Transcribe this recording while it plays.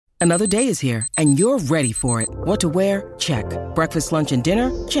Another day is here, and you're ready for it. What to wear? Check. Breakfast, lunch, and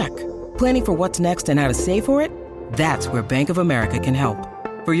dinner? Check. Planning for what's next and how to save for it? That's where Bank of America can help.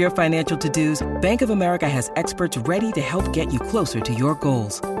 For your financial to-dos, Bank of America has experts ready to help get you closer to your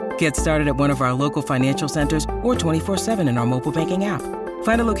goals. Get started at one of our local financial centers or 24/7 in our mobile banking app.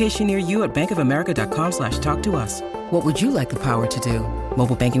 Find a location near you at bankofamerica.com/talktous. What would you like the power to do?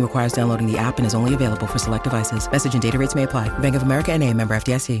 Mobile banking requires downloading the app and is only available for select devices. Message and data rates may apply. Bank of America N.A., member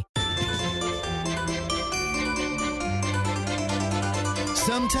FDIC.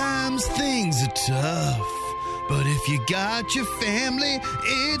 Sometimes things are tough, but if you got your family,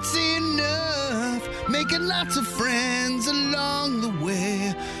 it's enough. Making lots of friends along the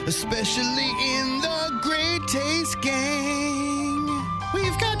way, especially in the Great Taste Gang.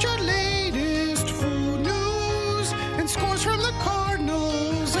 We've got your latest food news and scores from the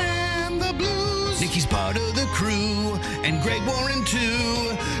Cardinals and the Blues. Nikki's part of the crew, and Greg Warren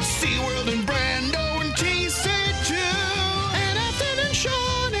too. SeaWorld and Brando and Casey too. And Ethan and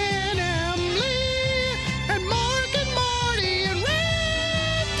Sean and Emily. And Mark and Marty and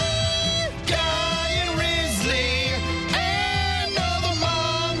Randy. Guy and Risley. And all the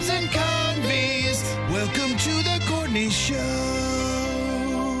moms and convies. Welcome to the Courtney Show.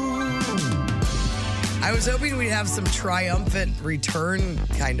 I was hoping we'd have some triumphant return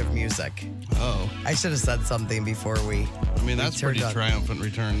kind of music. Oh. I should have said something before we. I mean, that's pretty triumphant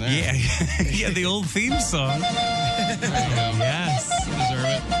return there. Yeah, yeah, the old theme song. Yes. You deserve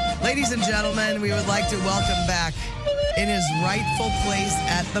it. Ladies and gentlemen, we would like to welcome back in his rightful place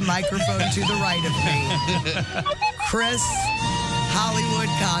at the microphone to the right of me, Chris Hollywood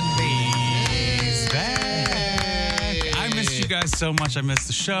Convey. He's back. I missed you guys so much. I missed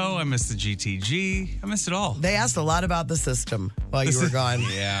the show. I missed the GTG. I missed it all. They asked a lot about the system while you were gone.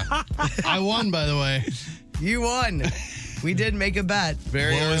 Yeah. I won, by the way. You won. We did make a bet.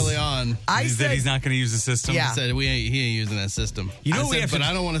 Very early on. I said he's not going to use the system. Yeah. He said he ain't using that system. You know, but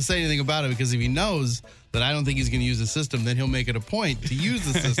I don't want to say anything about it because if he knows that I don't think he's going to use the system, then he'll make it a point to use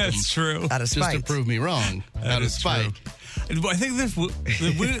the system. That's true. Out of spite. Just to prove me wrong. Out of spite. True. I think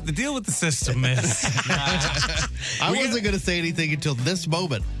the deal with the system is... I wasn't going to say anything until this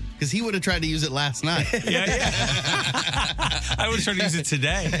moment because he would have tried to use it last night. Yeah. I would have tried to use it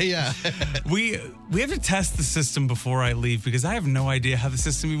today. Yeah. We have to test the system before I leave because I have no idea how the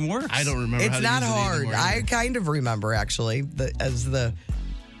system even works. I don't remember It's how to not use hard. it anymore. I kind of remember, actually, as the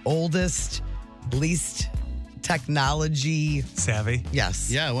oldest, least technology. Savvy. Yes.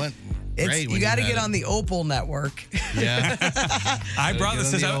 Yeah, it went great. You got to get on the Opal network. Yeah. I brought the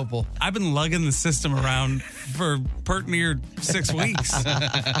system. Opal. I've been lugging the system around for pert near 6 weeks.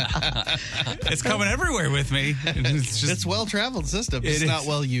 It's coming everywhere with me. It's well-traveled system. It's not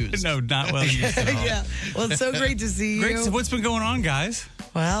well used. No, not well used at all. Yeah. Well, it's so great to see you. Great. So what's been going on, guys?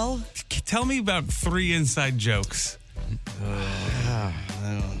 Well, Tell me about 3 inside jokes. I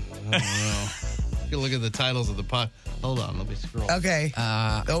don't know. You can look at the titles of the pod. Hold on, let me scroll. okay.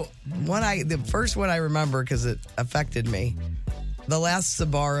 The first one I remember because it affected me. The last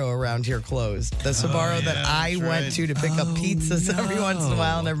Sbarro around here closed. The Sbarro that I went to pick up pizzas every once in a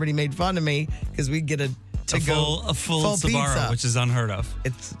while, and everybody made fun of me because we'd get a full Sbarro, pizza. which is unheard of.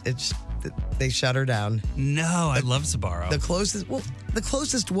 They shut her down. No, I love Sbarro. The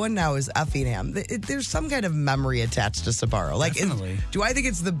closest one now is Effingham. There's some kind of memory attached to Sbarro. Like, Definitely. do I think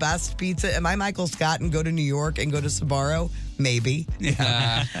it's the best pizza? Am I Michael Scott and go to New York and go to Sbarro? Maybe.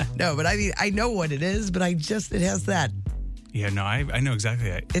 Yeah. No, but I mean, I know what it is, but it has that. Yeah, no, I know exactly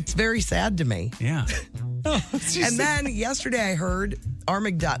that. It's very sad to me. Yeah. And then yesterday I heard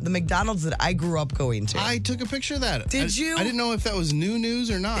the McDonald's that I grew up going to. I took a picture of that. Did you? I didn't know if that was new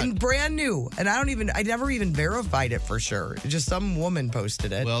news or not. And brand new. And I never even verified it for sure. Just some woman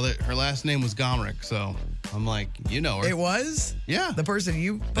posted it. Well, her last name was Gomrick, so I'm like, you know her. It was? Yeah. The person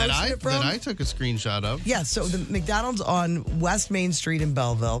you posted it from? That I took a screenshot of. Yeah, so the McDonald's on West Main Street in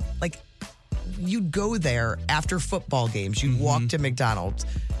Belleville, like, you'd go there after football games. You'd walk to McDonald's.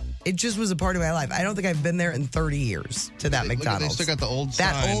 It just was a part of my life. I don't think I've been there in 30 years to that McDonald's. They still got the old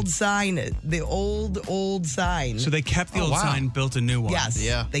sign. That old sign, the old sign. So they kept the old sign, built a new one. Yes.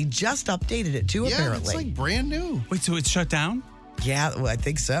 Yeah. They just updated it too, apparently. It's like brand new. Wait, so it's shut down? Yeah, well, I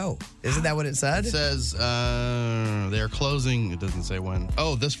think so. Isn't that what it said? It says they're closing. It doesn't say when.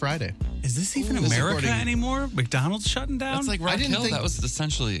 Oh, this Friday. Is this even America anymore? McDonald's shutting down? That's like Rock Hill. That was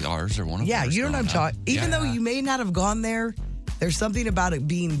essentially ours or one of ours. Yeah, you know what I'm talking. Even though you may not have gone there, there's something about it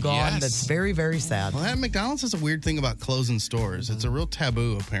being gone that's very, very sad. Well, McDonald's has a weird thing about closing stores. It's a real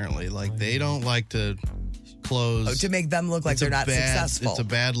taboo, apparently. Like, they don't like to close. To make them look like they're not successful. It's a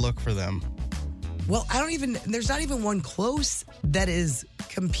bad look for them. Well, there's not even one close that is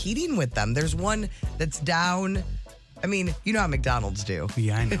competing with them. There's one that's down. I mean, you know how McDonald's do.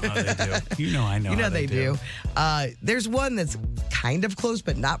 Yeah, I know how they do. I know how they do. There's one that's kind of close,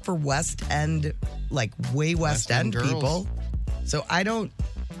 but not for West End, like way West End people. So I don't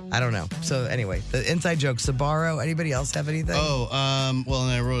know. So anyway, the inside joke, Sbarro. Anybody else have anything? Well,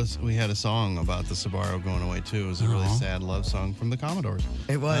 and we had a song about the Sbarro going away too. It was a really sad love song from the Commodores.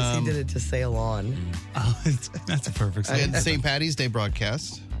 It was. He did it to sail on. Oh, that's a perfect song. We had the St. Patty's Day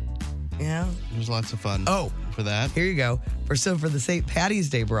broadcast. Yeah. There's lots of fun. For that. Here you go. For the St. Patty's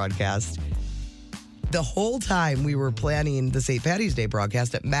Day broadcast, the whole time we were planning the St. Patty's Day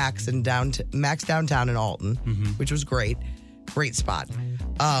broadcast at Max downtown in Alton, which was great. Great spot.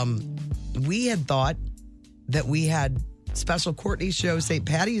 We had thought that we had special Courtney Show St.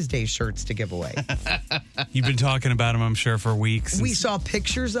 Patty's Day shirts to give away. You've been talking about them, I'm sure, for weeks. We saw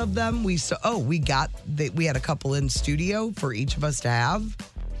pictures of them. We had a couple in studio for each of us to have.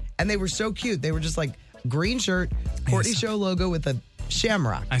 And they were so cute. They were just like green shirt, Courtney Show logo with a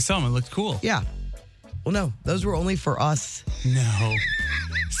shamrock. I saw them. It looked cool. Yeah. Well, no, those were only for us. No.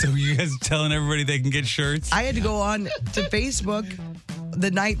 So you guys telling everybody they can get shirts? I had to go on to Facebook the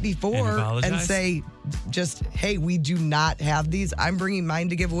night before and say, hey, we do not have these. I'm bringing mine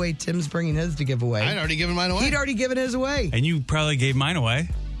to give away. Tim's bringing his to give away. I'd already given mine away. He'd already given his away. And you probably gave mine away.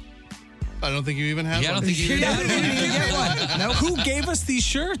 I don't think you even have one. I don't think you even get one. No. Who gave us these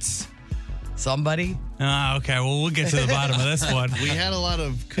shirts? Somebody. Okay. Well, we'll get to the bottom of this one. We had a lot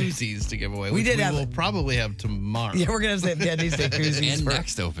of koozies to give away. We will probably have tomorrow. Yeah, we're going to say Patty's Day koozies. And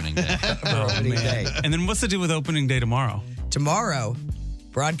next opening day. Opening day. And then what's the deal with opening day tomorrow? Tomorrow,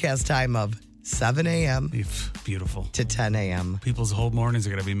 broadcast time of 7 a.m. Beautiful. to 10 a.m. People's whole mornings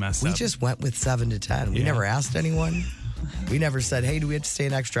are going to be messed up. We just went with 7 to 10. We never asked anyone. We never said, hey, do we have to stay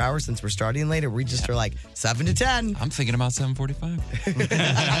an extra hour since we're starting later? We just are like, 7 to 10. I'm thinking about 7:45.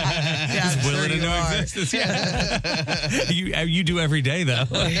 Yeah, Just will sure it into you are. existence. Yeah. you do every day, though.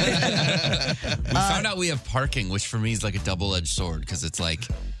 We found out we have parking, which for me is like a double-edged sword because it's like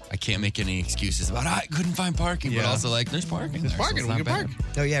I can't make any excuses about I couldn't find parking, but also like there's parking. There's parking. We can park.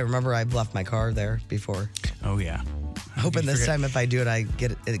 Oh, yeah. Remember, I've left my car there before. Oh, yeah. Hoping this time if I do it,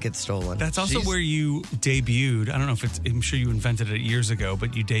 it gets stolen. That's also where you debuted. I don't know if I'm sure you invented it years ago,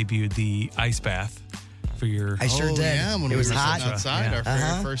 but you debuted the ice bath for your. I sure did. Yeah, when it was we were hot sitting outside our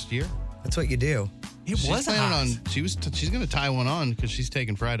very first year. That's what you do. It was hot. She's going to tie one on because she's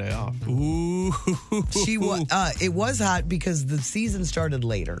taking Friday off. Ooh. It was hot because the season started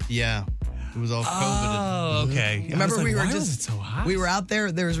later. Yeah. It was all COVID. Oh, okay. Remember, we were why just was it so hot? We were out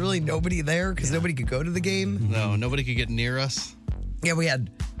there. There was really nobody there because nobody could go to the game. No, nobody could get near us. Yeah, we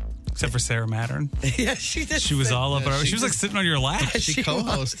had. Except for Sarah Mattern. Yeah, she did. She was all up. She was like sitting on your lap. She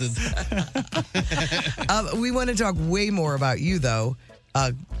co-hosted. We want to talk way more about you though.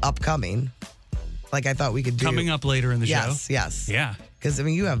 Upcoming. Like I thought we could do. Coming up later in the show. Yes. Yeah. Because I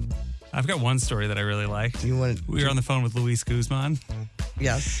mean, you have. I've got one story that I really liked. We were on the phone with Luis Guzman.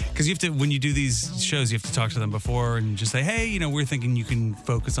 Yes. Because you have to, when you do these shows, you have to talk to them before and just say, hey, we're thinking you can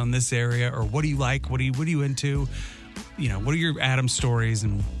focus on this area, or what do you like? What are you into? What are your Adam stories?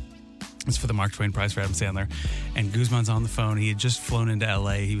 And it's for the Mark Twain Prize for Adam Sandler. And Guzman's on the phone. He had just flown into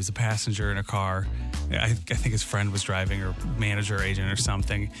LA. He was a passenger in a car. I think his friend was driving, or manager, or agent, or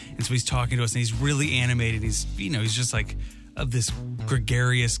something. And so he's talking to us, and he's really animated. He's just like of this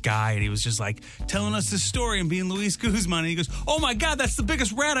gregarious guy, and he was just like telling us this story and being Luis Guzman, and he goes, oh my God, that's the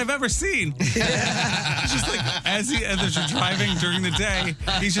biggest rat I've ever seen. Just like as they're driving during the day,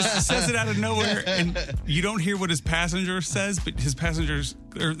 he just says it out of nowhere, and you don't hear what his passenger says, but his passengers,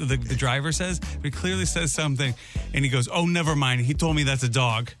 or the driver says, but he clearly says something, and he goes, oh, never mind, he told me that's a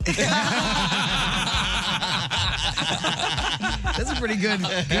dog. That's a pretty good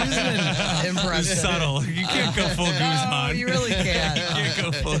Guzman impression. It's subtle. You can't go full Guzman. No, you really can't. You can't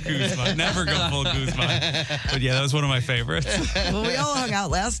go full Guzman. Never go full Guzman. But yeah, that was one of my favorites. Well, we all hung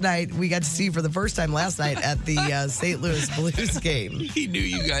out last night. We got to see you for the first time last night at the St. Louis Blues game. He knew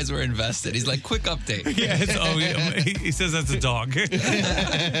you guys were invested. He's like, quick update. Yeah, he says that's a dog.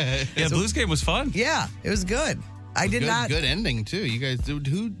 Yeah, Blues game was fun. Yeah, it was good. I did not. Good ending too. You guys did.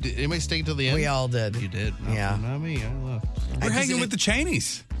 Anybody stay till the end? We all did. You did. No, Yeah. Not me. I left. We're hanging with the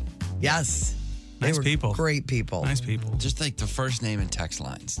Cheneys. Yes. They Nice were people. Great people. Nice people. Just like the first name and text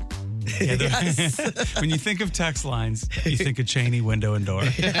lines. Yeah, when you think of text lines, you think of Cheney window and door.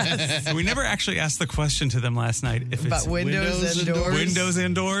 Yes. So we never actually asked the question to them last night if About it's windows and doors. windows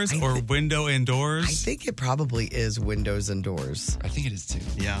and doors or window indoors. I think it probably is windows and doors. I think it is too.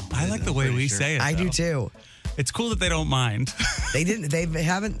 Yeah. I like the way we say it. I do though. too. It's cool that they don't mind. They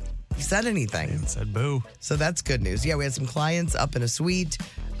haven't said anything. Said boo. So that's good news. Yeah, we had some clients up in a suite.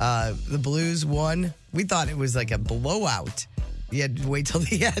 The Blues won. We thought it was like a blowout. You had to wait till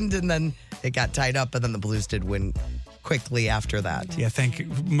the end, and then it got tied up, and then the Blues did win quickly after that. Yeah,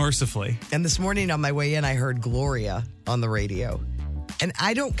 mercifully. And this morning on my way in, I heard Gloria on the radio. And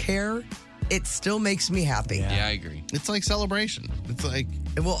I don't care. It still makes me happy. Yeah, I agree. It's like celebration. It's like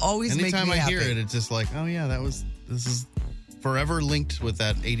it will always make me happy. Anytime I hear it, it's just like, oh yeah, this is forever linked with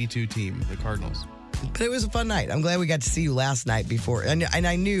that 82 team, the Cardinals. But it was a fun night. I'm glad we got to see you last night before. And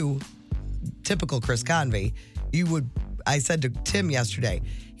I knew, typical Chris Convey, I said to Tim yesterday,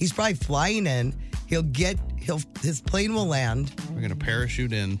 he's probably flying in. His plane will land. We're going to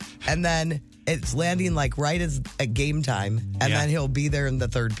parachute in. And then it's landing like right at game time. And then he'll be there in the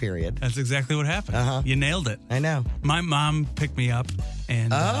third period. That's exactly what happened. Uh-huh. You nailed it. I know. My mom picked me up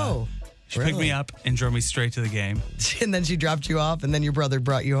and she picked me up and drove me straight to the game. And then she dropped you off, and then your brother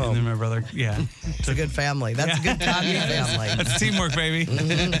brought you home. And then my brother, It's a good family. That's a good Convey family. That's teamwork, baby.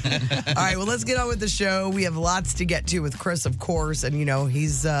 Mm-hmm. All right, well, let's get on with the show. We have lots to get to with Chris, of course, and,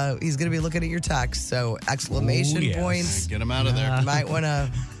 he's going to be looking at your text, so exclamation points. Get him out of there. You might want to...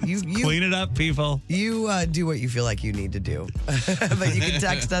 Clean it up, people. You do what you feel like you need to do. But you can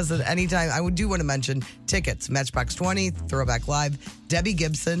text us at any time. I do want to mention tickets, Matchbox 20, Throwback Live, Debbie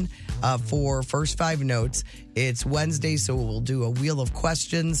Gibson for First Five Notes. It's Wednesday, so we'll do a wheel of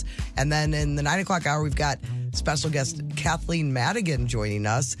questions. And then in the 9 o'clock hour, we've got special guest Kathleen Madigan joining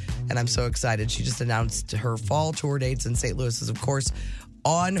us. And I'm so excited. She just announced her fall tour dates, and St. Louis is, of course,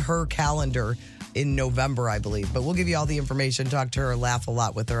 on her calendar in November, I believe. But we'll give you all the information, talk to her, laugh a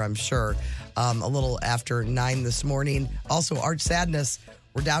lot with her, I'm sure, a little after 9 this morning. Also, Arch Sadness,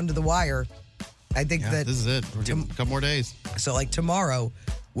 we're down to the wire. I think that... This is it. We're getting a couple more days. So, like, tomorrow,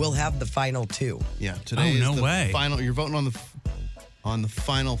 we'll have the final two. Yeah, today is the way. final... You're voting on the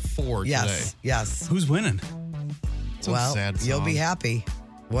final four today. Yes. Who's winning? So sad song. You'll be happy.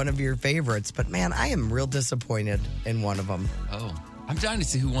 One of your favorites. But, man, I am real disappointed in one of them. Oh. I'm dying to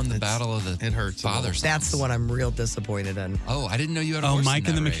see who won the battle of the father songs. That's the one I'm real disappointed in. Oh, I didn't know you had a horse Mike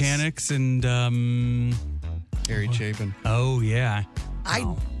in and the that race. Mechanics and... Gary Chapin. Oh, yeah.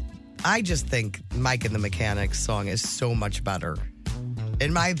 I just think Mike and the Mechanics song is so much better,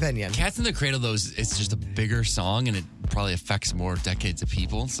 in my opinion. Cats in the Cradle, though, it's just a bigger song, and it probably affects more decades of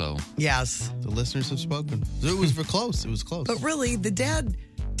people, so... Yes. The listeners have spoken. It was close. It was close. But really, the dad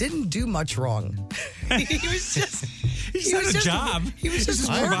didn't do much wrong. He was just... He had a job. He was just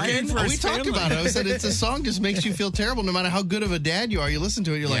providing working. for We his talked family. about it. I said it's a song just makes you feel terrible no matter how good of a dad you are. You listen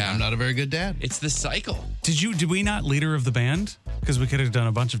to it, you're like, I'm not a very good dad. It's the cycle. Did we not leader of the band? Because we could have done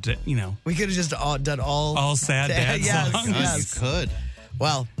a bunch of, We could have just done all sad dad yes, songs. Yes. You could.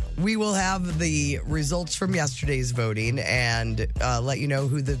 Well, we will have the results from yesterday's voting and let you know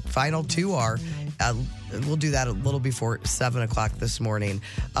who the final two are. We'll do that a little before 7 o'clock this morning.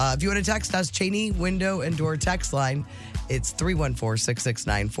 If you want to text us, Cheney Window and Door text line, it's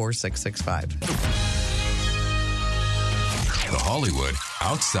 314-669-4665. The Hollywood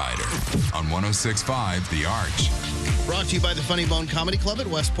Outsider on 106.5 The Arch. Brought to you by the Funny Bone Comedy Club at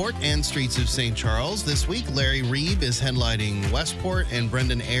Westport and Streets of St. Charles. This week, Larry Reeb is headlining Westport and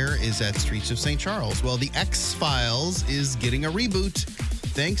Brendan Eyre is at Streets of St. Charles. Well, The X-Files is getting a reboot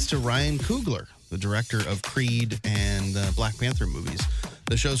thanks to Ryan Coogler, the director of Creed and the Black Panther movies.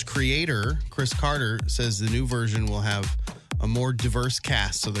 The show's creator, Chris Carter, says the new version will have a more diverse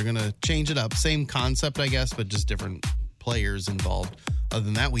cast, so they're going to change it up. Same concept, I guess, but just different players involved. Other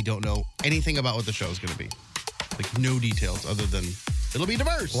than that, we don't know anything about what the show is going to be. Like, no details other than it'll be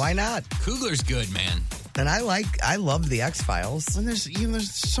diverse. Why not? Coogler's good, man. And I love the X-Files. And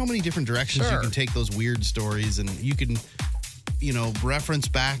there's so many different directions you can take those weird stories, and you can, reference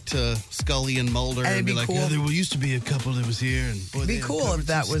back to Scully and Mulder and be like, cool. yeah, there used to be a couple that was here. And boy, It'd be cool if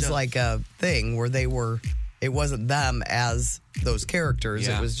that was like a thing where it wasn't them as those characters.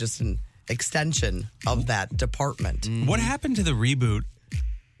 Yeah. It was just an extension of that department. What happened to the reboot?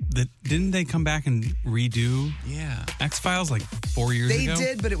 Didn't they come back and redo X-Files like 4 years ago? They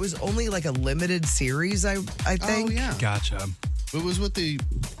did, but it was only like a limited series, I think. Oh, yeah. Gotcha. It was with the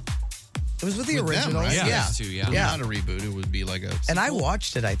original. them, right? Yeah. Those two, yeah. Not a reboot. It would be like a And I sequel.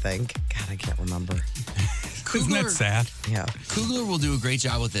 watched it, I think. God, I can't remember. Isn't that sad? Yeah. Coogler will do a great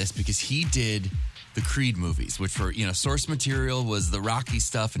job with this because he did the Creed movies, which for, source material was the Rocky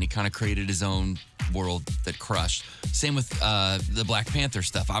stuff, and he kind of created his own world that crushed. Same with the Black Panther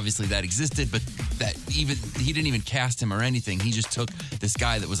stuff. Obviously that existed, but he didn't even cast him or anything. He just took this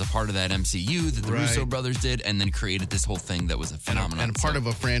guy that was a part of that MCU that the Russo brothers did, and then created this whole thing that was a phenomenon. And part of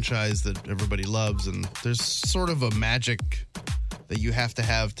a franchise that everybody loves, and there's sort of a magic that you have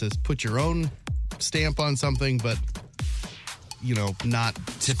to put your own stamp on something, but, not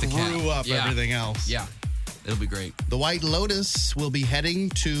Tip the cap. screw up Yeah. everything else. Yeah. It'll be great. The White Lotus will be heading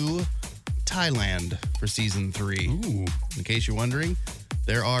to Thailand for season 3. Ooh. In case you're wondering,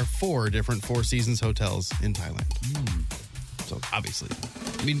 there are 4 different Four Seasons hotels in Thailand. So obviously,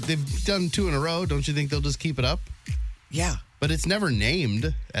 I mean, they've done 2 in a row. Don't you think they'll just keep it up? Yeah. But it's never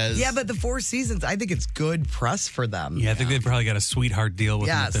named as. Yeah, but the Four Seasons, I think it's good press for them. Yeah, I think they've probably got a sweetheart deal with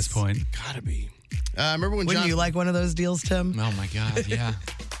them at this point. Gotta be. Remember when Wouldn't John you like one of those deals, Tim? Oh, my God. Yeah.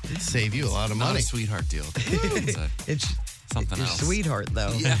 it'd save you a lot of Not money? a sweetheart deal. It's It's something your else. sweetheart,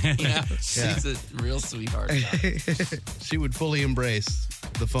 though. Yeah. She's a real sweetheart. She would fully embrace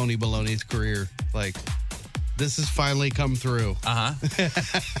the phony baloney's career. Like, this has finally come through.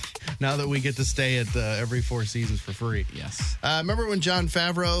 Now that we get to stay at every Four Seasons for free. Yes. Remember when Jon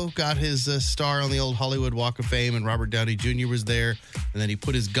Favreau got his star on the old Hollywood Walk of Fame and Robert Downey Jr. was there? And then he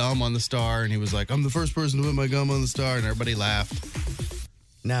put his gum on the star and he was like, I'm the first person to put my gum on the star. And everybody laughed.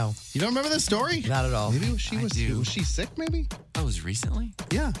 No, You don't remember this story? not at all. Maybe she I was do. she sick, maybe? Oh, it was recently?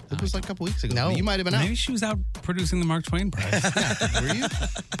 Yeah, it was like a couple weeks ago. No. You might have been out. Maybe she was out producing the Mark Twain Prize.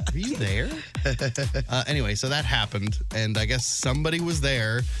 Were you there? Anyway, so that happened, and I guess somebody was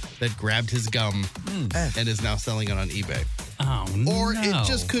there that grabbed his gum and is now selling it on eBay. Oh, Or no. it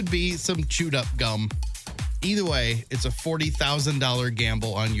just could be some chewed up gum. Either way, it's a $40,000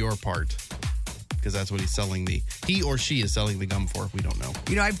 gamble on your part. Because that's what he or she is selling the gum for. We don't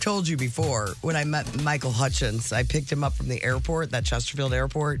know. I've told you before, when I met Michael Hutchins, I picked him up from the airport, that Chesterfield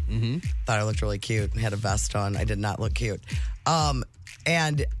airport. Mm-hmm. Thought I looked really cute and had a vest on. I did not look cute.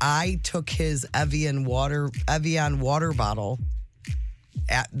 And I took his Evian water bottle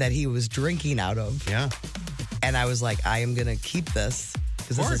that he was drinking out of. Yeah. And I was like, I am going to keep this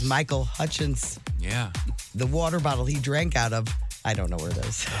because this is Michael Hutchins, Yeah. the water bottle he drank out of. I don't know where it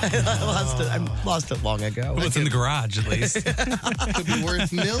is. I lost it long ago. Well, it's in the garage, at least. Could be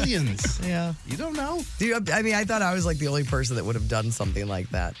worth millions. Yeah. You don't know. Dude, I mean, I thought I was like the only person that would have done something like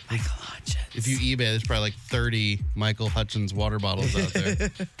that. Michael Hutchins. If you eBay, there's probably like 30 Michael Hutchins water bottles out there.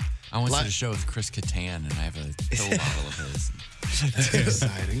 I went to the show with Chris Kattan, and I have a pill bottle of his. That's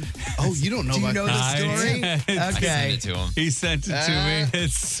exciting. Oh, you don't know Do you about know the story? I sent Okay. it to him. He sent it to me.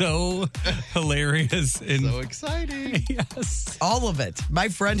 It's so hilarious. And So exciting. yes. All of it. My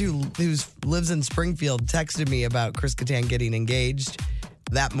friend who lives in Springfield texted me about Chris Kattan getting engaged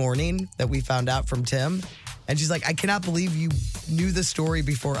that morning that we found out from Tim. And she's like, I cannot believe you knew the story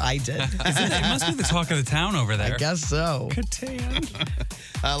before I did. It must be the talk of the town over there. I guess so. Catan.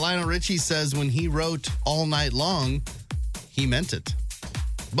 Lionel Richie says when he wrote All Night Long, he meant it.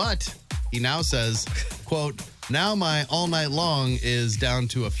 But he now says, quote, now my All Night Long is down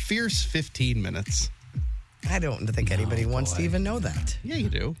to a fierce 15 minutes. I don't think anybody wants to even know that. Yeah, you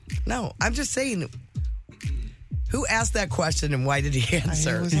do. No, I'm just saying, who asked that question and why did he It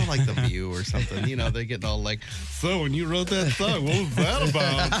answer? was not like The View or something. You know, they're getting all like, so when you wrote that song, what was that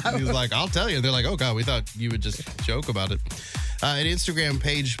about? And he's like, I'll tell you. They're like, oh, God, we thought you would just joke about it. An Instagram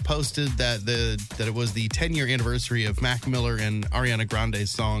page posted that it was the 10-year anniversary of Mac Miller and Ariana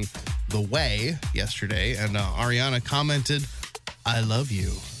Grande's song, The Way, yesterday. And Ariana commented, I love you.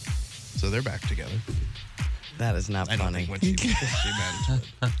 So they're back together. That is not I don't funny. think what she meant.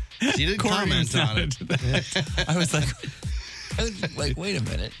 But she didn't comment on it. I was like, wait a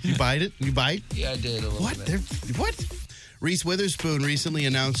minute. You bite it? You bite? Yeah, I did a little What? bit. What? Reese Witherspoon recently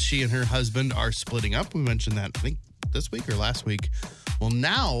announced she and her husband are splitting up. We mentioned that, I think, this week or last week. Well,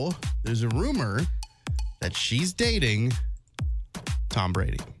 now there's a rumor that she's dating Tom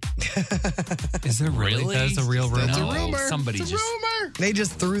Brady. Is there really? Really? That is a real rumor. That's No, a rumor. somebody it's a just- rumor. They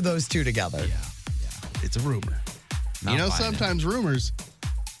just threw those two together. It's a rumor. Not you know, buying it. sometimes rumors,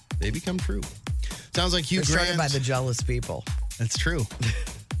 they become true. Sounds like Hugh They're started Grant. by the jealous people. That's true.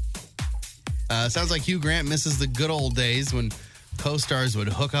 Sounds like Hugh Grant misses the good old days when co-stars would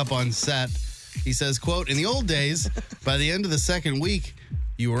hook up on set. He says, quote, in the old days, by the end of the second week,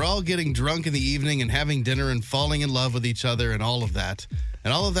 you were all getting drunk in the evening and having dinner and falling in love with each other and all of that.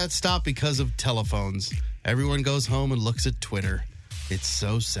 And all of that stopped because of telephones. Everyone goes home and looks at Twitter. It's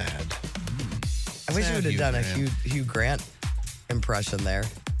so sad. I wish you would have Hugh done a Grant. Hugh Grant impression there.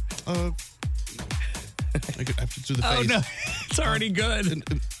 I could have to do the face. Oh, no. It's already good. In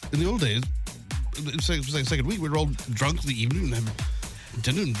the old days, it was like second week, we were all drunk in the evening and having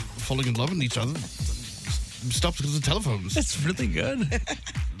dinner and falling in love with each other. Stopped because of telephones. It's really good.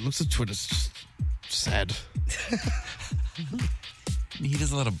 Looks at Twitter. It's just sad. He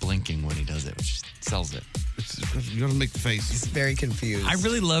does a lot of blinking when he does it, which sells it. You gotta make the face. Very confused. I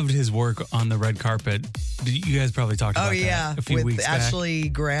really loved his work on the red carpet You guys probably talked about that a few with weeks back. Ashley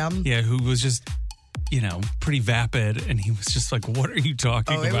Graham. Yeah, who was just, pretty vapid, and he was just like, "What are you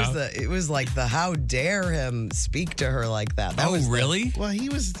talking about?" It was like the how dare him speak to her like that. That was really? Well,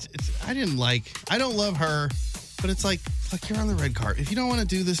 I don't love her, but it's like you're on the red carpet. If you don't want to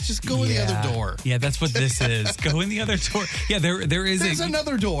do this, just go in the other door. Yeah, that's what this is. Go in the other door. Yeah, there's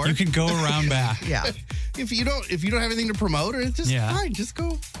another door. You can go around back. Yeah. If you don't have anything to promote, it's just fine. Just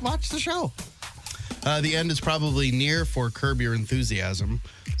go watch the show. The end is probably near for Curb Your Enthusiasm.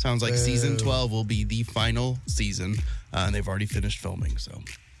 Sounds like season 12 will be the final season, and they've already finished filming. So,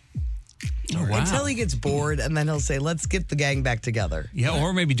 Oh, wow. Until he gets bored, and then he'll say, "Let's get the gang back together." Yeah,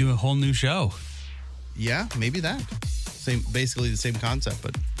 or maybe do a whole new show. yeah, maybe that. Basically the same concept,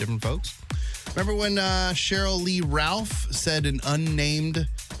 but different folks. Remember when Cheryl Lee Ralph said an unnamed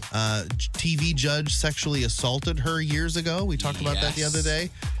TV judge sexually assaulted her years ago? We talked about that the other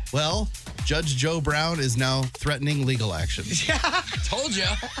day. Well, Judge Joe Brown is now threatening legal action. Told you.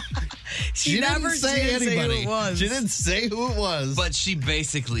 She didn't say anybody. Who it was. She didn't say who it was. But she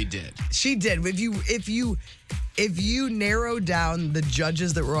basically did. She did. If you narrow down the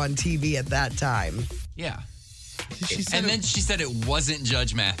judges that were on TV at that time. Yeah. Then she said it wasn't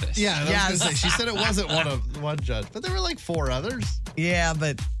Judge Mathis. Yeah, I was going to say, she said it wasn't one judge, but there were like 4 others. Yeah,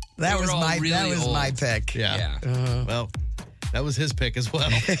 but that was my pick. Yeah. Well, that was his pick as well.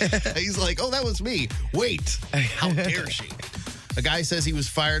 He's like, oh, that was me. Wait, how dare she? A guy says he was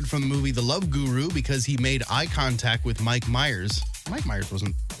fired from the movie The Love Guru because he made eye contact with Mike Myers. Mike Myers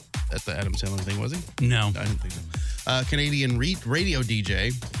wasn't at the Adam Sandler thing, was he? No. I didn't think so. Canadian radio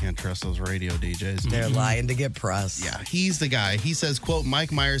DJ. Can't trust those radio DJs. They're lying to get press. Yeah, he's the guy. He says, quote,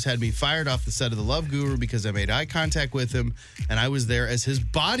 Mike Myers had me fired off the set of The Love Guru because I made eye contact with him and I was there as his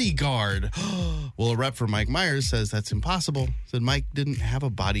bodyguard. Well, a rep for Mike Myers says that's impossible. Said Mike didn't have a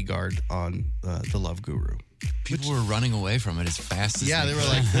bodyguard on The Love Guru. People were running away from it as fast as they were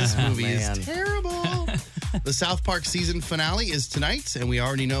like, this movie man. is terrible. The South Park season finale is tonight, and we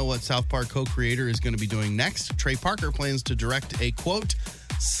already know what South Park co-creator is going to be doing next. Trey Parker plans to direct a, quote,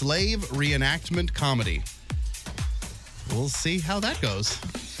 slave reenactment comedy. We'll see how that goes.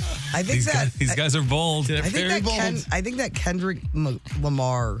 I think These guys are bold. I think that Kendrick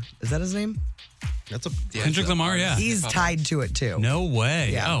Lamar, is that his name? That's Kendrick Lamar, yeah. He's tied to it too. No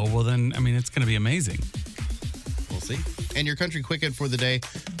way. Yeah. Oh, well then, it's going to be amazing. We'll see. And your country quick hit for the day.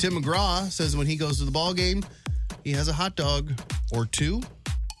 Tim McGraw says when he goes to the ball game, he has a hot dog or 2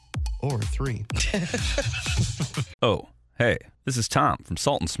 or 3. Oh, hey, this is Tom from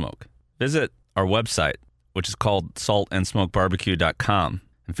Salt and Smoke. Visit our website, which is called saltandsmokebarbecue.com,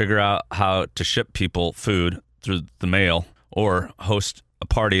 and figure out how to ship people food through the mail or host a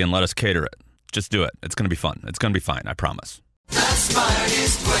party and let us cater it. Just do it. It's going to be fun. It's going to be fine, I promise. The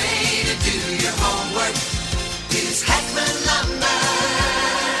smartest way to do your homework is Hackman Lumber.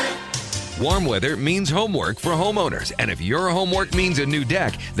 Warm weather means homework for homeowners. And if your homework means a new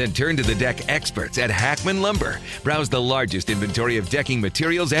deck, then turn to the deck experts at Hackman Lumber. Browse the largest inventory of decking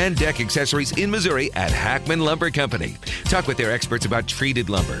materials and deck accessories in Missouri at Hackman Lumber Company. Talk with their experts about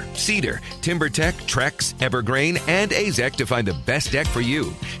treated lumber, cedar, TimberTech, Trex, Evergreen, and Azek to find the best deck for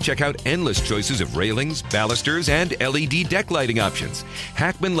you. Check out endless choices of railings, balusters, and LED deck lighting options.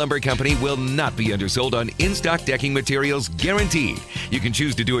 Hackman Lumber Company will not be undersold on in-stock decking materials guaranteed. You can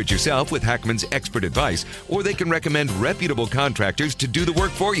choose to do it yourself with Hackman's expert advice, or they can recommend reputable contractors to do the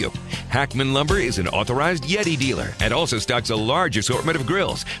work for you. Hackman Lumber is an authorized Yeti dealer and also stocks a large assortment of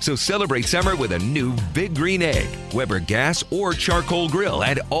grills. So celebrate summer with a new Big Green Egg, Weber gas or charcoal grill,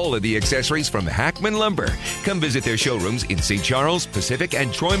 and all of the accessories from Hackman Lumber. Come visit their showrooms in St. Charles, Pacific,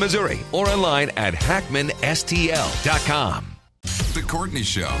 and Troy, Missouri, or online at hackmanstl.com. The Courtney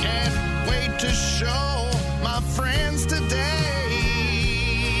Show. Can't wait to show my friends today.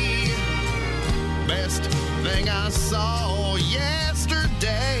 Best thing I saw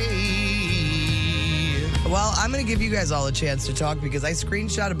yesterday. Well, I'm going to give you guys all a chance to talk because I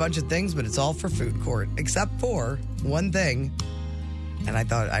screenshot a bunch of things, but it's all for food court, except for one thing, and I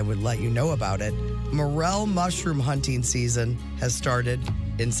thought I would let you know about it. Morel mushroom hunting season has started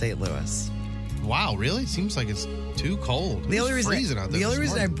in St. Louis. Wow, really? Seems like it's too cold. The only reason I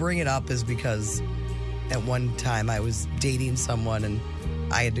morning. bring it up is because at one time I was dating someone and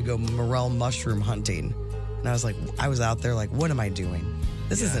I had to go morel mushroom hunting. And I was out there like, what am I doing?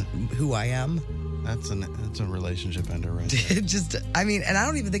 This isn't who I am. That's a relationship ender right there. And I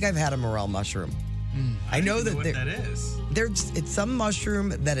don't even think I've had a morel mushroom. I know that what that is. It's some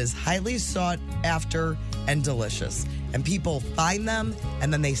mushroom that is highly sought after and delicious. And people find them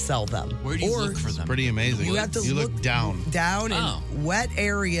and then they sell them. Where do you look for them? Pretty amazing. You have to look down. in wet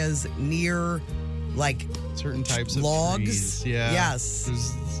areas near like certain types of logs. trees. Yeah. Yes.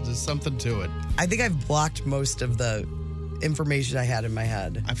 There's something to it. I think I've blocked most of the information I had in my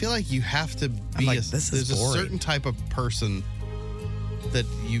head. I feel like you have to be I'm like, this is there's boring. a certain type of person that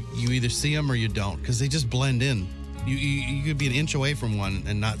you either see them or you don't, because they just blend in. You could be an inch away from one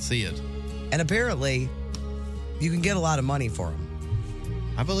and not see it. And apparently, you can get a lot of money for them.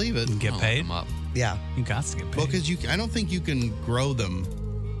 I believe it. You get paid? Up. Yeah. You got to get paid. Well, because I don't think you can grow them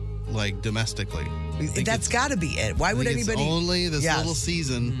like domestically. That's got to be it. Why would anybody? It's only this Yes. little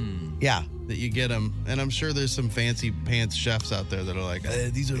season Yeah. that you get them. And I'm sure there's some fancy pants chefs out there that are like,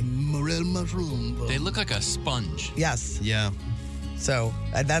 these are morel mushrooms. They look like a sponge. Yes. Yeah, So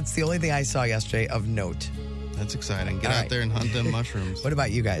that's the only thing I saw yesterday of note. that's exciting. Get All out right. there and hunt them mushrooms. What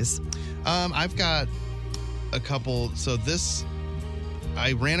about you guys? I've got a couple. So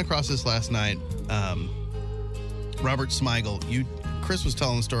I ran across this last night. Robert Smigel. Chris was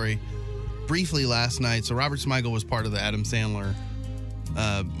telling the story briefly last night. So Robert Smigel was part of the Adam Sandler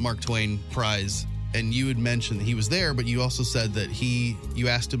Mark Twain Prize, and you had mentioned that he was there, but you also said that you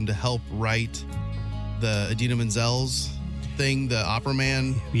asked him to help write the Idina Menzel's thing, the Opera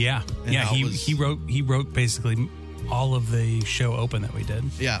Man. Yeah. And Yeah. how it He was- wrote basically all of the show open that we did.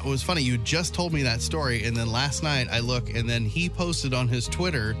 Yeah, it was funny. You just told me that story, and then last night I look, and then he posted on his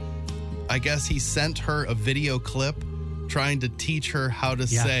Twitter, I guess he sent her a video clip trying to teach her how to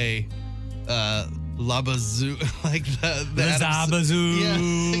say labazoo, like the Lazabazoo. Yeah,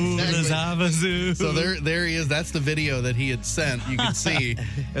 exactly. Lazabazoo. So there he is. That's the video that he had sent. You can see,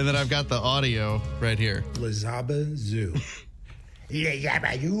 and then I've got the audio right here. Lazabazoo.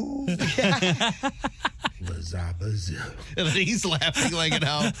 Lazabazoo. Lazabazoo. And then he's laughing like at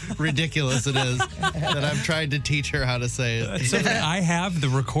how ridiculous it is that I've tried to teach her how to say it. So I have the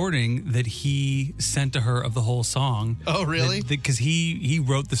recording that he sent to her of the whole song. Oh, really? Because he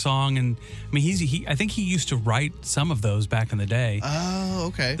wrote the song, and I mean I think he used to write some of those back in the day. Oh,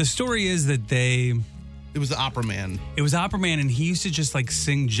 okay. The story is that It was the Opera Man. It was Opera Man, and he used to just like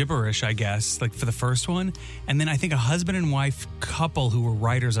sing gibberish, I guess, like for the first one. And then I think a husband and wife couple who were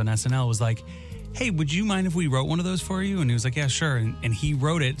writers on SNL was like, hey, would you mind if we wrote one of those for you? And he was like, yeah, sure. And he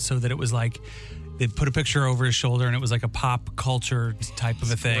wrote it so that it was like, they put a picture over his shoulder, and it was like a pop culture type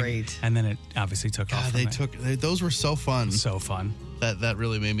of a thing. Great. And then it obviously took off. Those were so fun. So fun. That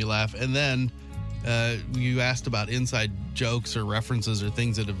really made me laugh. And then you asked about inside jokes or references or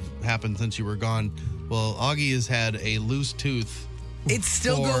things that have happened since you were gone. Well, Augie has had a loose tooth. It's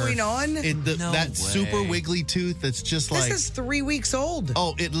still going on? That super wiggly tooth that's just This like... is 3 weeks old.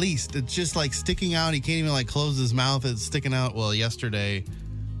 Oh, at least. It's just like sticking out. He can't even like close his mouth. It's sticking out. Well, yesterday,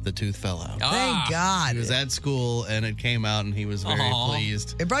 the tooth fell out. Thank God. He was at school and it came out and he was very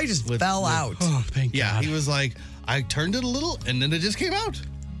pleased. It probably just fell out. Oh, thank Yeah, God. he was like, I turned it a little and then it just came out.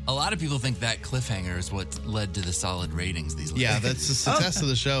 A lot of people think that cliffhanger is what led to the solid ratings these Yeah, days. that's the success of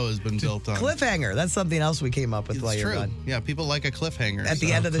the show has been built on. Cliffhanger. That's something else we came up with while It's you're true. gone. Yeah, people like a cliffhanger. At the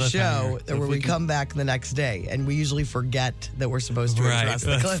so- end of the show, If where we can- come back the next day, and we usually forget that we're supposed to Right. address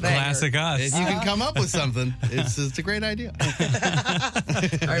the That's cliffhanger. classic us. If you can come up with something, it's a great idea.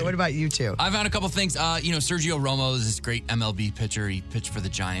 All right, what about you two? I found a couple things. Sergio Romo is this great MLB pitcher. He pitched for the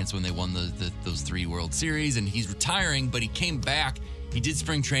Giants when they won those 3 World Series, and he's retiring, but he came back. He did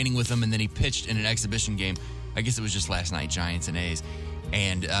spring training with them, and then he pitched in an exhibition game. I guess it was just last night, Giants and A's.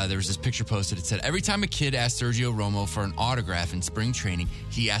 And there was this picture posted. It said, every time a kid asked Sergio Romo for an autograph in spring training,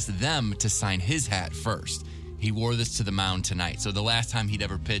 he asked them to sign his hat first. He wore this to the mound tonight. So the last time he'd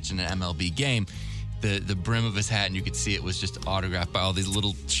ever pitched in an MLB game, the brim of his hat, and you could see it was just autographed by all these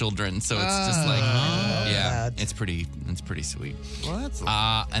little children. So it's just like, it's pretty sweet. Well, that's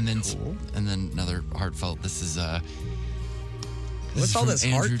and then cool. and then another heartfelt. This is What's all from this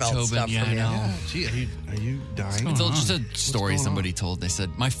Andrew heartfelt Tobin. stuff Yeah, from I you? know. Yeah, gee, are you dying? It's all just a story going somebody told. They said,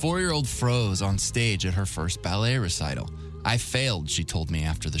 my 4-year-old froze on stage at her first ballet recital. I failed, she told me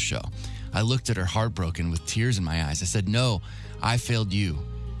after the show. I looked at her heartbroken with tears in my eyes. I said, no, I failed you.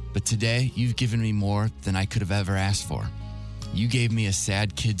 But today, you've given me more than I could have ever asked for. You gave me a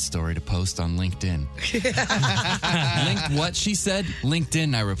sad kid story to post on LinkedIn. Linked what, she said?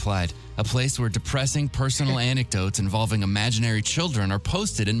 LinkedIn, I replied. A place where depressing personal anecdotes involving imaginary children are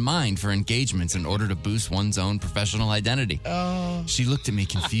posted and mined for engagements in order to boost one's own professional identity. She looked at me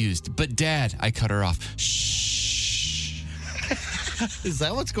confused. But Dad, I cut her off. Shh. Is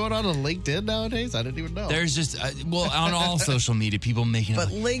that what's going on LinkedIn nowadays? I didn't even know. There's just, on all social media, people making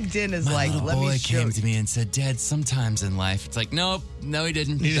But it like, LinkedIn is my like, little let boy me show came you. to me and said, Dad, sometimes in life, it's like, nope, no, he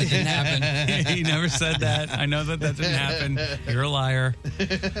didn't. That didn't happen. He never said that. I know that didn't happen. You're a liar. All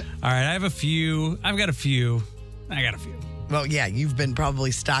right, I got a few. Well, yeah, you've been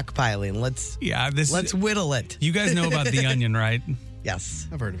probably stockpiling. Let's whittle it. You guys know about The Onion, right? Yes.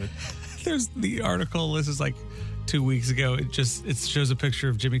 I've heard of it. There's the article. This is like 2 weeks ago. It shows a picture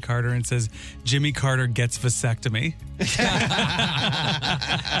of Jimmy Carter and says, Jimmy Carter gets vasectomy.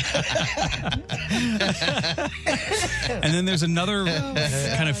 And then there's another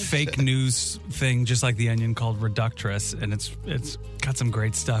kind of fake news thing, just like The Onion, called Reductress. And it's got some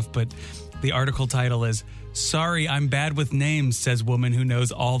great stuff. But the article title is, Sorry, I'm bad with names, says woman who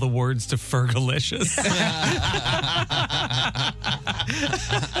knows all the words to Fergalicious.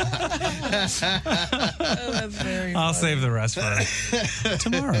 Oh, that's very I'll funny. save the rest for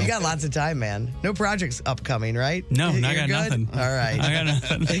tomorrow. You got lots of time, man. No projects upcoming, right? No, I got You're good? nothing. All right. I got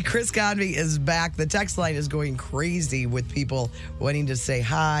nothing. Hey, Chris Convey is back. The text line is going crazy with people wanting to say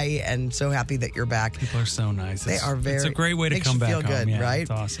hi and so happy that you're back. People are so nice. They are very. It's a great way to makes come you back feel home. good, Yeah, right?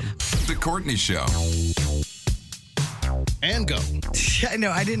 It's awesome. The Courtney Show. And go. I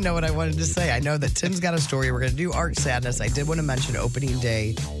know. I didn't know what I wanted to say. I know that Tim's got a story. We're going to do Art Sadness. I did want to mention opening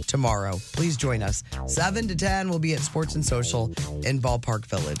day tomorrow. Please join us. 7 to 10, we'll be at Sports and Social in Ballpark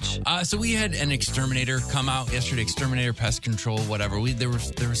Village. So we had an exterminator come out yesterday. Exterminator, pest control, whatever. There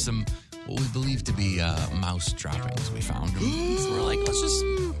was some what we believe to be mouse droppings we found. And so we're like,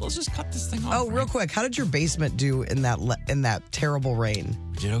 let's just cut this thing off. Oh, real quick, how did your basement do in that terrible rain?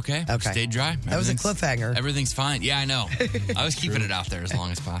 We did okay. Okay. Stayed dry. That was a cliffhanger. Everything's fine. Yeah, I know. I was keeping it out there as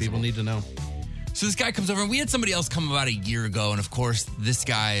long as possible. People need to know. So this guy comes over, and we had somebody else come about a year ago, and of course, this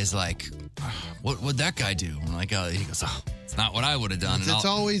guy is like, what'd that guy do? And I'm like, he goes, it's not what I would have done. It's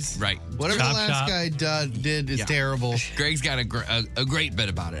always right. Whatever the last guy did is terrible. Greg's got a great bit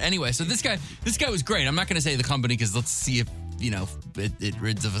about it. Anyway, so this guy was great. I'm not going to say the company because let's see if it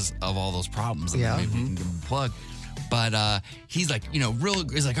rids of us of all those problems. And maybe we can give him a plug. But he's like,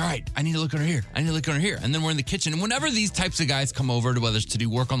 he's like, all right, I need to look under here. I need to look under here. And then we're in the kitchen. And whenever these types of guys come over to whether it's to do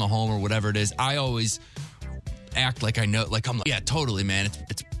work on the home or whatever it is, I always act like I know, like I'm like, yeah, totally, man.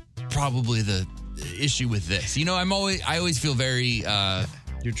 It's probably the issue with this. I always feel very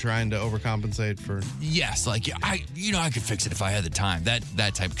you're trying to overcompensate for yes, like I could fix it if I had the time. That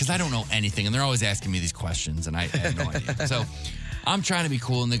type, because I don't know anything, and they're always asking me these questions, and I have no idea. So I'm trying to be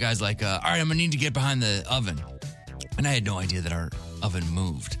cool, and the guy's like, all right, I'm gonna need to get behind the oven. And I had no idea that our oven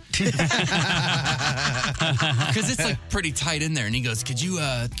moved. Because it's like pretty tight in there. And he goes, could you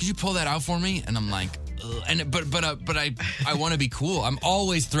pull that out for me? And I'm like, ugh. But I want to be cool. I'm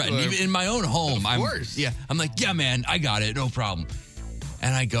always threatened. Even in my own home. Of course. I'm like, yeah, man, I got it. No problem.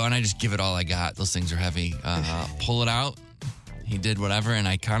 And I go and I just give it all I got. Those things are heavy. Pull it out. He did whatever. And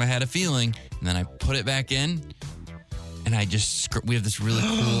I kind of had a feeling. And then I put it back in. And we have this really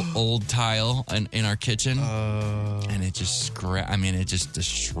cool old tile in our kitchen, and it just it just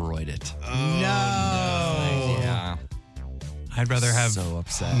destroyed it. No. Yeah. I'd rather have So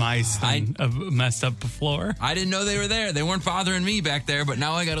upset. mice than a messed up floor. I didn't know they were there. They weren't bothering me back there, but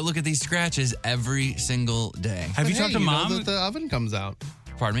now I got to look at these scratches every single day. Have you talked to Mom? Know that the oven comes out.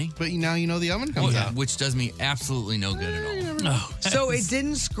 Pardon me? But now you know the oven comes out. Which does me absolutely no good at all. Oh, So it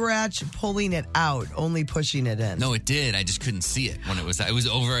didn't scratch pulling it out, only pushing it in. No, it did. I just couldn't see it when it was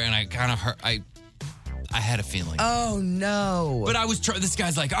over, and I kind of hurt. I had a feeling. Oh, no. But I was this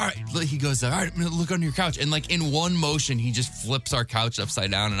guy's like, all right. He goes, all right, I'm going to look under your couch. And like in one motion, he just flips our couch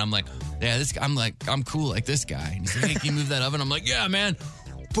upside down. And I'm like, yeah, I'm cool like this guy. And he's like, hey, can you move that oven? I'm like, yeah, man.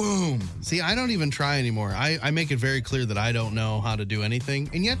 Boom. See, I don't even try anymore. I make it very clear that I don't know how to do anything.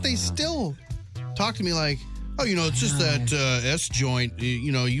 And yet they still talk to me like, oh, it's just that S joint.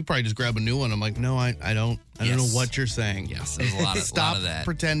 You probably just grab a new one. I'm like, no, I don't. I don't know what you're saying. Yes, there's a lot of, Stop lot of that.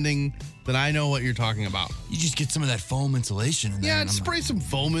 pretending that I know what you're talking about. You just get some of that foam insulation in there. Yeah, spray some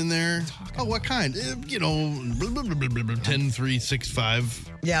foam in there. Oh, what kind? 10-3-6-5.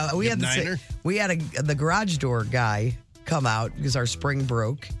 Yeah, we had Niner. the garage door guy come out because our spring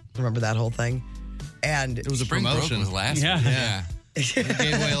broke. Remember that whole thing? And It was a Spring broke promotion. was last Yeah. week. Yeah. It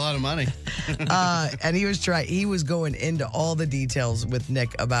gave away a lot of money. and he was going into all the details with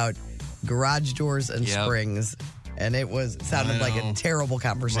Nick about garage doors and Yep. springs. And it sounded like a know. terrible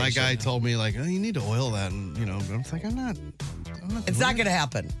conversation. My guy told me, like, oh, you need to oil that. And, I was like, I'm not. It's not going to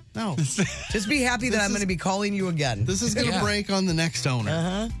happen. No. Just be happy that I'm going to be calling you again. This is going to break on the next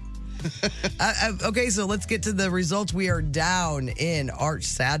owner. Okay, so let's get to the results. We are down in Arch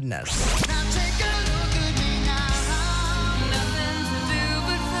Sadness.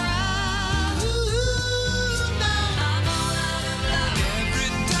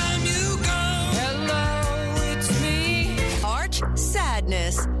 Arch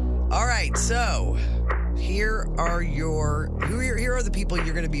Sadness. All right, so here are the people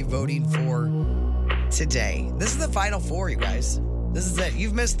you're going to be voting for today. This is the final four, you guys. This is it.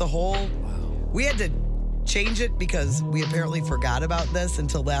 You've missed the whole. We had to change it because we apparently forgot about this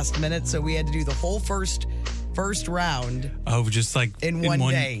until last minute. So we had to do the whole first round. Oh, just like in one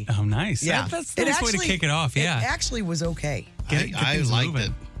day. Oh, nice. Yeah. That's a nice way to kick it off. Yeah. It actually was okay. I liked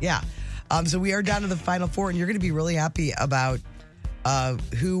it. Yeah. So we are down to the final four, and you're going to be really happy about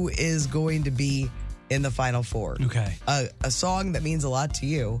who is going to be in the final four. Okay. A song that means a lot to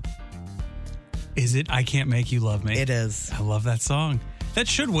you. Is it I Can't Make You Love Me? It is. I love that song. That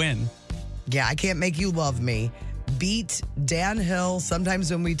should win. Yeah, I Can't Make You Love Me. Beat Dan Hill,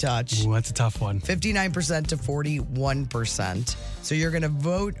 Sometimes When We Touch. Ooh, that's a tough one. 59% to 41%. So you're going to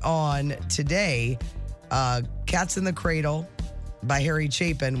vote on today Cats in the Cradle by Harry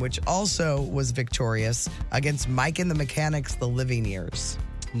Chapin, which also was victorious against Mike and the Mechanics, The Living Years.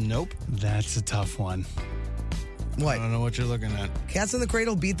 Nope. That's a tough one. What? I don't know what you're looking at. Cats in the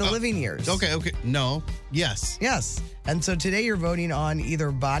Cradle beat The Living Years. Okay. No. Yes. Yes. And so today you're voting on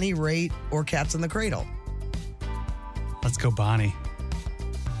either Bonnie Raitt or Cats in the Cradle. Let's go Bonnie.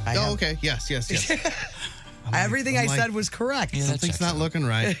 Okay. Yes. Everything I said was correct. Yeah, something's not looking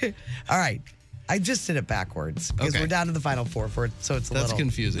right. All right. I just did it backwards because we're down to the final four for it, so it's a little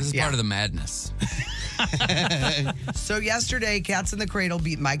confusing. This is part of the madness. So yesterday, Cats in the Cradle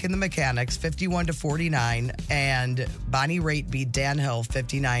beat Mike and the Mechanics 51 to 49, and Bonnie Raitt beat Dan Hill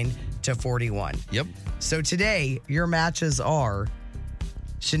 59 to 41. Yep. So today, your matches are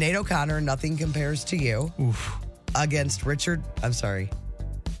Sinead O'Connor, Nothing Compares to You, against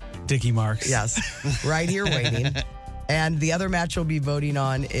Dickie Marks. Yes, Right Here Waiting. And the other match we'll be voting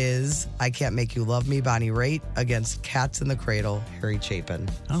on is I Can't Make You Love Me, Bonnie Raitt, against Cats in the Cradle, Harry Chapin.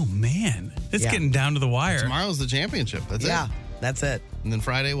 Oh, man. It's getting down to the wire. Tomorrow's the championship. That's it. Yeah, that's it. And then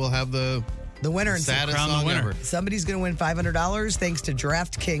Friday we'll have the winner and saddest crown the song winner. ever. Somebody's going to win $500 thanks to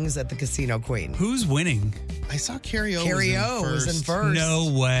DraftKings at the Casino Queen. Who's winning? I saw Carrie O. Carrie O was in first.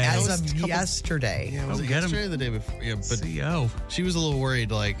 No way. As That of was yesterday. Yeah, was it get him. yesterday or the day before? Yeah, but CO. she was a little worried,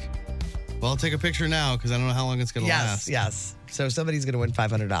 like, well, I'll take a picture now because I don't know how long it's going to last. Yes. So somebody's going to win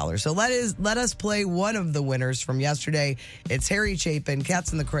 $500. So let us play one of the winners from yesterday. It's Harry Chapin,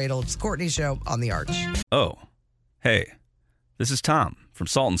 Cats in the Cradle. It's Courtney's show on the Arch. Oh, hey, this is Tom from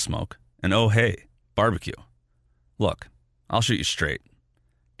Salt and Smoke, and oh, hey, barbecue. Look, I'll shoot you straight.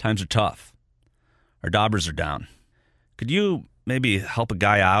 Times are tough. Our daubers are down. Could you maybe help a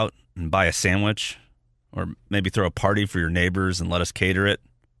guy out and buy a sandwich? Or maybe throw a party for your neighbors and let us cater it?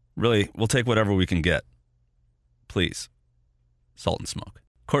 Really, we'll take whatever we can get. Please. Salt and Smoke.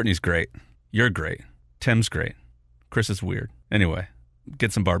 Courtney's great. You're great. Tim's great. Chris is weird. Anyway,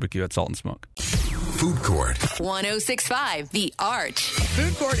 get some barbecue at Salt and Smoke. Food Court. 1065 The Arch.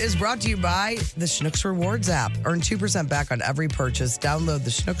 Food Court is brought to you by the Schnucks Rewards app. Earn 2% back on every purchase. Download the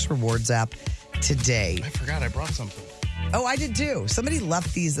Schnucks Rewards app today. I forgot I brought something. Oh, I did too. Somebody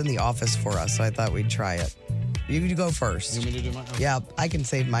left these in the office for us, so I thought we'd try it. You go first. You want me to do mine? Okay. Yeah, I can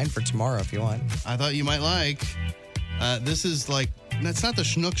save mine for tomorrow if you want. I thought you might like. This is like, that's not the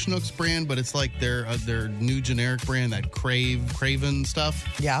Schnucks brand, but it's like their new generic brand, that Craven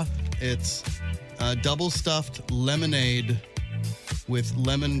stuff. Yeah. It's double stuffed lemonade with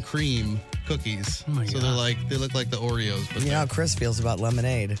lemon cream cookies. Oh my so God. they look like the Oreos, but You know how Chris feels about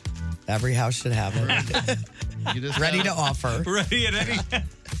lemonade. Every house should have it. you just Ready to have- offer. Ready at any.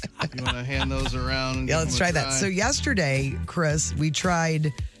 You want to hand those around? And Yeah, give let's them try a that. So yesterday, Chris, we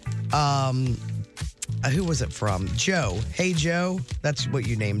tried, who was it from? Joe. Hey, Joe. That's what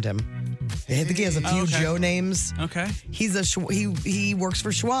you named him. I think he has a few okay. Joe names. Okay. He's he works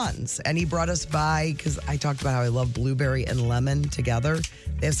for Schwann's, and he brought us by, because I talked about how I love blueberry and lemon together.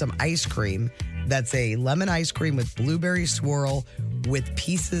 They have some ice cream that's a lemon ice cream with blueberry swirl with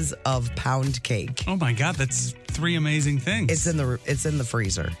pieces of pound cake. Oh my God, that's three amazing things. It's in the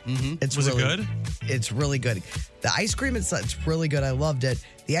freezer. Mm-hmm. It's Was it really good? It's really good. The ice cream it's really good. I loved it.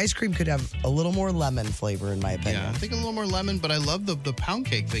 The ice cream could have a little more lemon flavor, in my opinion. Yeah, I think a little more lemon, but I love the pound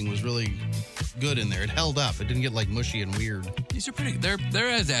cake thing was really good in there. It held up. It didn't get like mushy and weird. These are pretty. They're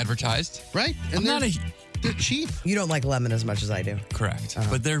as advertised, right? And I'm not a they're cheap. You don't like lemon as much as I do. correct,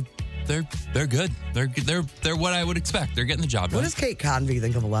 but they're good. They're what I would expect. They're getting the job done. What does Kate Convey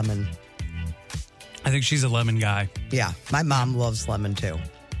think of lemon? I think she's a lemon guy. Yeah, my mom loves lemon too.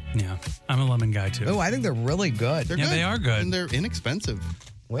 Yeah, I'm a lemon guy too. Oh, I think they're really good. They're Yeah, good. they are good. And they're inexpensive.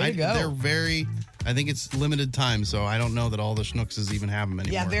 Way to go. They're very, I think it's limited time, so I don't know that all the Schnuckses even have them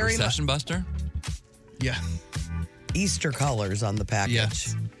anymore. Yeah, very much. Recession buster? Yeah. Easter colors on the package.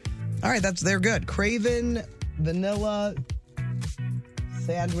 Yes. All right, they're good. Craven vanilla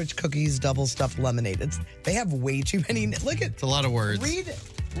sandwich cookies double stuffed lemonade. They have way too many. Look at It's a lot of words. read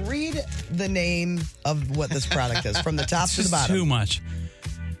Read the name of what this product is from the top It's to the just bottom. too much.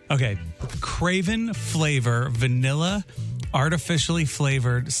 Okay. Craven flavor vanilla artificially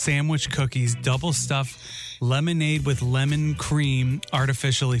flavored sandwich cookies, double stuffed lemonade with lemon cream,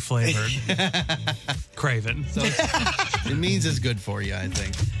 artificially flavored. Craven. So it means it's good for you, I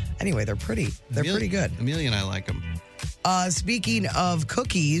think. Anyway, they're pretty. They're pretty good. Amelia and I like them. Speaking of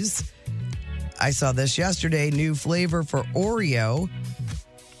cookies, I saw this yesterday. New flavor for Oreo,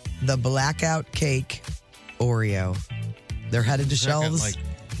 the Blackout Cake Oreo. They're headed to Has that got, shelves like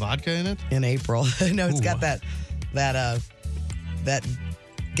vodka in it? in April. No, it's got that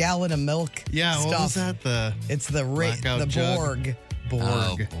gallon of milk. Yeah, stuff. what was that? It's the Blackout jug?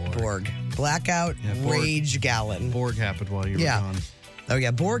 Borg. Blackout Borg. Rage Gallon. Borg happened while you were gone. Oh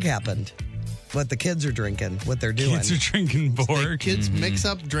yeah, Borg happened. What the kids are drinking, what they're doing. Kids are drinking Borg. Kids mix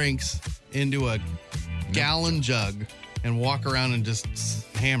up drinks into a gallon jug and walk around and just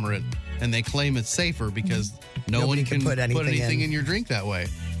hammer it. And they claim it's safer because Nobody one can can put anything in your drink that way.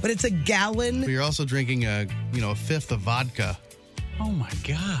 But it's a gallon. But you're also drinking a fifth of vodka. Oh my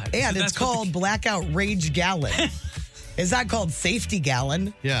God. And So it's that's what called Blackout Rage Gallon. It's not called Safety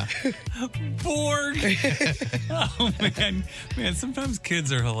Gallon. Yeah. Borg. Oh man, sometimes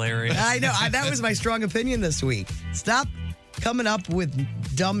kids are hilarious. I know. That was my strong opinion this week. Stop coming up with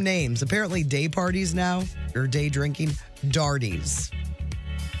dumb names. Apparently, day parties now, or day drinking, darties.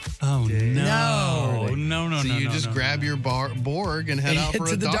 Oh no. No. So you just grab your Borg and head out for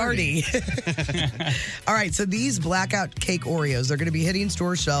to a the darty. All right, so these Blackout Cake Oreos, they're going to be hitting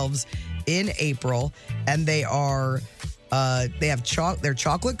store shelves in April, and they are they have they're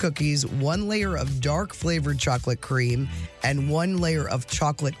chocolate cookies, one layer of dark flavored chocolate cream, and one layer of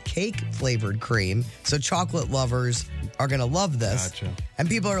chocolate cake flavored cream. So chocolate lovers are going to love this. Gotcha. And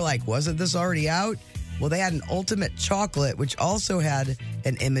people are like, wasn't this already out? Well, they had an ultimate chocolate, which also had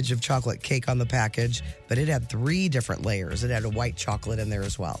an image of chocolate cake on the package, but it had 3 different layers. It had a white chocolate in there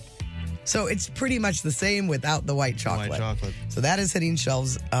as well. So it's pretty much the same without the white chocolate. White chocolate. So that is hitting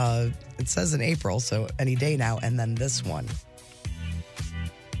shelves, it says in April, so any day now. And then this one.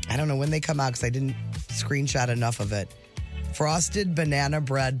 I don't know when they come out because I didn't screenshot enough of it. Frosted Banana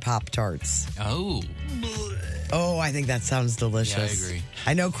Bread Pop-Tarts. Oh. Oh, I think that sounds delicious. Yeah, I agree.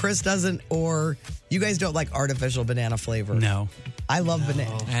 I know Chris doesn't, or you guys don't like artificial banana flavor. No. I love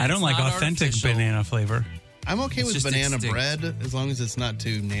banana. I don't like not authentic artificial. banana flavor. I'm okay It's with just banana extinct. bread as long as it's not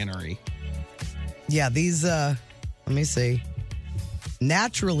too nannery. Yeah, these, let me see.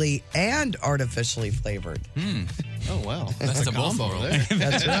 Naturally and artificially flavored. Oh, wow. That's a the both combo worlds. there.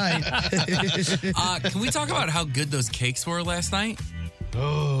 That's right. Can we talk about how good those cakes were last night?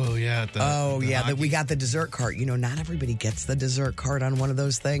 Oh, yeah. We got the dessert cart. You know, not everybody gets the dessert cart on one of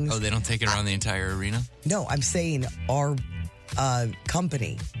those things. Oh, they don't take it around the entire arena? No, I'm saying our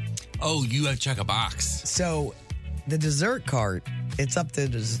company. Oh, you have to check a box. So the dessert cart, it's up to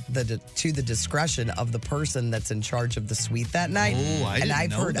the discretion of the person that's in charge of the suite that night. Oh, I didn't I've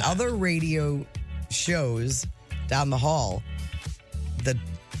know heard that. other radio shows down the hall,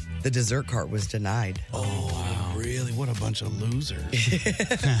 the dessert cart was denied. Oh, really? What a bunch of losers.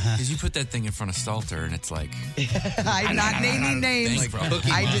 Because you put that thing in front of Stalter and it's like, I'm not naming names. Thanks, bro.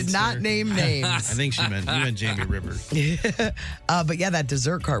 Cookie I did not Monster. name names. I think you meant Jamie Rivers. But yeah, that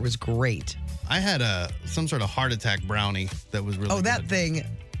dessert cart was great. I had some sort of heart attack brownie that was really That good. thing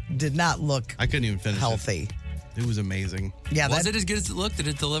did not look I couldn't even finish healthy. It was amazing. Yeah, was it as good as it looked? Did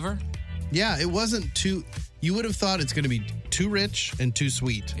it deliver? Yeah, it wasn't too... You would have thought it's going to be too rich and too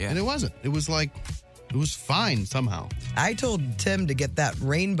sweet. Yeah. And it wasn't. It was fine somehow. I told Tim to get that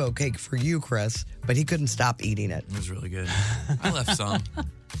rainbow cake for you, Chris, but he couldn't stop eating it. It was really good. I left some.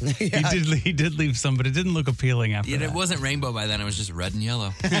 He did leave some, but it didn't look appealing after Yeah, that. it wasn't rainbow by then. It was just red and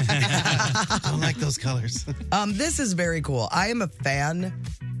yellow. I don't like those colors. This is very cool. I am a fan.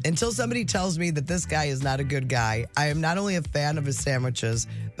 Until somebody tells me that this guy is not a good guy, I am not only a fan of his sandwiches,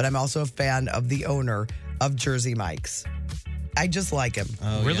 but I'm also a fan of the owner of Jersey Mike's. I just like him.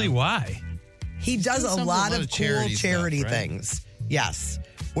 Really? Why? He does a lot of cool charity stuff, right? things. Yes.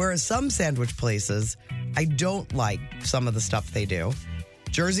 Whereas some sandwich places, I don't like some of the stuff they do.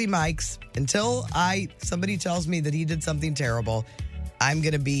 Jersey Mike's, until somebody tells me that he did something terrible, I'm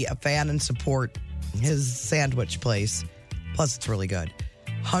going to be a fan and support his sandwich place. Plus, it's really good.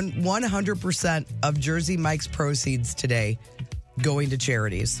 100% of Jersey Mike's proceeds today going to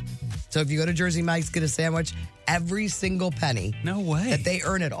charities. So if you go to Jersey Mike's, get a sandwich, every single penny No way. that they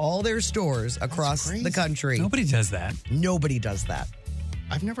earn at all their stores across the country. Nobody does that. Nobody does that.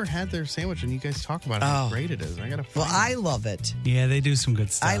 I've never had their sandwich, and you guys talk about how great it is. I gotta. Well, Find I love it. Yeah, they do some good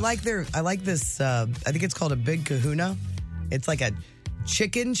stuff. I like this. I think it's called a Big Kahuna. It's like a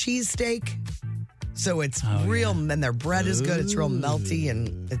chicken cheesesteak. So it's real, and their bread is good. It's real melty,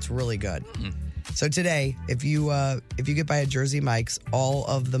 and it's really good. So today, if you get by a Jersey Mike's, all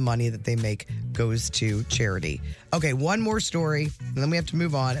of the money that they make goes to charity. Okay, one more story, and then we have to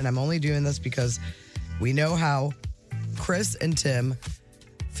move on. And I'm only doing this because we know how Chris and Tim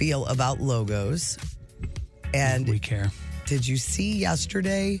feel about logos. And we care. Did you see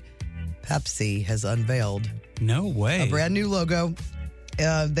yesterday? Pepsi has unveiled No way. a brand new logo.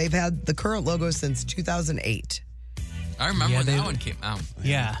 They've had the current logo since 2008. I remember when that one came out.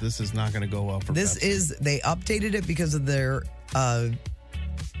 Yeah. This is not going to go well for Pepsi. They updated it because of their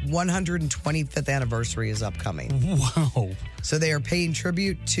 125th anniversary is upcoming. Whoa. So they are paying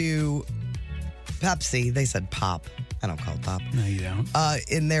tribute to Pepsi. They said pop. I don't call it pop. No, you don't.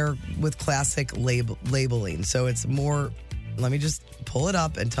 In there with classic labeling. So it's more, let me just pull it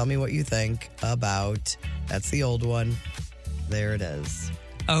up and tell me what you think about, that's the old one. There it is.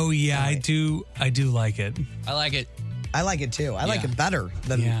 Oh, yeah, Right. I do like it. I like it. I like it too. I like it better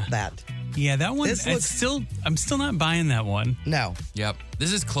than that. Yeah, that one, This I'm still not buying that one. No. Yep.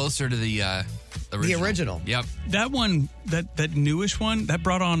 This is closer to the original. Yep. That one, that newish one, that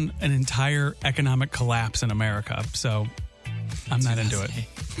brought on an entire economic collapse in America. So I'm not into it.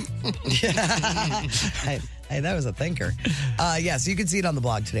 Hey, that was a thinker. Yeah, so you can see it on the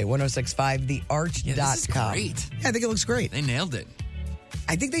blog today, 1065thearch.com. Yeah, this is great. Yeah, I think it looks great. They nailed it.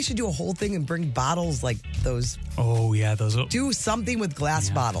 I think they should do a whole thing and bring bottles like those. Oh, yeah, those. Do something with glass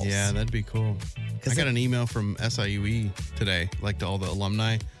bottles. Yeah, that'd be cool. I got an email from SIUE today, like to all the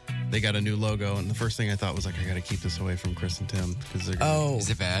alumni. They got a new logo, and the first thing I thought was like, I got to keep this away from Chris and Tim because they're. Is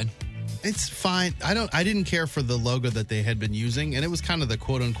it bad? It's fine. I didn't care for the logo that they had been using, and it was kind of the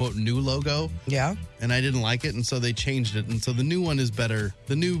quote unquote new logo. Yeah. And I didn't like it, and so they changed it, and so the new one is better.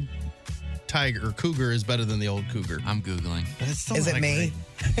 The new tiger or cougar is better than the old cougar. I'm Googling. But it's still Is not it me?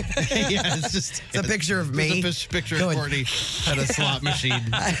 Yeah, it's just It's a picture of me. It's a picture going- of Courtney at a slot machine.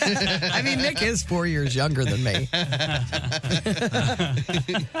 I mean, Nick is 4 years younger than me.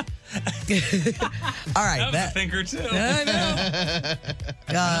 All right. That was a thinker, too. I know.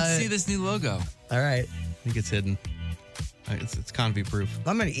 Let's see this new logo. All right. I think it's hidden. It's Convy proof.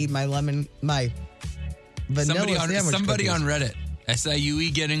 I'm going to eat my vanilla Somebody sandwich on cookies. Reddit.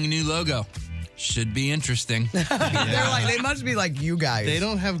 SIUE getting a new logo. Should be interesting. They're like, they must be like you guys. They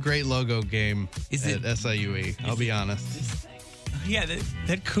don't have great logo game Is at it- SIUE. I'll be honest. Yeah,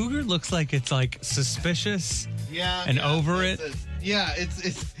 that cougar looks like it's like suspicious. Yeah, and over it.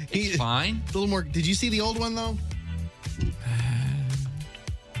 It's fine. A little more. Did you see the old one though?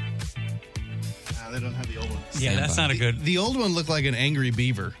 They don't have the old one. Yeah, that's not a good. The old one looked like an angry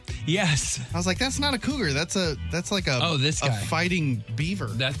beaver. Yes. I was like, that's not a cougar. That's like a this a guy. fighting beaver.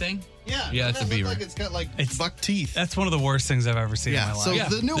 That thing? Yeah, Yeah, doesn't it's a that look beaver. Like it's got like buck teeth. That's one of the worst things I've ever seen in my life. so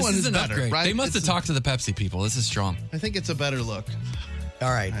the new this one is an better, upgrade. right? They must have talked to the Pepsi people. This is strong. I think it's a better look. All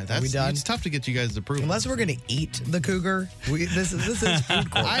right. Are we done? It's tough to get you guys to approve. Unless we're going to eat the cougar. This is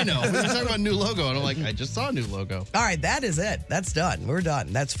food court. I know. We were talking about new logo, and I'm like, I just saw a new logo. All right, that is it. That's done. We're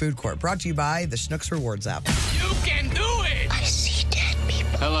done. That's Food Court. Brought to you by the Schnucks Rewards app. You can do it. I see dead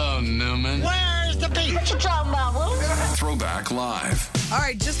people. Hello, Newman. Where's the beat? What you talking about, Will? Throwback Live. All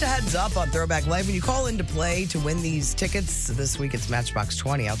right, just a heads up on Throwback Live. When you call in to play to win these tickets, this week it's Matchbox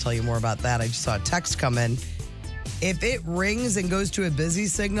 20. I'll tell you more about that. I just saw a text come in. If it rings and goes to a busy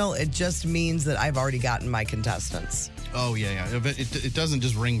signal, it just means that I've already gotten my contestants. Oh, yeah. It doesn't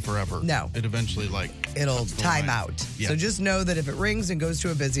just ring forever. No. It eventually, It'll cuts the time line. out. Yeah. So just know that if it rings and goes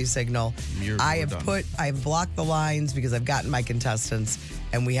to a busy signal, We're done. I've blocked the lines because I've gotten my contestants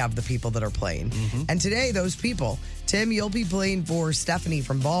and we have the people that are playing. Mm-hmm. And today, those people, Tim, you'll be playing for Stephanie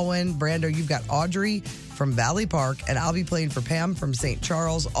from Baldwin. Brando, you've got Audrey from Valley Park, and I'll be playing for Pam from St.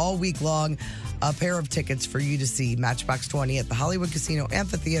 Charles all week long. A pair of tickets for you to see Matchbox 20 at the Hollywood Casino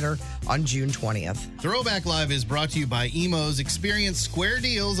Amphitheater on June 20th. Throwback Live is brought to you by Emos. Experience square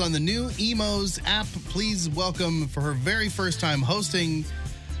deals on the new Emos app. Please welcome, for her very first time hosting,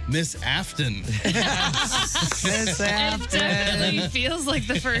 Miss Afton. Miss It definitely feels like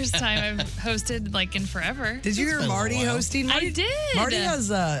the first time I've hosted in forever. Did you hear Marty hosting? I did. Marty has,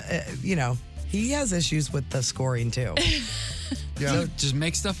 he has issues with the scoring too. So just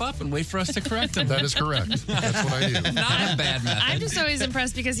make stuff up and wait for us to correct them. That is correct. That's what I do. Not a bad method. I'm just always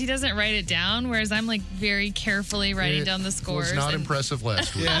impressed because he doesn't write it down, whereas I'm very carefully writing down the scores. It was not and- impressive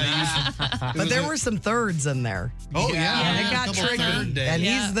last week. But there were some thirds in there. Oh, yeah. It got A couple tricky. third days. And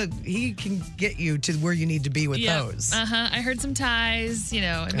Yeah. he can get you to where you need to be with those. I heard some ties,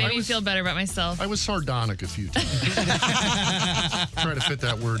 it made me feel better about myself. I was sardonic a few times. Trying to fit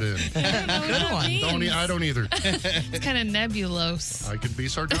that word in. I don't know what that means. I don't either. It's kind of nebulous. close. I could be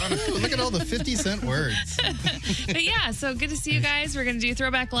sardonic. Ooh, look at all the 50-cent words. But yeah, so good to see you guys. We're going to do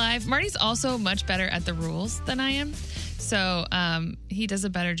Throwback Live. Marty's also much better at the rules than I am. So he does a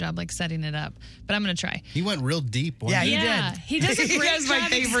better job like setting it up. But I'm going to try. He went real deep. Yeah, he Yeah, did. he does a great That's my job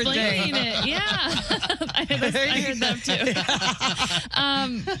favorite explaining thing. it. Yeah. I heard that too.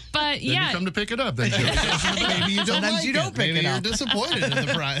 But Then you yeah. come to pick it up. Then Joe. Maybe you don't Sometimes like you don't it. pick Maybe it you're up. disappointed in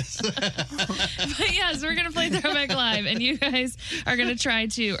the prize. But yes, we're going to play Throwback Live, and you guys are going to try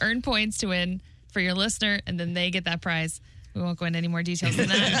to earn points to win for your listener, and then they get that prize. We won't go into any more details than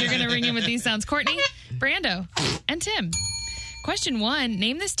that. You're going to ring in with these sounds. Courtney, Brando, and Tim. Question 1,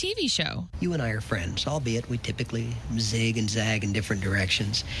 name this TV show. You and I are friends, albeit we typically zig and zag in different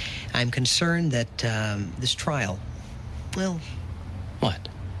directions. I'm concerned that this trial, well... What?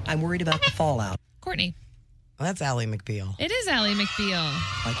 I'm worried about the fallout. Courtney. Well, that's Ally McBeal. It is Ally McBeal.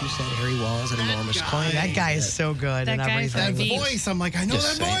 Like you said, Harry Walls, an enormous client. That guy is so good That and guy everything. from That Veep. voice. I'm like, I know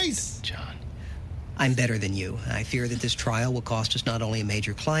Just that say it, voice. John. I'm better than you. I fear that this trial will cost us not only a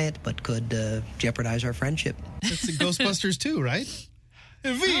major client, but could jeopardize our friendship. It's the Ghostbusters 2, right?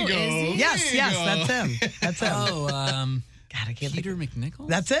 Vigo. is he? Yes, that's him. That's him. Oh, God, I can't Peter think. McNichol?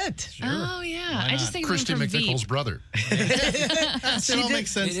 That's it. Oh, yeah. I just think Christy of him from McNichol's Veep. brother. It all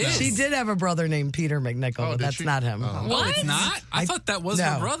makes sense It now. is. She did have a brother named Peter McNichol, Oh, but did that's she? not him. Oh. Oh, it's not? I thought that was no,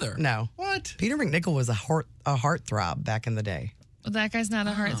 her brother. No. What? Peter McNichol was a heartthrob back in the day. Well, that guy's not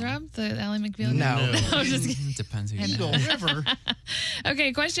a heartthrob, the Ally McBeal No. guy? I'm just kidding. It depends who you Eagle know. River.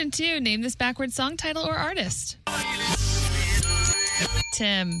 Okay, question 2, name this backward song title or artist.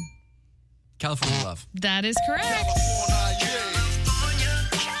 Tim. California Love. That is correct.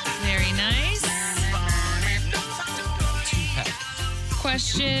 Very nice.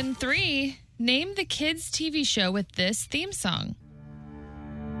 Question 3. Name the kids' TV show with this theme song.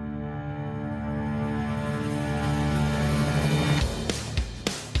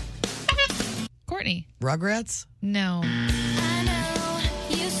 Courtney. Rugrats? No.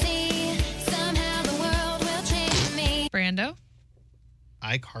 Brando.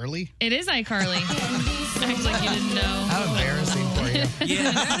 iCarly. It is iCarly. Acts like you didn't know. How embarrassing for you.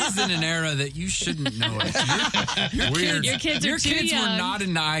 Yeah, that is in an era that you shouldn't know it. Your kids are Your too kids young. were not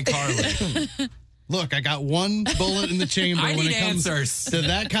into iCarly. Look, I got one bullet in the chamber I when need it comes answers. to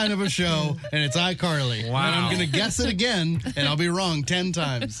that kind of a show, and it's iCarly. Wow. And I'm going to guess it again, and I'll be wrong 10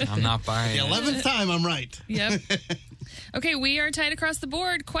 times. I'm not buying The it. 11th time, I'm right. Yep. Okay, we are tied across the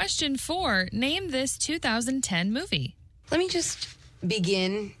board. Question 4. Name this 2010 movie. Let me just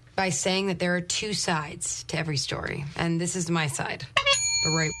begin by saying that there are two sides to every story, and this is my side. The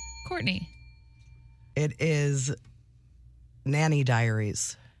right. Courtney. It is Nanny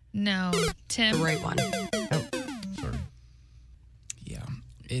Diaries. No. Tim. The right one. Yeah,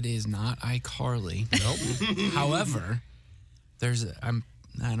 it is not iCarly. Nope. However, there's I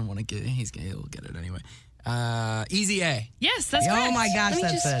don't want to get. He'll get it anyway. Easy A. Yes, that's correct. Oh my gosh, Let me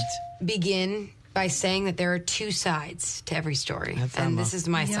that's just it. begin by saying that there are two sides to every story, and this is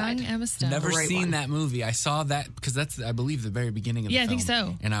my side. Young Emma Stone. Never The right seen one. that movie. I saw that because that's, I believe, the very beginning of the Yeah, I film. think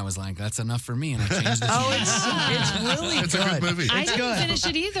so. And I was like, that's enough for me, and I changed the Oh, channel. it's really It's a good movie. I It's didn't good. finish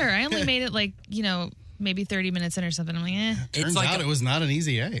it either. I only made it like, maybe 30 minutes in or something. I'm like, eh. Turns out it was not an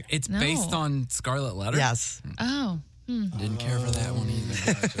easy A. It's No. based on Scarlet Letter. Yes. Oh. Didn't care for that one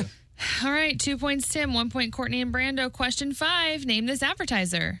either. All right, 2 points, Tim. 1 point, Courtney and Brando. Question 5. Name this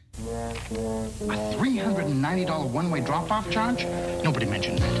advertiser. A $390 one-way drop-off charge? Nobody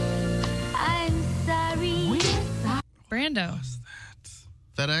mentioned that. I'm sorry. Brando.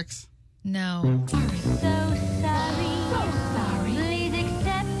 FedEx? No. So sorry. Please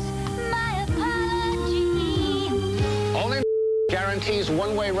accept my apology. All in guarantees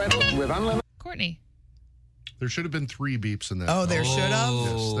one-way rental with unlimited. Courtney. There should have been 3 beeps in that. Oh, there should have?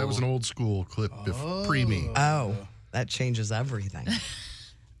 Yes, that was an old school clip pre-me. Oh, that changes everything.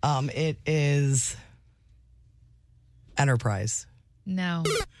 It is Enterprise. No.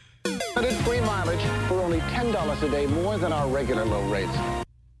 Unlimited free mileage for only $10 a day more than our regular low rates.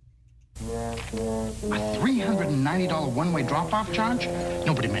 A $390 one-way drop-off charge?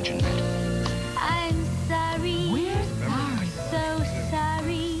 Nobody mentioned that. I'm sorry. We're sorry. So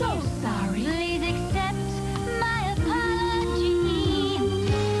sorry. So sorry. Please accept my apology.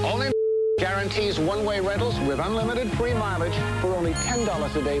 All in guarantees one-way rentals with unlimited free mileage for only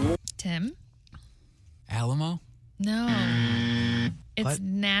 $10 a day more. Tim. Alamo? No. It's What?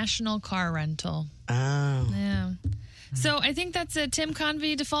 National Car Rental. Oh. Yeah. So I think that's a Tim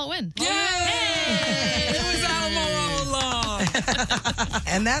Convey default win. Yay! It was Alamo all along.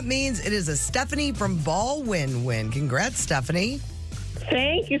 And that means it is a Stephanie from Ball win. Congrats, Stephanie.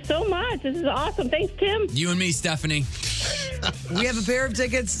 Thank you so much. This is awesome. Thanks, Tim. You and me, Stephanie. We have a pair of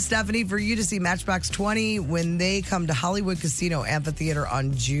tickets, Stephanie, for you to see Matchbox 20 when they come to Hollywood Casino Amphitheater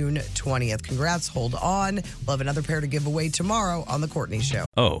on June 20th. Congrats. Hold on. We'll have another pair to give away tomorrow on The Courtney Show.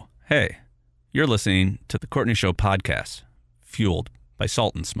 Oh, hey, you're listening to The Courtney Show podcast, fueled by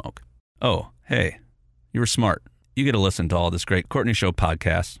Salt and Smoke. Oh, hey, you were smart. You get to listen to all this great Courtney Show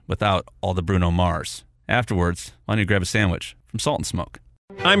podcast without all the Bruno Mars. Afterwards, why don't you grab a sandwich from Salt and Smoke?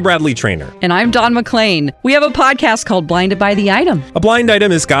 I'm Bradley Trainer. And I'm Don McClain. We have a podcast called Blinded by the Item. A blind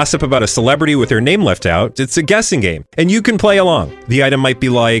item is gossip about a celebrity with their name left out. It's a guessing game, and you can play along. The item might be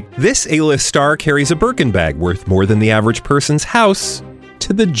like, this A-list star carries a Birkin bag worth more than the average person's house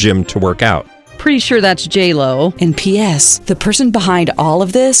to the gym to work out. Pretty sure that's J-Lo. And P.S. the person behind all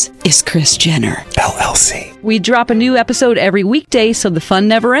of this is Kris Jenner, LLC. We drop a new episode every weekday so the fun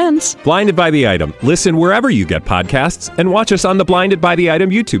never ends. Blinded by the Item. Listen wherever you get podcasts and watch us on the Blinded by the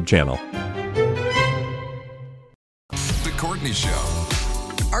Item YouTube channel. The Courtney Show.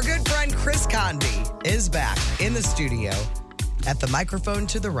 Our good friend Chris Convey is back in the studio at the microphone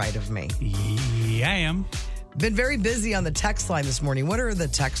to the right of me. Yeah, I am. Been very busy on the text line this morning. What are the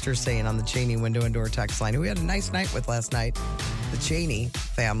texters saying on the Cheney window and door text line? We had a nice night with last night, the Cheney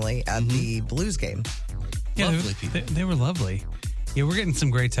family at the Blues game. Yeah, Lovely they were lovely. Yeah, we're getting some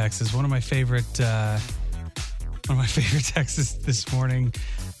great texts. One of my favorite texts this morning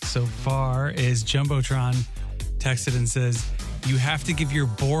so far is Jumbotron texted and says, "You have to give your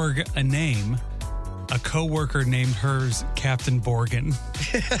Borg a name. A coworker named hers Captain Borgen."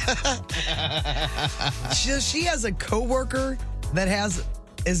 She has a coworker that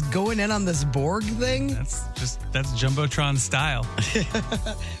is going in on this Borg thing. That's Jumbotron style.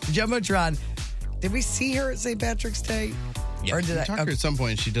 Jumbotron. Did we see her at St. Patrick's Day? Yeah, we talked to her at some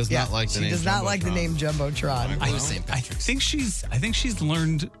point. She does not like the name. She does not like the name Jumbotron. I think she's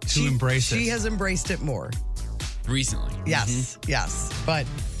learned to embrace it. She has embraced it more. Recently. Yes, yes. But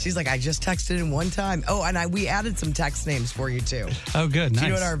she's like, I just texted in one time. Oh, and we added some text names for you, too. Oh, good. Do Nice. you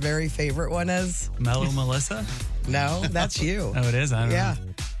know what our very favorite one is? Mellow Melissa? No, that's you. Oh, it is? I don't know.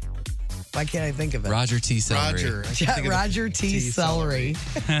 Why can't I think of it? Roger T. Celery. Roger T. Celery.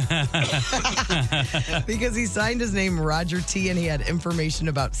 Because he signed his name Roger T. and he had information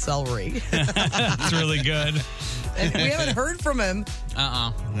about celery. That's really good. And we haven't heard from him.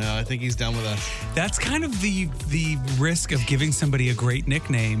 No, I think he's done with us. That's kind of the risk of giving somebody a great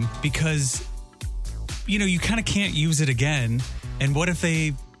nickname because, you kind of can't use it again. And what if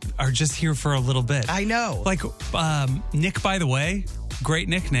they are just here for a little bit? I know. Like Nick, by the way, great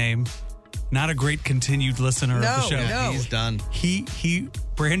nickname. Not a great continued listener of the show. No. He's done.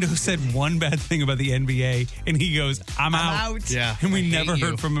 Brando said one bad thing about the NBA, and he goes, I'm out. Yeah. And we never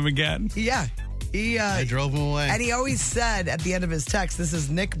heard from him again. Yeah. I drove him away. And he always said at the end of his text, "This is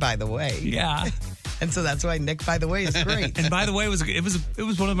Nick, by the way." Yeah. And so that's why Nick, by the way, is great. And by the way, it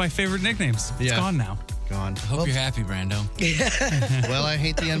was one of my favorite nicknames. It's gone now. Gone. Hope you're happy, Brando. Well, I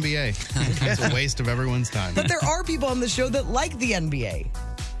hate the NBA. It's a waste of everyone's time. But there are people on the show that like the NBA.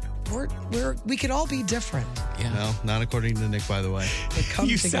 We can all be different. Yeah. No, not according to Nick, by the way.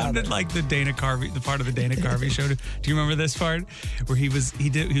 You sounded like the part of the Dana Carvey show. Do you remember this part where he was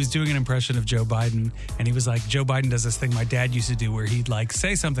doing an impression of Joe Biden, and he was like, Joe Biden does this thing my dad used to do where he'd like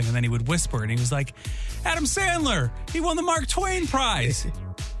say something and then he would whisper, and he was like, Adam Sandler, he won the Mark Twain Prize.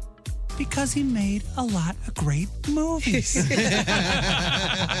 Because he made a lot of great movies. It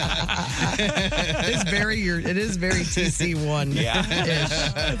is very TC1. Yeah,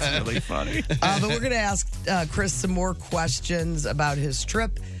 it's really funny. But we're going to ask Chris some more questions about his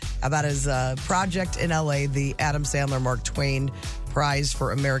trip, about his project in LA, the Adam Sandler Mark Twain Prize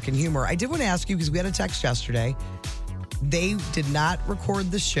for American Humor. I did want to ask you, because we had a text yesterday. They did not record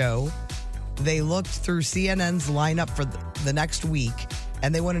the show. They looked through CNN's lineup for the next week,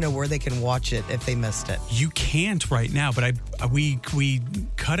 and they want to know where they can watch it if they missed it. You can't right now, but we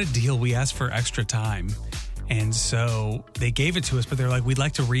cut a deal. We asked for extra time, and so they gave it to us. But they're like, we'd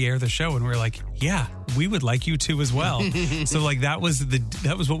like to re-air the show, and we're like, yeah, we would like you to as well. So like that was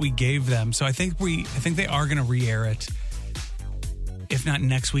what we gave them. So I think they are going to re-air it. If not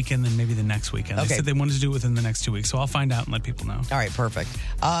next weekend, then maybe the next weekend. Okay. They said they wanted to do it within the next 2 weeks. So I'll find out and let people know. All right, perfect.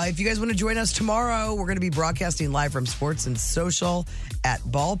 If you guys want to join us tomorrow, we're going to be broadcasting live from Sports and Social at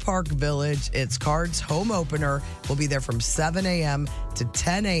Ballpark Village. It's Cards home opener. We'll be there from 7 a.m. to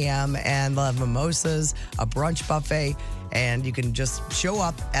 10 a.m. and they'll have mimosas, a brunch buffet, and you can just show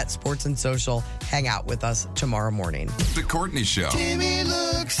up at Sports and Social, hang out with us tomorrow morning. The Courtney Show. Timmy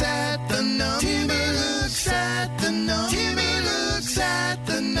looks at the number. Timmy looks at the number. Timmy looks at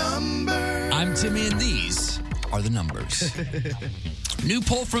the number. I'm Timmy, and these are the numbers. New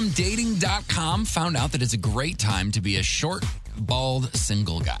poll from dating.com found out that it's a great time to be a short, bald,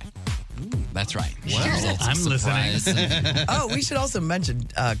 single guy. That's right. Well, I'm listening. Oh, we should also mention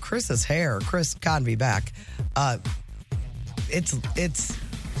Chris's hair. Chris Convey back. It's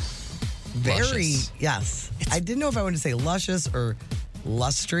very Luscious. yes. I didn't know if I wanted to say luscious or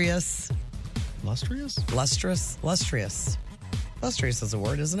lustrous. Lustrous? Lustrous is a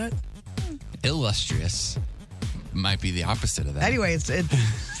word, isn't it? Illustrious might be the opposite of that. Anyway, it's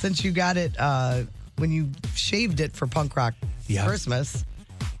since you got it when you shaved it for punk rock Christmas.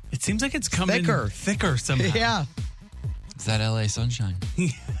 It seems like it's coming thicker somehow. Yeah. Is that LA sunshine?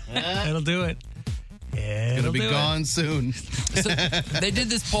 It'll do it. Gonna be gone soon. So they did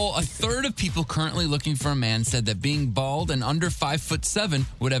this poll. A third of people currently looking for a man said that being bald and under 5'7"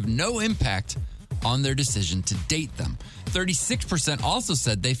 would have no impact on their decision to date them. 36% also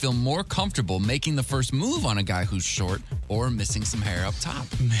said they feel more comfortable making the first move on a guy who's short or missing some hair up top.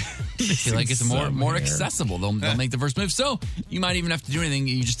 I feel like it's more accessible. They'll make the first move. So you might even have to do anything.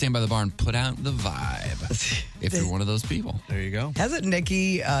 You just stand by the bar and put out the vibe if you're one of those people. There you go. Hasn't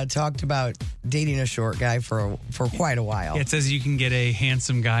Nikki talked about dating a short guy for quite a while? It says you can get a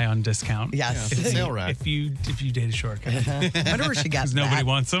handsome guy on discount. Yes. Yeah, sale rack. If you date a short guy. I wonder where she got Because that. nobody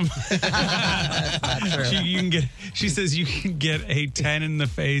wants them. That's not true. She says you can get a 10 in the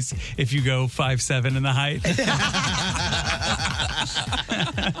face if you go 5'7" in the height.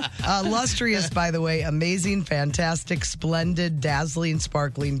 Lustrous, by the way, amazing, fantastic, splendid, dazzling,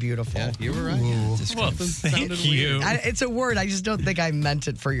 sparkling, beautiful. Yeah, you were right. Well, thank you. It's a word. I just don't think I meant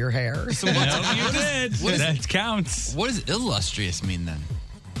it for your hair. So You did. That counts. What does illustrious mean then?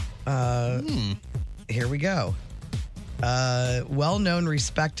 Here we go. Well-known,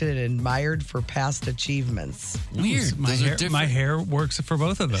 respected, and admired for past achievements. Weird. My hair works for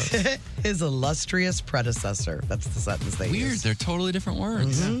both of those. His illustrious predecessor. That's the sentence they Weird. use. They're totally different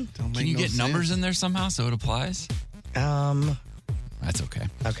words. Mm-hmm. Can you get numbers in there somehow so it applies? That's okay.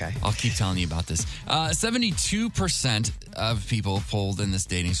 Okay. I'll keep telling you about this. 72% of people polled in this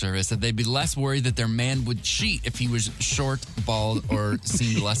dating survey said they'd be less worried that their man would cheat if he was short, bald, or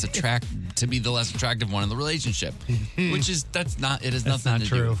seemed less to be the less attractive one in the relationship. Which is it has nothing to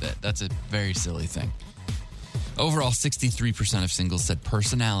do with it. That's a very silly thing. Overall, 63% of singles said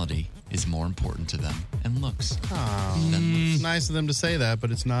personality is more important to them and looks. It's nice of them to say that,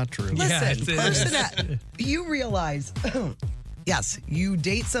 but it's not true. Listen, you realize, yes, you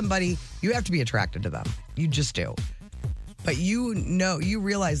date somebody, you have to be attracted to them. You just do. But you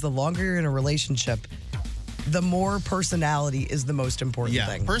realize the longer you're in a relationship, the more personality is the most important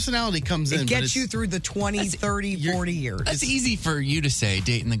thing. Personality comes in. It gets you through the 20, 30, 40 years. That's easy for you to say,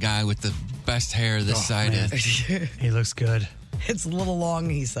 dating the guy with the best hair this side is. He looks good. It's a little long,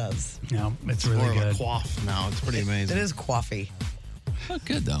 he says. No, it's really more good. Of a coif now. It's pretty amazing. It is coiffy. Oh,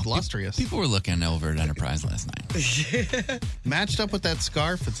 good, though. Lustrous. People were looking over at Enterprise last night. Matched up with that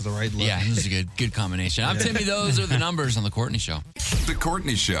scarf, it's the right look. Yeah, it was a good combination. I'm Timmy. Those are the numbers on The Courtney Show. The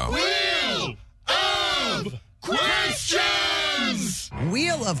Courtney Show. Wheel of Questions!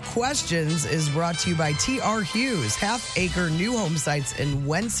 Wheel of Questions is brought to you by TR Hughes, half-acre new home sites in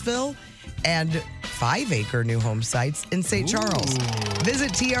Wentzville and 5-acre new home sites in St. Charles.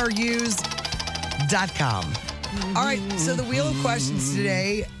 Visit trhughes.com. All right, so the Wheel of Questions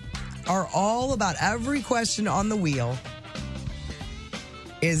today are all about every question on the wheel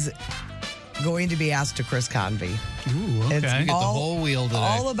is going to be asked to Chris Convey. Ooh, okay. It's Get the whole wheel today.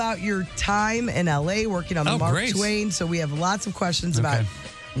 all about your time in LA working on the Mark great. Twain. So we have lots of questions about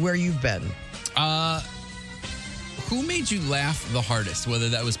where you've been. Who made you laugh the hardest, whether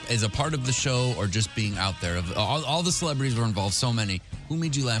that was as a part of the show or just being out there? Of all the celebrities were involved, so many. Who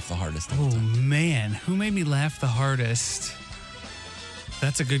made you laugh the hardest? Oh, man. Who made me laugh the hardest?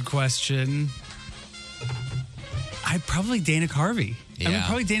 That's a good question. Probably Dana Carvey. I mean, Yeah.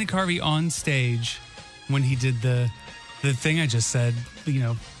 probably Dana Carvey on stage when he did the thing I just said, The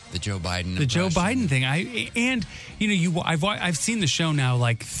Joe Biden. the Joe impression. Biden thing. I've seen the show now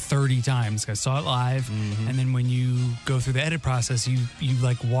like 30 times. I saw it live, and then when you go through the edit process, you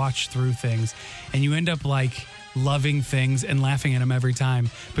like watch through things, and you end up like loving things and laughing at them every time.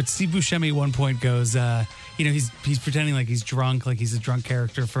 But Steve Buscemi at one point goes, he's pretending like he's drunk, like he's a drunk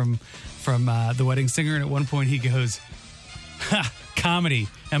character from The Wedding Singer, and at one point he goes, "Ha, comedy,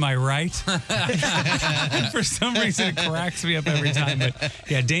 am I right?" And for some reason it cracks me up every time. But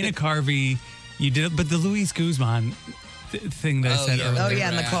yeah, Dana Carvey, you did it. But the Luis Guzman thing that I said earlier. Oh,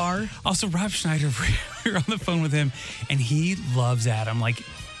 yeah, in the car. Also, Rob Schneider, we were on the phone with him, and he loves Adam. Like,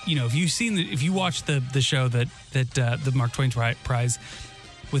 if you watch the show that the Mark Twain Prize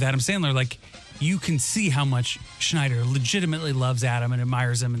with Adam Sandler, like you can see how much Schneider legitimately loves Adam and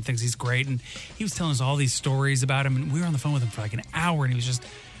admires him and thinks he's great. And he was telling us all these stories about him, and we were on the phone with him for like an hour, and he was just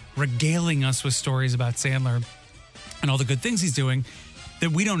regaling us with stories about Sandler and all the good things he's doing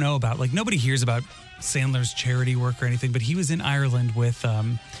that we don't know about. Like, nobody hears about Sandler's charity work or anything, but he was in Ireland with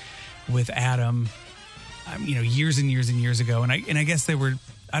Adam, years and years and years ago. And I guess they were,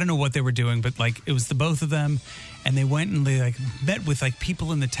 I don't know what they were doing, but like it was the both of them, and they went and they like met with like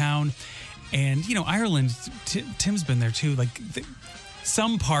people in the town. And, Ireland, Tim's been there too. Like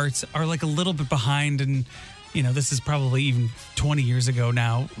some parts are like a little bit behind, and, this is probably even 20 years ago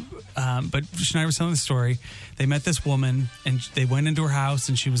now. But Schneider was telling the story. They met this woman, and they went into her house,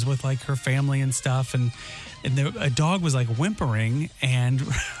 and she was with like her family and stuff. And a dog was like whimpering, and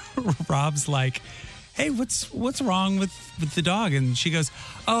Rob's like, hey, what's wrong with the dog? And she goes,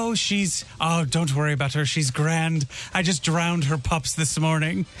 oh, don't worry about her. She's grand. I just drowned her pups this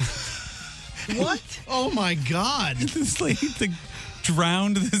morning. What? Oh, my God. This lady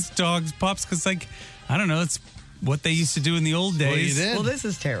drowned this dog's pups because, like, I don't know, it's what they used to do in the old days. Well, this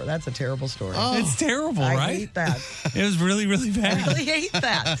is terrible. That's a terrible story. Oh. It's terrible, right? I hate that. It was really, really bad. I really hate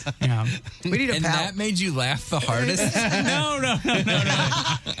that. Yeah. We need a And that made you laugh the hardest? No.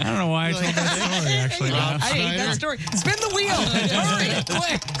 I don't know why I told that story, actually. I hate that story. Spin the wheel. Hurry,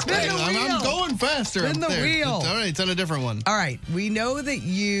 quick. Spin the wheel. I'm going faster. Spin the wheel. All right, it's on a different one. All right. We know that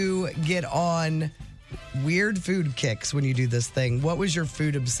you get on weird food kicks when you do this thing. What was your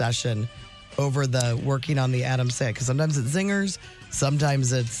food obsession over the working on the Adam set? Because sometimes it's zingers,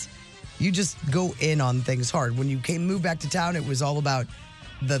 sometimes it's you just go in on things hard. When you moved back to town, it was all about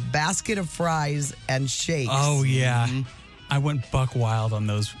the basket of fries and shakes. Oh, yeah. Mm-hmm. I went buck wild on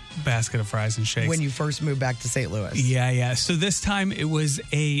those basket of fries and shakes. When you first moved back to St. Louis. Yeah. So this time it was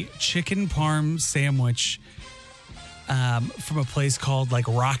a chicken parm sandwich from a place called like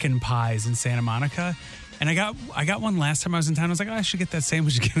Rockin' Pies in Santa Monica. And I got one last time I was in town. I was like, I should get that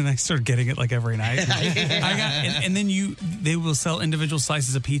sandwich again. And I started getting it like every night. And then they will sell individual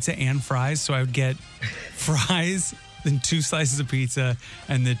slices of pizza and fries. So I would get fries, then 2 slices of pizza,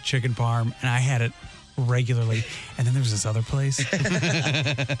 and the chicken parm. And I had it regularly. And then there was this other place.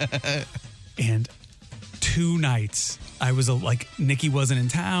 And 2 nights, I was like, Nikki wasn't in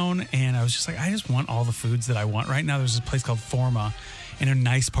town. And I was just like, I just want all the foods that I want right now. There's this place called Forma in a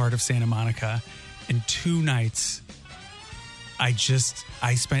nice part of Santa Monica. And 2 nights, I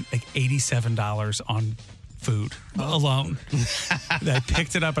spent like $87 on food alone. I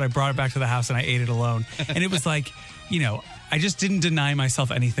picked it up and I brought it back to the house and I ate it alone. And it was like, I just didn't deny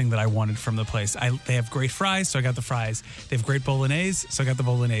myself anything that I wanted from the place. They have great fries, so I got the fries. They have great bolognese, so I got the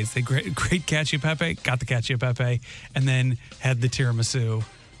bolognese. They have great cacio e pepe, got the cacio e pepe, and then had the tiramisu.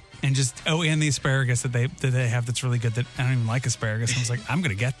 And and the asparagus that they have that's really good that I don't even like asparagus. I was like, I'm going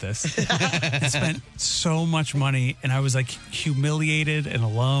to get this. I spent so much money and I was like humiliated and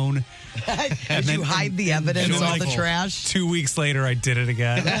alone. Did you hide the evidence on the trash? 2 weeks later, I did it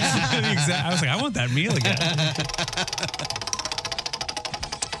again. I was like, I want that meal again.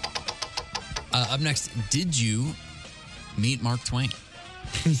 Up next, did you meet Mark Twain?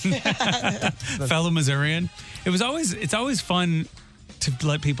 Fellow Missourian. It's always fun to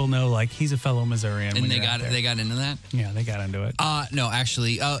let people know, like, he's a fellow Missourian. And they got into that? Yeah, they got into it. No,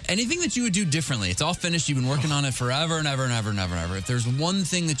 actually, anything that you would do differently. It's all finished. You've been working on it forever and ever and ever and ever and ever. If there's one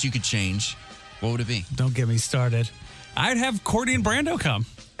thing that you could change, what would it be? Don't get me started. I'd have Cordy and Brando come.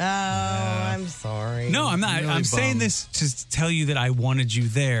 Oh, I'm sorry. No, I'm not. Really I'm saying this to tell you that I wanted you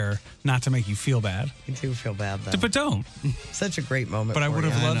there, not to make you feel bad. You do feel bad, though. But don't. Such a great moment. But I would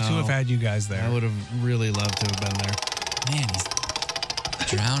have loved to have had you guys there. I would have really loved to have been there. Man, he's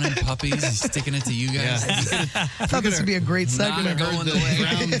drowning puppies. He's sticking it to you guys. Yeah. I thought this would be a great segment. Going the way.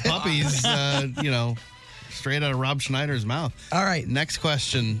 Drowned puppies, straight out of Rob Schneider's mouth. All right. Next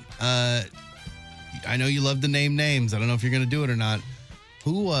question. I know you love to name names. I don't know if you're going to do it or not.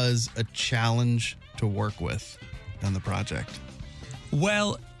 Who was a challenge to work with on the project?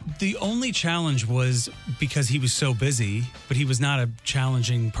 Well, the only challenge was because he was so busy, but he was not a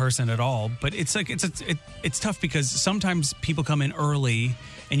challenging person at all. But it's like it's tough because sometimes people come in early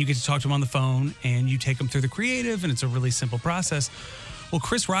and you get to talk to them on the phone and you take them through the creative and it's a really simple process. Well,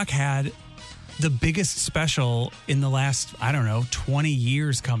 Chris Rock had the biggest special in the last, 20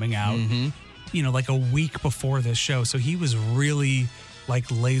 years coming out, like a week before this show. So he was really like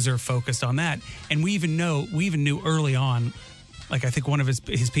laser focused on that. And we even knew early on, like I think one of his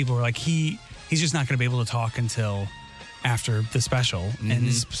people were like, he's just not going to be able to talk until after the special. And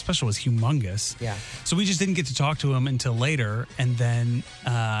his special was humongous. Yeah. So we just didn't get to talk to him until later. And then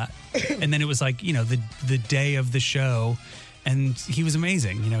it was like, the day of the show, and he was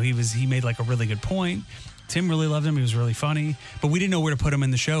amazing. He made like a really good point. Tim really loved him. He was really funny, but we didn't know where to put him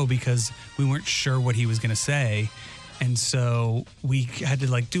in the show because we weren't sure what he was going to say. And so we had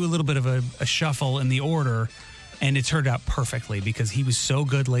to like do a little bit of a shuffle in the order, and it turned out perfectly because he was so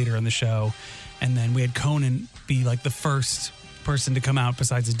good later in the show. And then we had Conan be like the first person to come out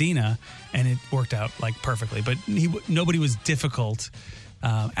besides Adina, and it worked out like perfectly. But nobody was difficult.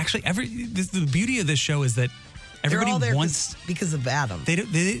 Actually, the beauty of this show is that everybody all there wants because of Adam.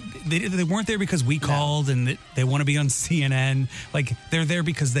 They weren't there because we called and they want to be on CNN. Like they're there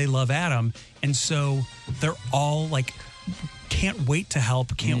because they love Adam, and so they're all like can't wait to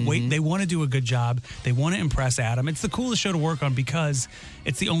help, can't wait. They want to do a good job. They want to impress Adam. It's the coolest show to work on because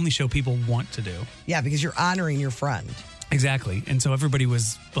it's the only show people want to do. Yeah, because you're honoring your friend. Exactly, and so everybody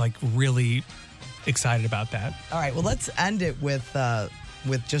was like really excited about that. All right, well, let's end it with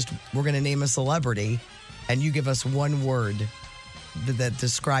just we're going to name a celebrity. And you give us one word that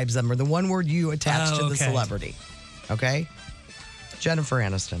describes them, or the one word you attach to the celebrity. Okay? Jennifer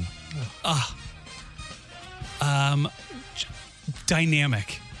Aniston.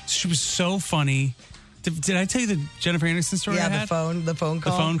 Dynamic. She was so funny. Did I tell you the Jennifer Aniston story? Yeah, I had? the phone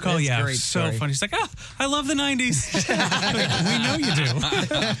call. The phone call, It's yeah. great So story. funny. She's like, I love the 90s. We know you do.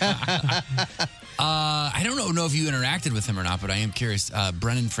 I don't know if you interacted with him or not, but I am curious.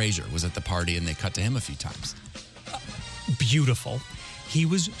 Brendan Fraser was at the party, and they cut to him a few times. Beautiful. He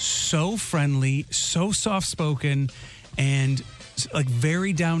was so friendly, so soft-spoken, and like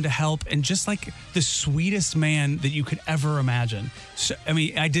very down to help, and just like the sweetest man that you could ever imagine. So, I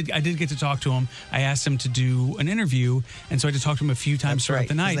mean, I did get to talk to him. I asked him to do an interview, and so I had to talk to him a few times throughout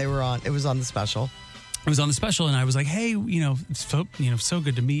the night. They were on. It was on the special. It was on the special, and I was like, "Hey, it's so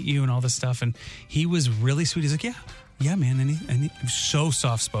good to meet you," and all this stuff. And he was really sweet. He's like, "Yeah, man," and he was so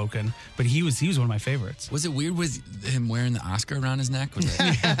soft spoken. But he was one of my favorites. Was it weird with him wearing the Oscar around his neck? Was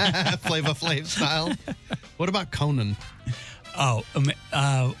it Flava Flav style? What about Conan?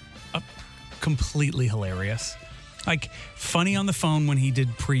 Completely hilarious. Like funny on the phone when he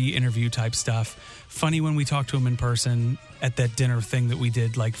did pre-interview type stuff. Funny when we talked to him in person at that dinner thing that we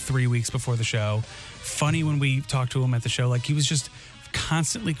did like 3 weeks before the show. Funny when we talked to him at the show. Like he was just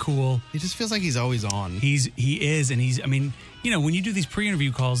constantly cool. He just feels like he's always on. He is, and I mean, when you do these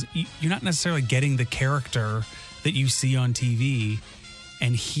pre-interview calls, you're not necessarily getting the character that you see on TV,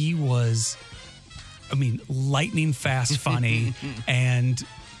 and he was, I mean, lightning fast funny and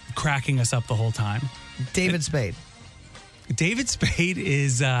cracking us up the whole time. David Spade. David Spade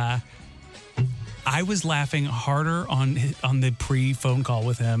is, I was laughing harder on the pre-phone call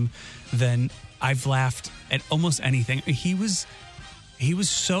with him than I've laughed at almost anything. He was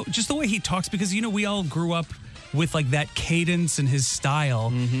so, just the way he talks, because, we all grew up with like that cadence and his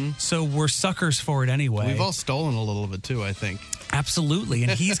style. So we're suckers for it anyway. We've all stolen a little of it too, I think. Absolutely.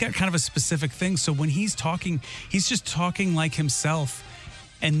 And he's got kind of a specific thing. So when he's talking, he's just talking like himself.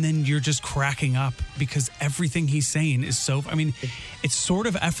 And then you're just cracking up because everything he's saying is so, I mean, it's sort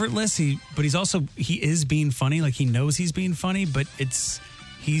of effortless. He is being funny. Like he knows he's being funny, but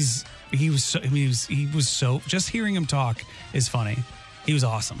he was so, just hearing him talk is funny. He was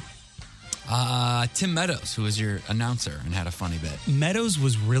awesome. Tim Meadows, who was your announcer and had a funny bit. Meadows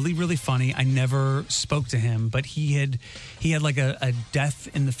was really, really funny. I never spoke to him, but he had like a death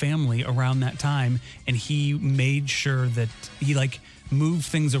in the family around that time, and he made sure that he like moved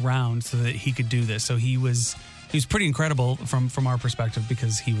things around so that he could do this. So he was pretty incredible from our perspective,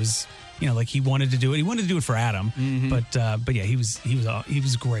 because he was, like he wanted to do it. He wanted to do it for Adam, but yeah, he was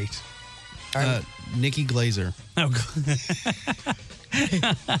great. Nikki Glazer.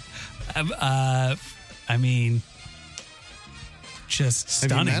 I mean, just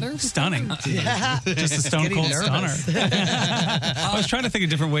stunning. Have you met her? Stunning. Yeah. Just a stone cold stunner. I was trying to think of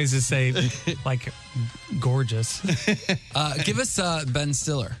different ways to say, like, gorgeous. Give us Ben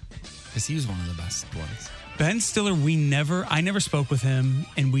Stiller, because he was one of the best ones. Ben Stiller, I never spoke with him,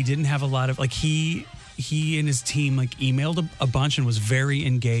 and we didn't have a lot of, like, he and his team like emailed a bunch and was very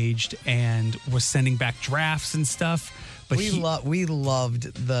engaged and was sending back drafts and stuff. But we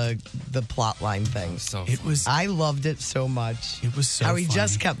loved the plot line thing. I loved it so much. It was so how he funny.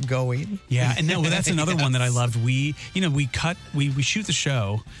 just kept going. Yeah, and that's another one that I loved. We shoot the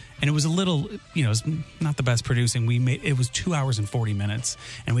show, and it was a little, it was not the best producing. It was 2 hours and 40 minutes,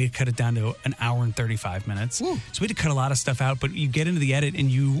 and we had cut it down to an hour and 35 minutes. Ooh. So we had to cut a lot of stuff out, but you get into the edit and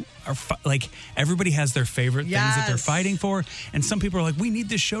you are like, everybody has their favorite things that they're fighting for. And some people are like, we need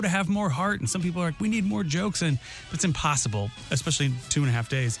this show to have more heart. And some people are like, we need more jokes. And it's impossible, especially in 2.5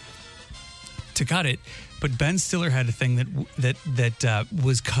 days, to cut it. But Ben Stiller had a thing that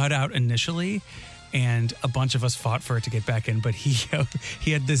was cut out initially, and a bunch of us fought for it to get back in. But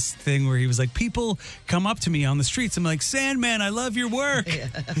he had this thing where he was like, people come up to me on the streets. I'm like, Sandman, I love your work.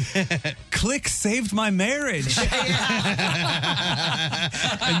 Click saved my marriage. And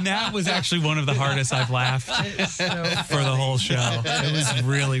that was actually one of the hardest I've laughed for the whole show. It was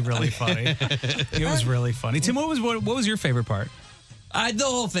really, really funny. It was really funny. Tim, what was your favorite part? The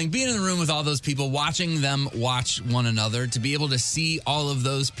whole thing, being in the room with all those people, watching them watch one another, to be able to see all of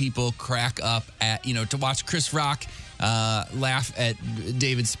those people crack up at, to watch Chris Rock laugh at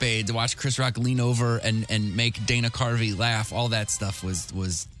David Spade, to watch Chris Rock lean over and make Dana Carvey laugh, all that stuff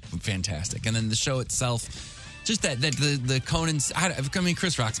was fantastic. And then the show itself, just that the Conan's,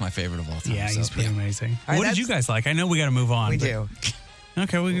 Chris Rock's my favorite of all time. Yeah, he's pretty amazing. All right, what did you guys like? I know we got to move on. We do.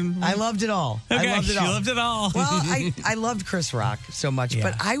 Okay, we can. I loved it all. Okay, I loved it all. you loved it all. Well, I loved Chris Rock so much, Yeah.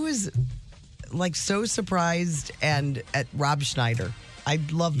 but I was like so surprised and at Rob Schneider. I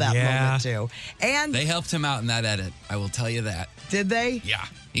love that moment too. And they helped him out in that edit. I will tell you that. Did they? Yeah.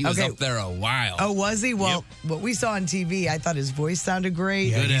 He was up there a while. Oh, was he? Well, what we saw on TV, I thought his voice sounded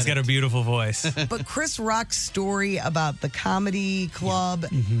great. Yeah, he's got a beautiful voice. But Chris Rock's story about the comedy club,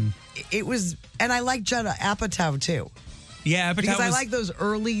 it was, and I like Judd Apatow too. Yeah, Apatow because I like those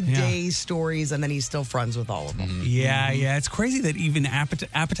early day stories, and then he's still friends with all of them. Yeah. It's crazy that even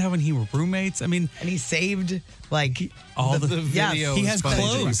Apatow and he were roommates. I mean, and he saved like all the video. He has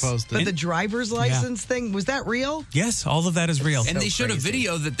clothes. But the driver's license thing, was that real? Yes, all of that is real. And they showed a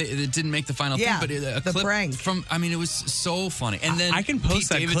video that didn't make the final thing, but a clip prank from. I mean, it was so funny. And then I can post Pete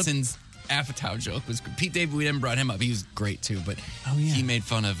that Davidson's Apatow joke was Pete David. We didn't brought him up. He was great too, but he made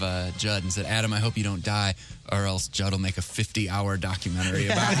fun of Judd and said, "Adam, I hope you don't die, or else Judd will make a 50-hour documentary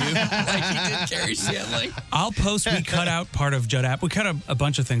about you." Like he did Carrie Shanley. I'll post. We cut out part of Judd App. We cut out a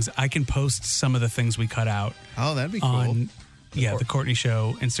bunch of things. I can post some of the things we cut out. Oh, that'd be cool. On, the Courtney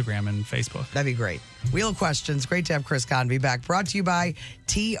Show Instagram and Facebook. That'd be great. Wheel of Questions. Great to have Chris Convey back. Brought to you by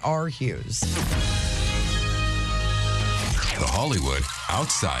T.R. Hughes. The Hollywood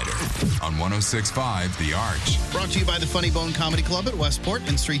Outsider on 106.5 The Arch. Brought to you by the Funny Bone Comedy Club at Westport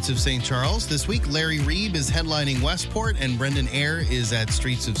and Streets of St. Charles. This week, Larry Reeb is headlining Westport and Brendan Ayer is at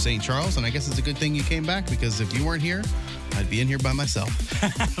Streets of St. Charles. And I guess it's a good thing you came back, because if you weren't here, I'd be in here by myself.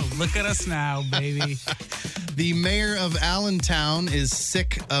 Look at us now, baby. The mayor of Allentown is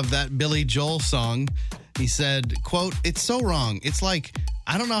sick of that Billy Joel song. He said, quote, "It's so wrong. It's like,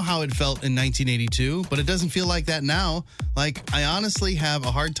 I don't know how it felt in 1982, but it doesn't feel like that now. Like, I honestly have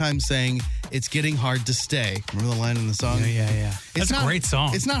a hard time saying it's getting hard to stay." Remember the line in the song? Yeah. That's a great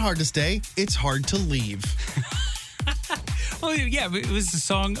song. It's not hard to stay. It's hard to leave. Well, yeah, it was a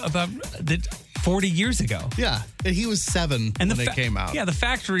song about that 40 years ago. Yeah, and he was 7 when it came out. Yeah, the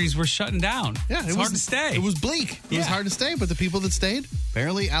factories were shutting down. Yeah, it's hard to stay. It was bleak. It was hard to stay, but the people that stayed,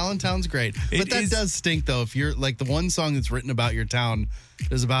 apparently Allentown's great. But that does stink, though. If you're like the one song that's written about your town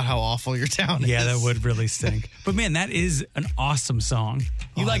is about how awful your town is. Yeah, that would really stink. But man, that is an awesome song.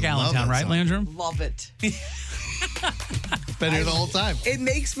 You like Allentown, right, Landrum? Love it. Been here the whole time. It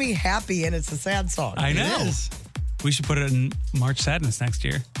makes me happy, and it's a sad song. I know. It is. We should put it in March Sadness next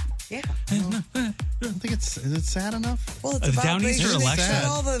year. Yeah. I don't think is it sad enough? Well, it's The about Downeaster they election. shut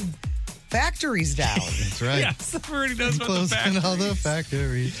all the factories down. That's right. Yes, everybody knows about the Closing all the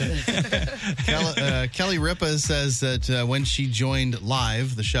factories. Kelly Ripa says that when she joined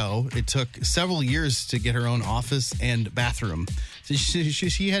Live, the show, it took several years to get her own office and bathroom. So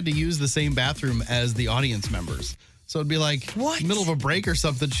she had to use the same bathroom as the audience members. So it'd be like middle of a break or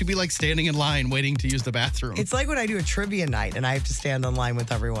something. She'd be like standing in line waiting to use the bathroom. It's like when I do a trivia night and I have to stand in line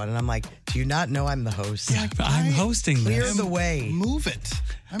with everyone, and I'm like, "Do you not know I'm the host? Yeah, I'm hosting Clear this. the way. Move it.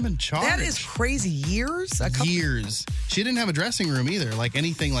 I'm in charge." That is crazy. Years? Years. She didn't have a dressing room either, like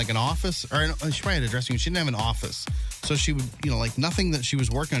anything like an office. Or she probably had a dressing room. She didn't have an office. So she would, like nothing that she was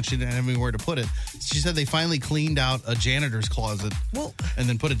working on, she didn't have anywhere to put it. She said they finally cleaned out a janitor's closet and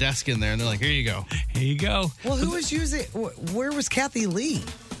then put a desk in there. And they're like, "Here you go. Here you go." Well, who was using, where was Kathy Lee?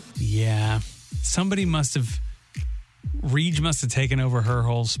 Yeah. Somebody Reed must have taken over her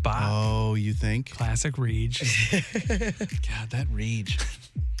whole spot. Oh, you think? Classic Reed. God, that Reed.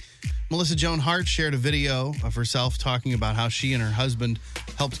 Melissa Joan Hart shared a video of herself talking about how she and her husband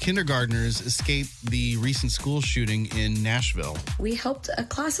helped kindergartners escape the recent school shooting in Nashville. We helped a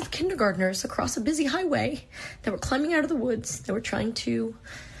class of kindergartners across a busy highway that were climbing out of the woods. They were trying to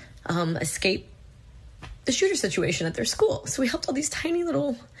escape the shooter situation at their school. So we helped all these tiny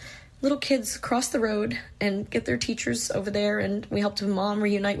little kids cross the road and get their teachers over there, and we helped a mom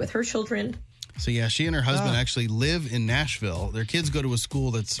reunite with her children. So, yeah, she and her husband actually live in Nashville. Their kids go to a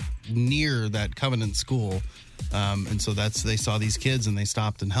school that's near that Covenant school. And so they saw these kids and they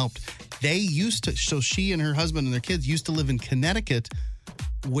stopped and helped. So she and her husband and their kids used to live in Connecticut,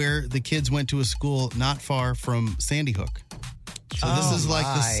 where the kids went to a school not far from Sandy Hook. So this is like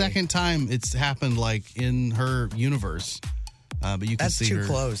the second time it's happened like in her universe. But you can see her. That's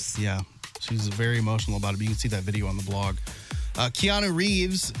too close. Yeah. She's very emotional about it. But you can see that video on the blog. Keanu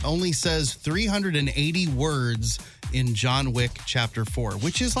Reeves only says 380 words in John Wick Chapter 4,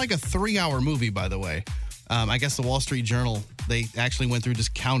 which is like a 3-hour movie, by the way. I guess the Wall Street Journal, they actually went through,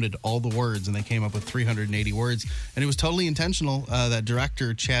 just counted all the words, and they came up with 380 words. And it was totally intentional. That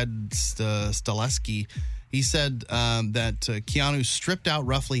director, Chad Stahelski, he said that Keanu stripped out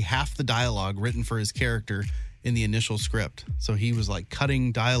roughly half the dialogue written for his character in the initial script. So he was like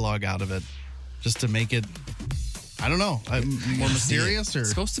cutting dialogue out of it just to make it, I don't know, more mysterious. Or It's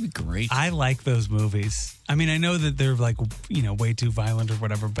supposed to be great. I like those movies. I mean, I know that they're like, way too violent or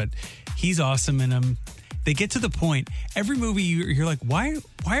whatever, but he's awesome in them. They get to the point. Every movie you're like, why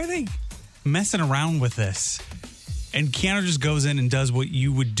are they messing around with this? And Keanu just goes in and does what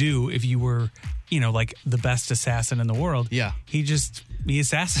you would do if you were, like the best assassin in the world. Yeah. He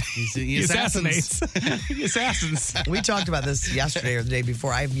assassinates. He assassins. We talked about this yesterday or the day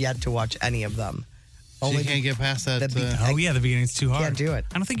before. I've yet to watch any of them. You can't get past that. The beginning's too hard. Can't do it.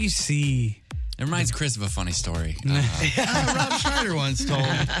 I don't think you see. It reminds Chris of a funny story. Rob Schneider once told.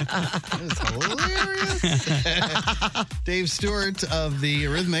 It's hilarious. Dave Stewart of the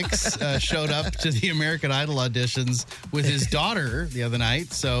Eurythmics showed up to the American Idol auditions with his daughter the other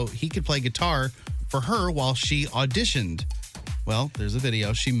night so he could play guitar for her while she auditioned. Well, there's a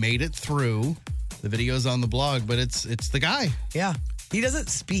video. She made it through. The video's on the blog, but it's the guy. Yeah. He doesn't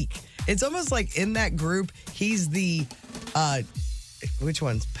speak. It's almost like in that group, he's the, which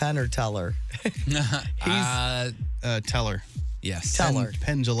one's Penn or Teller? He's Teller. Yes. Teller.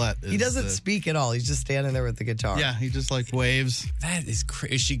 Penn Jillette. He doesn't speak at all. He's just standing there with the guitar. Yeah, he just like waves. That is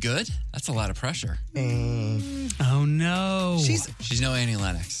crazy. Is she good? That's a lot of pressure. Oh, no. She's no Annie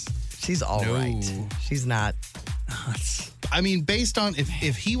Lennox. She's all right. She's not. I mean, based on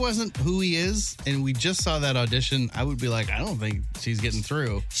if he wasn't who he is and we just saw that audition, I would be like, I don't think she's getting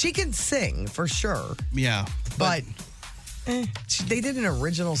through. She can sing for sure. Yeah. But they did an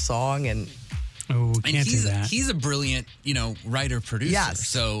original song and can't do that. He's a brilliant, writer producer. Yes.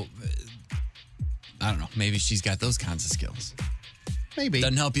 So I don't know. Maybe she's got those kinds of skills. Maybe.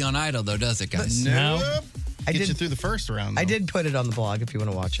 Doesn't help you on Idol though, does it, guys? Nope. Get you through the first round, though. I did put it on the blog if you want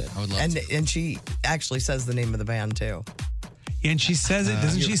to watch it. I would love to. to. And she actually says the name of the band too. Yeah, and she says it.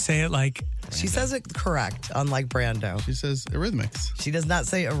 Doesn't she say it like? She says it correct, unlike Brando. She says Eurythmics. She does not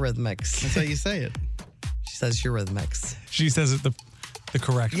say Eurythmics. That's how you say it. She says Eurythmics. She says it the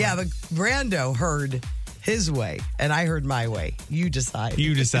correct way. Yeah, but Brando heard his way, and I heard my way. You decide.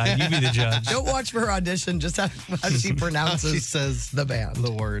 You decide. You be the judge. Don't watch for her audition. Just how she pronounces she says the band.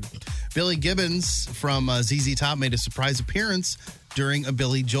 The word. Billy Gibbons from ZZ Top made a surprise appearance during a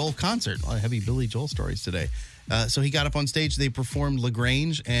Billy Joel concert. A lot of heavy Billy Joel stories today. So he got up on stage. They performed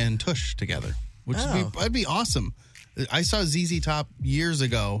LaGrange and Tush together, which would be awesome. I saw ZZ Top years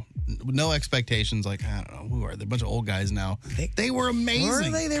ago. No expectations. Like, I don't know, who are they? A bunch of old guys now. They were amazing. Were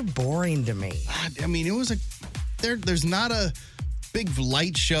they? They're boring to me. I mean, it was there's not a big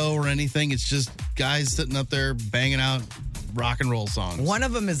light show or anything. It's just guys sitting up there banging out rock and roll songs. One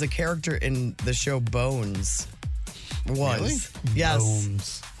of them is a character in the show Bones. Was. Really? Yes.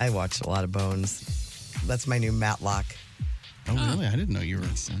 Bones. I watched a lot of Bones. That's my new Matlock. Oh, really? I didn't know you were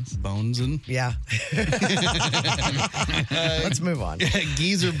Bones and... Yeah. Let's move on.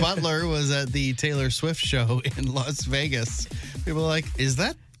 Geezer Butler was at the Taylor Swift show in Las Vegas. People were like, is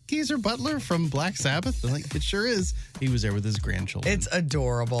that Geezer Butler from Black Sabbath? They're like, it sure is. He was there with his grandchildren. It's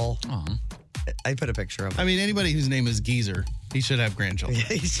adorable. Aww. I put a picture of it. I mean, anybody whose name is Geezer, he should have grandchildren.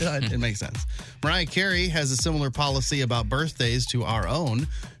 Yeah, he should. It makes sense. Mariah Carey has a similar policy about birthdays to our own.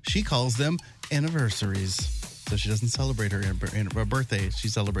 She calls them anniversaries. So she doesn't celebrate her birthday. She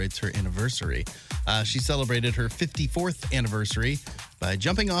celebrates her anniversary. She celebrated her 54th anniversary by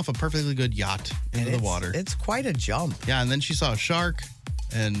jumping off a perfectly good yacht into the water. It's quite a jump. Yeah, and then she saw a shark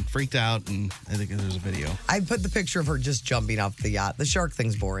and freaked out, and I think there's a video. I put the picture of her just jumping off the yacht. The shark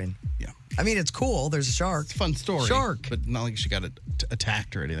thing's boring. Yeah. I mean, it's cool. There's a shark. It's a fun story. Shark. But not like she got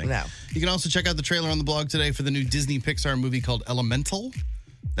attacked or anything. No. You can also check out the trailer on the blog today for the new Disney Pixar movie called Elemental.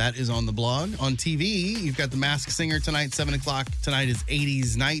 That is on the blog. On TV, you've got The Masked Singer tonight, 7 o'clock. Tonight is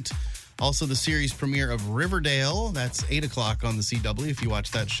 80s Night. Also, the series premiere of Riverdale. That's 8 o'clock on the CW if you watch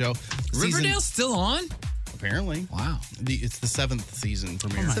that show. Riverdale's still on? Apparently. Wow. It's the 7th season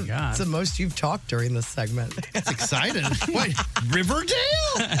premiere. Oh my God. It's the most you've talked during this segment. It's excited. What? Riverdale?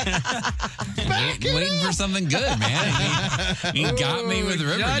 Waiting for something good, man. He got me with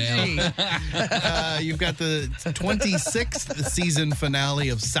Riverdale. You've got the 26th season finale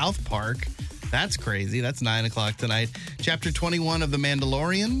of South Park. That's crazy. That's 9 o'clock tonight. Chapter 21 of The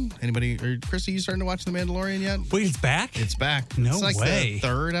Mandalorian. Anybody, or Chris, are you starting to watch The Mandalorian yet? Wait, it's back? It's back. No it's like way. the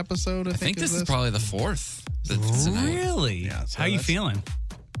 3rd episode, I I think this is probably the 4th. That's tonight. Really? Yeah, so How you that's- feeling?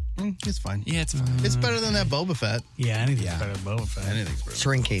 It's fine. Yeah, it's fine. It's better than that Boba Fett. Yeah, anything's better than Boba Fett. Anything's better.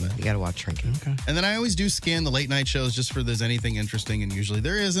 Shrinking. You got to watch Shrinking. Okay. And then I always do scan the late night shows just for there's anything interesting, and usually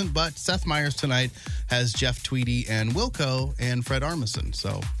there isn't. But Seth Meyers tonight has Jeff Tweedy and Wilco and Fred Armisen.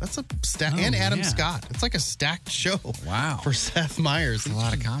 So that's a and Adam yeah. Scott. It's like a stacked show. Wow. For Seth Meyers. It's a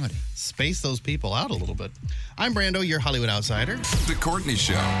lot of comedy. Space those people out a little bit. I'm Brando, your Hollywood outsider. The Courtney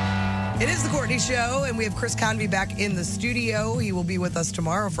Show. It is the Courtney Show, and we have Chris Convey back in the studio. He will be with us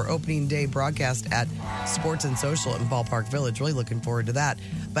tomorrow for opening day broadcast at Sports and Social in Ballpark Village. Really looking forward to that.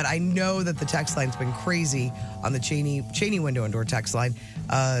 But I know that the text line's been crazy on the Cheney window and door text line.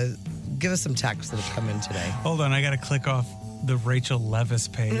 Give us some texts that have come in today. Hold on, I got to click off the Rachel Levis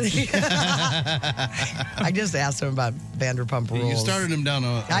page. I just asked him about Vanderpump Rules. You started him down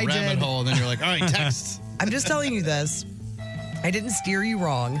a I rabbit did. hole, and then you're like, all right, texts. I'm just telling you this. I didn't steer you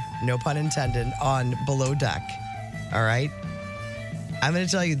wrong, no pun intended, on Below Deck. All right? I'm going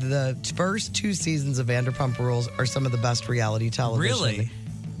to tell you the first 2 seasons of Vanderpump Rules are some of the best reality television Really?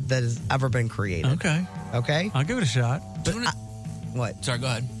 that has ever been created. Okay. Okay? I'll give it a shot. But what? Sorry, go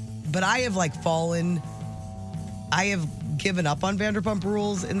ahead. But I have I have given up on Vanderpump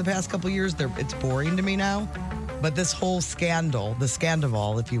Rules in the past couple of years. It's boring to me now. But this whole scandal, the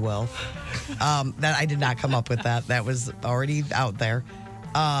Scandival, if you will, that I did not come up with that. That was already out there.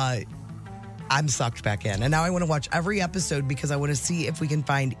 I'm sucked back in. And now I want to watch every episode because I want to see if we can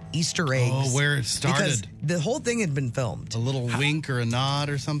find Easter eggs. Oh, where it started. Because the whole thing had been filmed. A little wink or a nod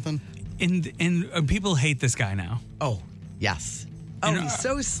or something. And people hate this guy now. Oh, yes. Oh, he's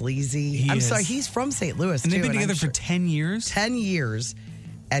so sleazy. He I'm is. sorry. He's from St. Louis, And too. they've been together I'm for 10 years? 10 years.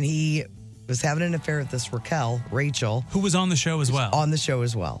 And he was having an affair with this Rachel. Who was on the show as well. On the show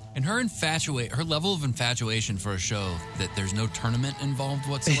as well. And her level of infatuation for a show that there's no tournament involved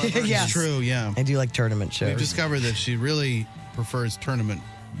whatsoever. Yes. It's true, yeah. I do like tournament shows. We've discovered that she really prefers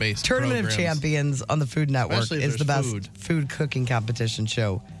tournament-based Tournament programs. of Champions on the Food Network Especially if is the there's best food cooking competition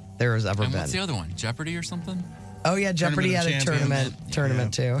show there has ever And been. what's the other one? Jeopardy or something? Oh, yeah, Jeopardy had a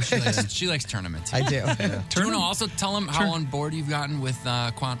tournament too. She likes tournaments. I do. Yeah. Do you want to also tell them how on board you've gotten with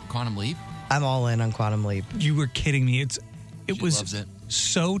Quantum Leap? I'm all in on Quantum Leap. You were kidding me. It was loves it.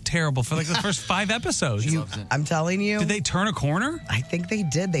 so terrible for like the first 5 episodes. I'm telling you. Did they turn a corner? I think they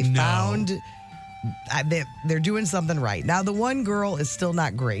did. They found they're doing something right. Now, the one girl is still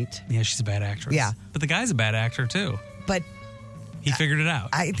not great. Yeah, she's a bad actress. Yeah. But the guy's a bad actor too. But he figured it out.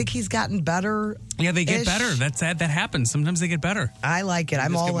 I think he's gotten better. Yeah, they get better. That happens. Sometimes they get better. I like it.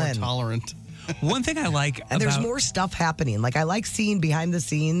 I'm Just all get more in. tolerant. One thing I like And there's more stuff happening. Like I like seeing behind the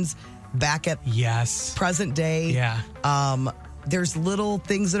scenes back at present day. Yeah. There's little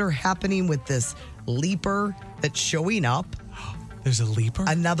things that are happening with this leaper that's showing up. There's a leaper?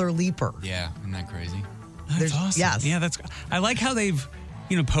 Another leaper. Yeah, isn't that crazy? That's awesome. Yes. Yeah, I like how they've,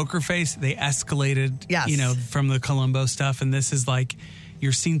 Poker Face, they escalated, from the Columbo stuff. And this is like,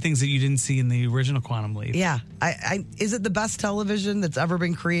 you're seeing things that you didn't see in the original Quantum Leap. Yeah. Is it the best television that's ever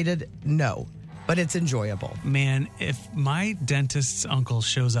been created? No. But it's enjoyable. Man, if my dentist's uncle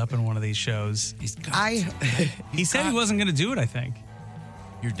shows up in one of these shows, he said he wasn't going to do it, I think.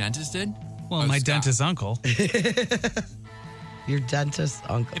 Your dentist did? Well, my dentist's uncle. Your dentist's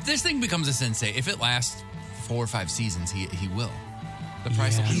uncle. If this thing becomes a sensei, if it lasts 4 or 5 seasons, he will. The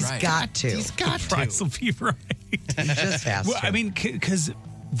price will be He's right. got to. He's got The price will be right. He just has Well, to. I mean, because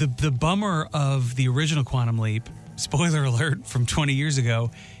the bummer of the original Quantum Leap, spoiler alert from 20 years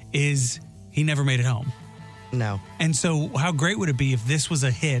ago, is he never made it home. No. And so how great would it be if this was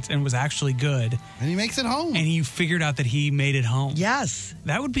a hit and was actually good? And he makes it home. And he figured out that he made it home. Yes.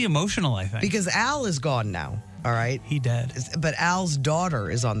 That would be emotional, I think. Because Al is gone now. All right. He dead. But Al's daughter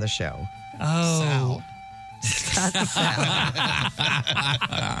is on the show. Oh.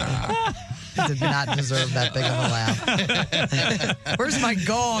 Did not deserve that big of a laugh. Where's my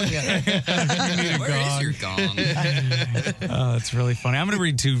gong? Where is your gong? Oh, it's really funny. I'm going to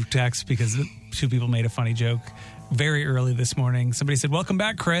read 2 texts because 2 people made a funny joke very early this morning. Somebody said, "Welcome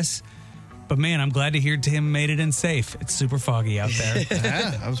back, Chris. But man, I'm glad to hear Tim made it in safe. It's super foggy out there."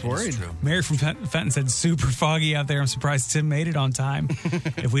 Yeah, I was worried. Mary from Fenton said, "Super foggy out there. I'm surprised Tim made it on time.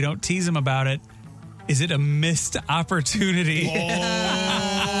 If we don't tease him about it, Is it a missed opportunity?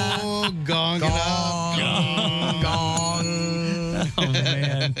 Oh, gong it up. Gong. Oh,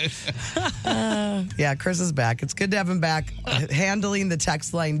 man. Yeah, Chris is back. It's good to have him back handling the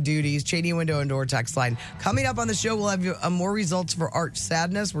text line duties. Cheney Window and Door text line. Coming up on the show, we'll have more results for Arch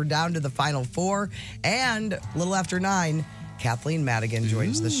Sadness. We're down to the final 4. And a little after 9, Kathleen Madigan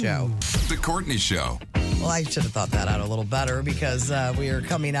joins the show. The Courtney Show. Well, I should have thought that out a little better because we are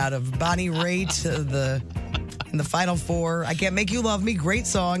coming out of Bonnie Raitt, in the final 4. I Can't Make You Love Me. Great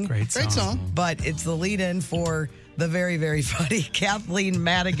song. Great song. But it's the lead-in for the very, very funny Kathleen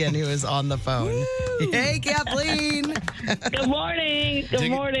Madigan, who is on the phone. Hey, Kathleen. Good morning. Good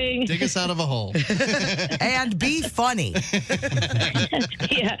morning. Dig us out of a hole. And be funny.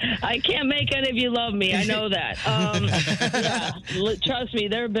 Yeah, I can't make any of you love me. I know that. Trust me,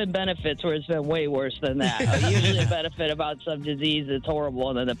 there have been benefits where it's been way worse than that. Usually a benefit about some disease that's horrible,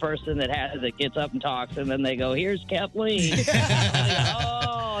 and then the person that has it gets up and talks, and then they go, here's Kathleen.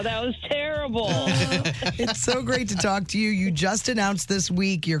 Oh, that was terrible. It's so great to talk to you. You just announced this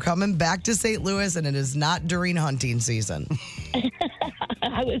week you're coming back to St. Louis, and it is not during hunting season.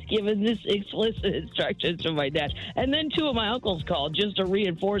 I was given this explicit instructions from my dad. And then 2 of my uncles called just to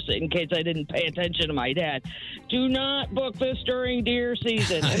reinforce it in case I didn't pay attention to my dad. Do not book this during deer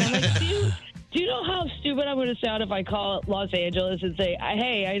season. And I'm like, do you know how stupid I'm going to sound if I call Los Angeles and say,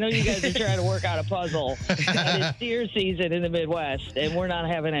 hey, I know you guys are trying to work out a puzzle, but it's deer season in the Midwest, and we're not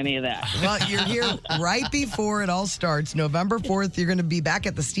having any of that. Well, you're here right before it all starts. November 4th, you're going to be back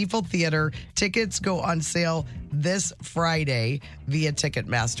at the Stiefel Theater. Tickets go on sale this Friday via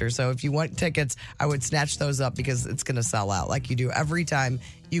Ticketmaster. So if you want tickets, I would snatch those up because it's going to sell out like you do every time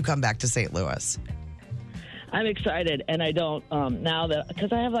you come back to St. Louis. I'm excited, and I don't now that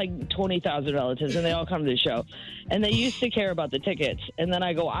because I have like 20,000 relatives, and they all come to the show, and they used to care about the tickets, and then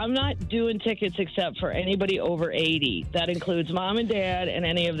I go, I'm not doing tickets except for anybody over 80. That includes mom and dad and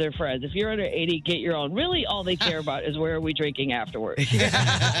any of their friends. If you're under 80, get your own. Really, all they care about is where are we drinking afterwards.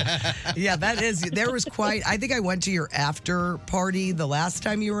 Yeah, that is. There was quite. I think I went to your after party the last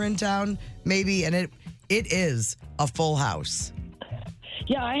time you were in town, maybe, and it is a full house.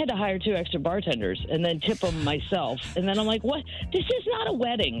 Yeah, I had to hire 2 extra bartenders and then tip them myself. And then I'm like, what? This is not a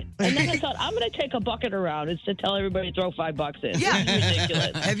wedding. And then I thought, I'm going to take a bucket around and to tell everybody to throw $5 in. Yeah. It's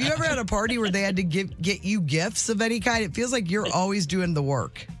ridiculous. Have you ever had a party where they had to get you gifts of any kind? It feels like you're always doing the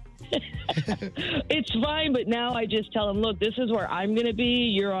work. It's fine, but now I just tell them, look, this is where I'm going to be.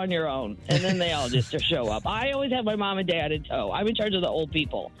 You're on your own. And then they all just show up. I always have my mom and dad in tow. I'm in charge of the old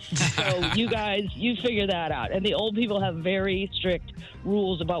people. So you guys, you figure that out. And the old people have very strict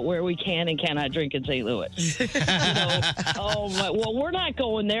rules about where we can and cannot drink in St. Louis. Well, we're not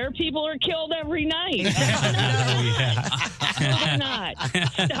going there. People are killed every night. They're not.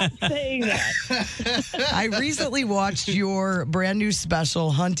 Stop saying that. I recently watched your brand new special,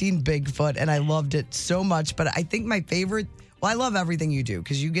 Hunting Bigfoot, and I loved it so much. But I think my favorite, I love everything you do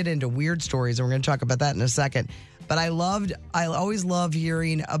because you get into weird stories, and we're going to talk about that in a second. But I always love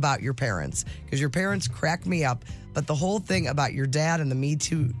hearing about your parents because your parents crack me up. But the whole thing about your dad and the Me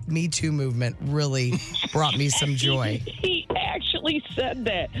Too movement really brought me some joy. He actually said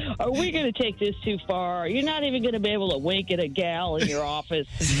that. Are we going to take this too far? You're not even going to be able to wink at a gal in your office.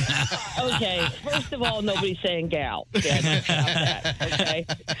 Okay, first of all, nobody's saying gal. Yeah, stop that, okay?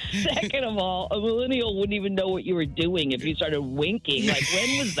 Second of all, a millennial wouldn't even know what you were doing if you started winking. Like,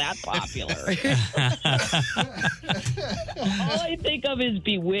 when was that popular? All I think of is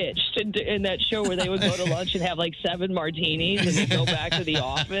Bewitched in that show where they would go to lunch and have like 7 martinis and then go back to the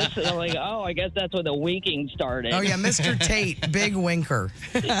office. And I'm like, oh, I guess that's when the winking started. Oh, yeah, Mr. Tate, big winker.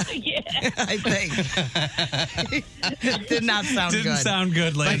 Yeah. I think. It did not sound good. Didn't sound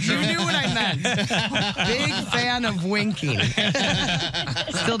good, But ladies. you knew what I meant. Big fan of winking.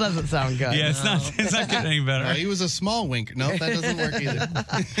 Still doesn't sound good. Yeah, it's not getting any better. He was a small wink. No, that doesn't work either.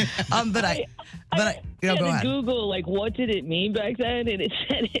 I go had to ahead. Google, like, what did it mean back then? And it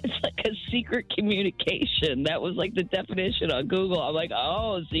said it's like a secret communication. That was like the definition on Google. I'm like,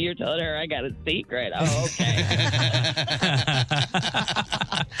 oh, so you're telling her I got a secret. Oh, okay.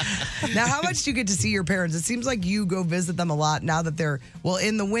 Now, how much do you get to see your parents? It seems like you go visit them a lot now that they're,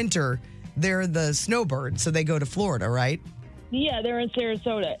 in the winter, they're the snowbirds, so they go to Florida, right? Yeah, they're in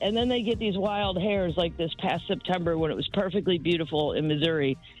Sarasota. And then they get these wild hares like this past September when it was perfectly beautiful in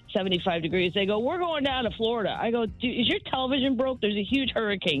Missouri, 75 degrees. They go, we're going down to Florida. I go, is your television broke? There's a huge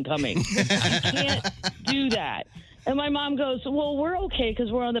hurricane coming. You can't do that. And my mom goes, well, we're okay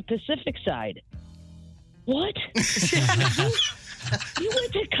because we're on the Pacific side. What? You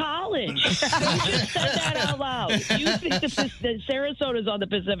went to college. You just said that out loud. You think that Sarasota's on the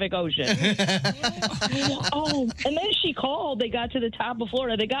Pacific Ocean. Oh, and then she called. They got to the top of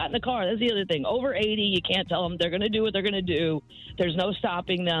Florida. They got in the car. That's the other thing. Over 80, you can't tell them. They're going to do what they're going to do. There's no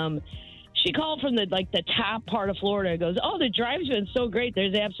stopping them. She called from the top part of Florida and goes, oh, the drive's been so great.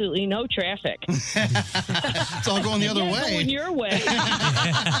 There's absolutely no traffic. It's all going the other way. Going your way.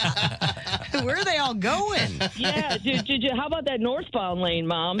 Where are they all going? Yeah. How about that northbound lane,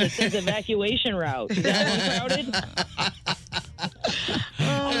 Mom, that says evacuation route? Is that one crowded?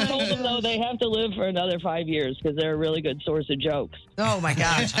 I told them, though, they have to live for another 5 years because they're a really good source of jokes. Oh, my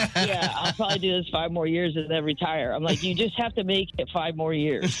gosh. Yeah, I'll probably do this 5 more years and then retire. I'm like, you just have to make it 5 more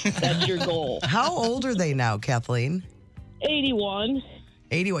years. That's your goal. How old are they now, Kathleen? 81.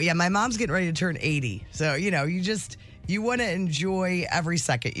 81. Yeah, my mom's getting ready to turn 80. So, you want to enjoy every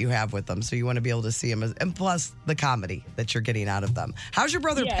second you have with them. So you want to be able to see them. And plus the comedy that you're getting out of them. How's your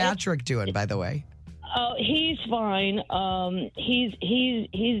brother Patrick doing, by the way? Oh, he's fine.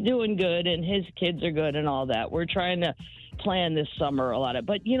 He's doing good, and his kids are good and all that. We're trying to plan this summer a lot of,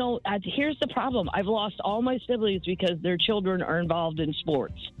 but here's the problem. I've lost all my siblings because their children are involved in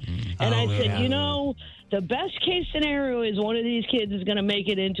sports, and I said, the best case scenario is one of these kids is going to make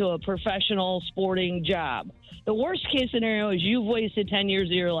it into a professional sporting job. The worst case scenario is you've wasted 10 years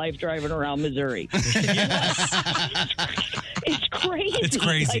of your life driving around Missouri. It's crazy. It's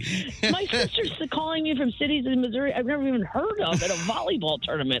crazy. Like, my sister's calling me from cities in Missouri I've never even heard of at a volleyball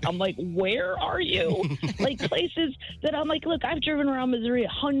tournament. I'm like, where are you? Like places that I'm like, look, I've driven around Missouri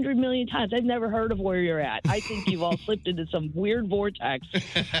 100 million times. I've never heard of where you're at. I think you've all slipped into some weird vortex,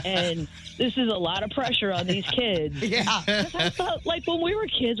 and this is a lot of pressure on these kids. Yeah. I thought, like, when we were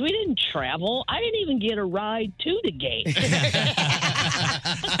kids, we didn't travel. I didn't even get a ride to the game.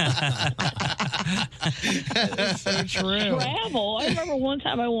 That's so true. Travel. I remember one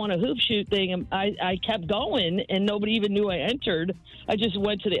time I won a hoop shoot thing, and I kept going, and nobody even knew I entered. I just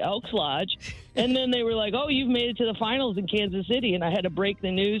went to the Elks Lodge, and then they were like, oh, you've made it to the finals in Kansas City, and I had to break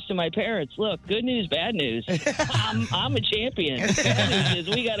the news to my parents. Look, good news, bad news. I'm a champion. Bad news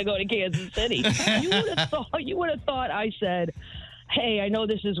is we got to go to Kansas City. You would have thought I said, hey, I know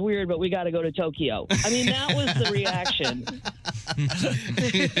this is weird, but we got to go to Tokyo. I mean, that was the reaction.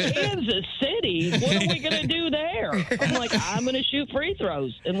 Kansas City? What are we going to do there? I'm like, I'm going to shoot free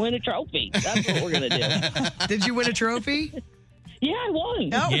throws and win a trophy. That's what we're going to do. Did you win a trophy? Yeah, I won.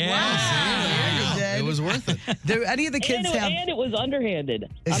 Oh, Yeah. wow. Wow. It was worth it. Do any of the kids And it was underhanded.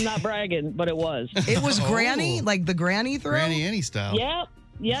 I'm not bragging, but it was. It was granny? Like the granny throw? Granny Annie style.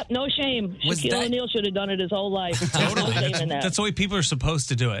 Yep, no shame. Was Shaquille that- O'Neal should have done it his whole life. Totally. No shame in that. That's the way people are supposed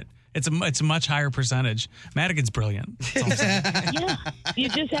to do it. It's a much higher percentage. Madigan's brilliant. That's all I'm saying. Yeah, you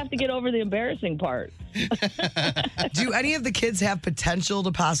just have to get over the embarrassing part. Do any of the kids have potential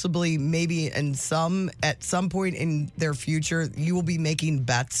to possibly maybe at some point in their future you will be making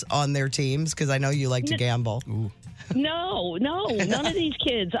bets on their teams? Because I know you like to gamble. Ooh. No, none of these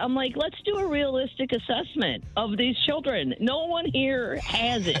kids. I'm like, let's do a realistic assessment of these children. No one here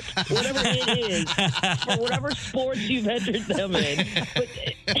has it, whatever it is, for whatever sports you've entered them in. But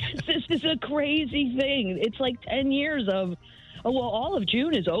this is a crazy thing. It's like 10 years of, all of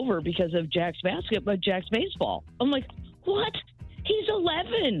June is over because of Jack's baseball. I'm like, what? He's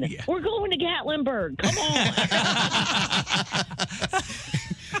 11. Yeah. We're going to Gatlinburg. Come on.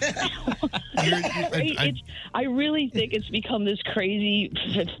 I really think it's become this crazy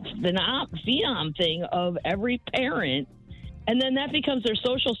phenom thing of every parent, and then that becomes their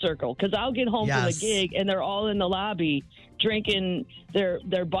social circle. Because I'll get home from a gig and they're all in the lobby drinking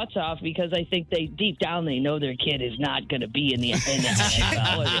their butts off because I think deep down they know their kid is not going to be in the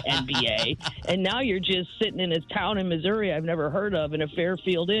NFL or the NBA. And now you're just sitting in a town in Missouri I've never heard of in a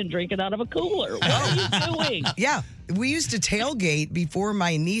Fairfield Inn drinking out of a cooler. What are you doing? Yeah. We used to tailgate before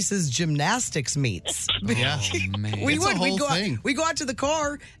my niece's gymnastics meets. Yeah. Oh, man. We It's a whole thing. We go out to the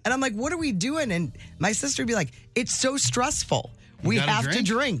car, and I'm like, what are we doing? And my sister would be like, it's so stressful. We gotta have to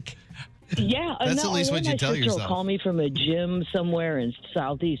drink. Yeah, That's at least what you tell My sister yourself. will call me from a gym somewhere in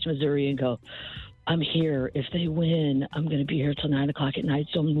southeast Missouri and go, I'm here. If they win, I'm going to be here till 9 o'clock at night,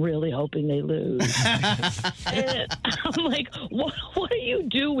 so I'm really hoping they lose. And I'm like, what are you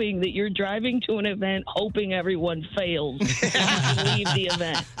doing that you're driving to an event hoping everyone fails so you can leave the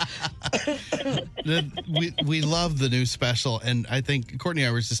event? We love the new special, and I think Courtney and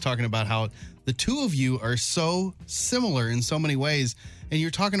I were just talking about how the two of you are so similar in so many ways, and you're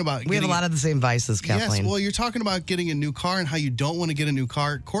talking about We have a lot of the same vices, Kathleen. Yes, well, you're talking about getting a new car and how you don't want to get a new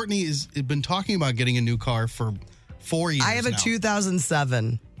car. Courtney has been talking about getting a new car for 4 years I have a now.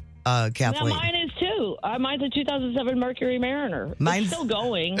 2007 Kathleen. Now, mine is too. Mine's a 2007 Mercury Mariner. Mine's It's still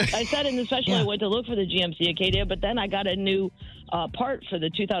going. I said in the special I went to look for the GMC Acadia, but then I got a new part for the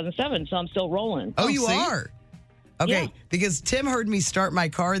 2007, so I'm still rolling. Oh, you are? Okay, because Tim heard me start my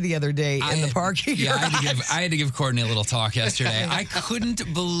car the other day in the parking garage. I had to give Courtney a little talk yesterday. I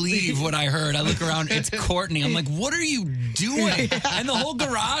couldn't believe what I heard. I look around, it's Courtney. I'm like, what are you doing? And the whole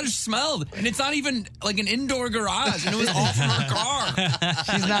garage smelled. And it's not even like an indoor garage. And it was all from her car.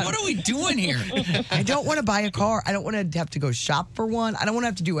 She's not. What are we doing here? I don't want to buy a car. I don't want to have to go shop for one. I don't want to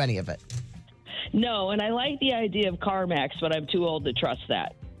have to do any of it. No, and I like the idea of CarMax, but I'm too old to trust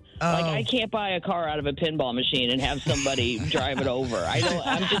that. Like, I can't buy a car out of a pinball machine and have somebody drive it over.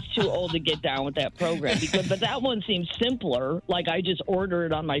 I'm just too old to get down with that program. But that one seems simpler. Like, I just order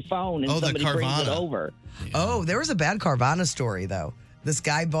it on my phone and somebody brings it over. Oh, there was a bad Carvana story, though. This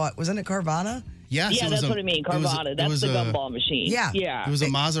guy bought, wasn't it Carvana? Yes, yeah, that's what I mean. Carvana. That's the gumball machine. Yeah. Yeah. It was a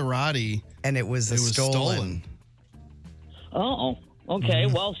Maserati. And it was stolen. Oh. Okay,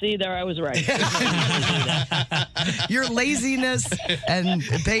 well, see, there I was right. Your laziness and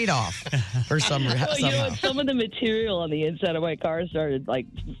it paid off for some reason. Well, you know what? Some of the material on the inside of my car started, like,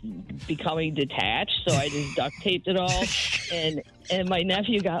 becoming detached, so I just duct taped it all. And my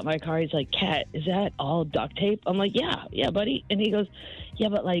nephew got my car. He's like, Kat, is that all duct tape? I'm like, yeah, buddy. And he goes, yeah,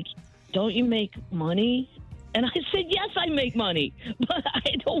 but, like, don't you make money? And I said, yes, I make money, but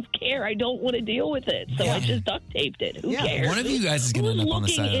I don't care. I don't want to deal with it. So I just duct taped it. Who cares? One of you guys is going to end up on the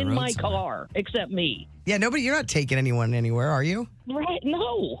side of the road in my somewhere. car, except me. Yeah, you're not taking anyone anywhere, are you? Right?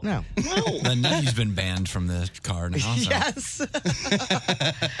 No. The nephew's been banned from the car now. So. Yes.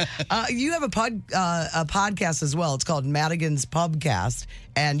 You have a podcast as well. It's called Madigan's Pubcast,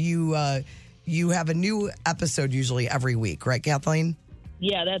 and you have a new episode usually every week, right, Kathleen?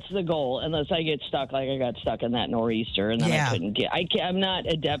 Yeah, that's the goal. Unless I get stuck, like I got stuck in that nor'easter, and then I couldn't get. I'm not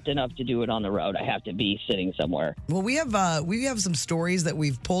adept enough to do it on the road. I have to be sitting somewhere. Well, we have some stories that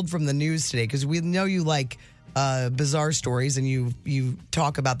we've pulled from the news today because we know you like bizarre stories and you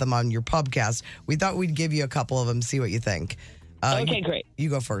talk about them on your pubcast. We thought we'd give you a couple of them, see what you think. Okay, great. You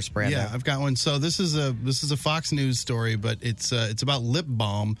go first, Brandon. Yeah, I've got one. So this is a Fox News story, but it's about lip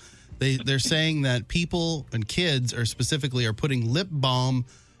balm. They're saying that people and kids are putting lip balm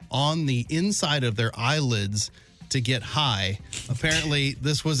on the inside of their eyelids to get high. Apparently,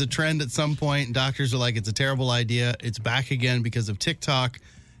 this was a trend at some point. Doctors are like, it's a terrible idea. It's back again because of TikTok,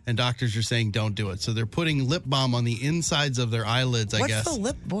 and doctors are saying don't do it. So they're putting lip balm on the insides of their eyelids, I guess.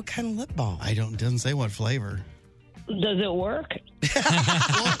 What kind of lip balm? It doesn't say what flavor. Does it work?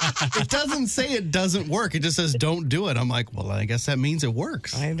 It doesn't say it doesn't work. It just says don't do it. I'm like, well, I guess that means it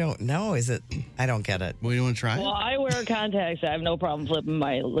works. I don't know. Is it? I don't get it. Well, you want to try it? Well, I wear contacts. I have no problem flipping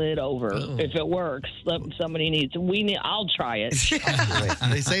my lid over. If it works, somebody needs. I'll try it.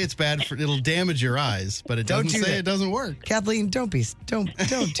 They say it's bad it'll damage your eyes, but it doesn't say it doesn't work. Kathleen, don't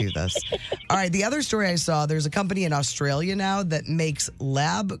do this. All right, the other story I saw, there's a company in Australia now that makes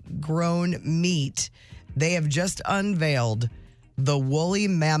lab-grown meat. They have just unveiled the woolly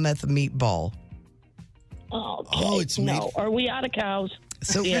mammoth meatball. Okay. It's no. Are we out of cows?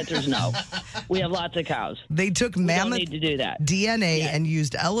 So the answer is no. We have lots of cows. They took We mammoth don't need to do that. DNA and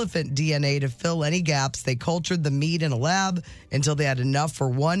used elephant DNA to fill any gaps. They cultured the meat in a lab until they had enough for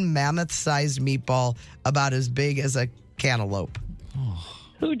one mammoth-sized meatball about as big as a cantaloupe.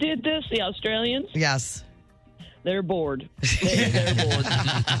 Who did this? The Australians? Yes. They're bored. They're bored.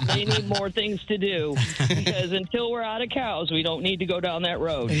 They need more things to do because until we're out of cows, we don't need to go down that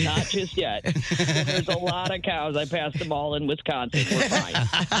road. Not just yet. There's a lot of cows. I passed them all in Wisconsin. We're fine.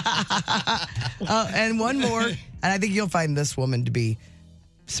 And one more, and I think you'll find this woman to be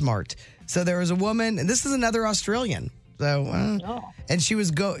smart. So there was a woman, and this is another Australian. So, and she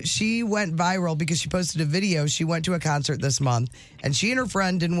went viral because she posted a video. She went to a concert this month, and she and her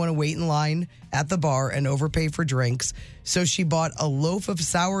friend didn't want to wait in line at the bar and overpay for drinks. So she bought a loaf of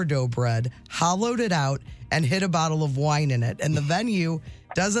sourdough bread, hollowed it out, and hid a bottle of wine in it. And the venue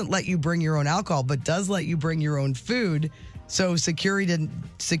doesn't let you bring your own alcohol, but does let you bring your own food. So security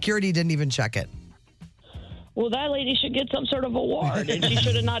didn't even check it. Well, that lady should get some sort of award, and she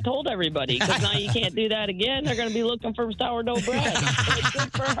should have not told everybody, because now you can't do that again. They're going to be looking for sourdough bread. It's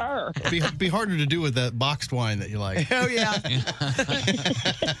good for her. Be harder to do with that boxed wine that you like. Oh, yeah.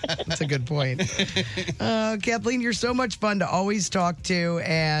 That's a good point. Kathleen, you're so much fun to always talk to,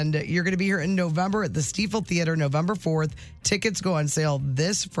 and you're going to be here in November at the Stiefel Theater, November 4th. Tickets go on sale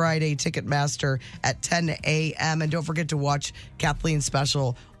this Friday, Ticketmaster at 10 a.m. And don't forget to watch Kathleen's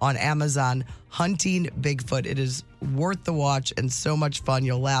special on Amazon, Hunting Bigfoot. It is worth the watch and so much fun.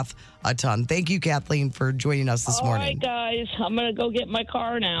 You'll laugh a ton. Thank you, Kathleen, for joining us this morning. All right, guys. I'm going to go get my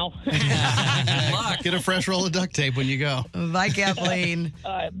car now. Good luck. Get a fresh roll of duct tape when you go. Bye, Kathleen.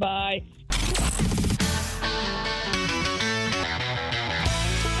 All right, bye.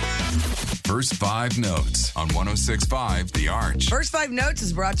 First 5 notes on 106.5 The Arch. First 5 Notes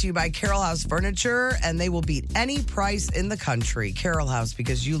is brought to you by Carroll House Furniture, and they will beat any price in the country. Carroll House,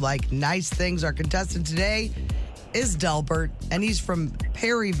 because you like nice things. Our contestant today is Delbert, and he's from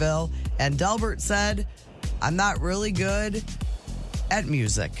Perryville. And Delbert said, I'm not really good at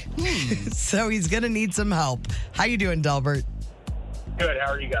music. So he's going to need some help. How you doing, Delbert? Good.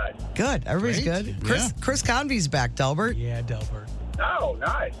 How are you guys? Good. Everybody's Great. good. Chris Convey's back, Delbert. Yeah, Delbert. Oh,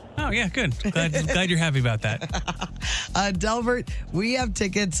 nice. Oh, yeah, good. Glad you're happy about that. Delbert, we have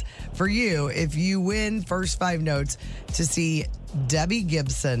tickets for you if you win First 5 Notes to see Debbie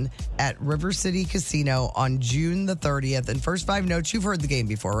Gibson at River City Casino on June the 30th. And First 5 Notes, you've heard the game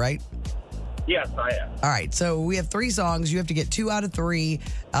before, right? Yes, I am. All right, so we have 3 songs. You have to get 2 out of 3.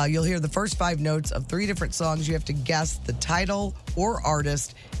 You'll hear the first 5 notes of 3 different songs. You have to guess the title or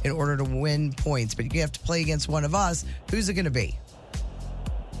artist in order to win points. But you have to play against one of us. Who's it going to be?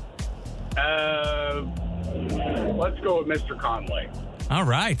 Let's go with Mr. Conway. All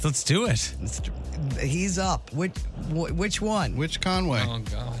right, let's do it. He's up. Which one? Which Conway? Oh,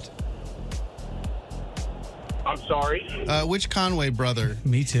 God. I'm sorry. Which Conway brother?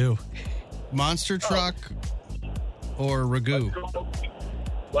 Me too. Monster Truck or Ragu?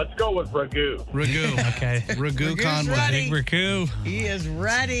 Let's go with Ragu. Ragu. Okay. Ragu Ragu's Conway. ready. Big Raku. He is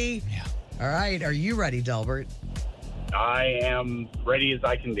ready. Yeah. All right, are you ready, Delbert? I am ready as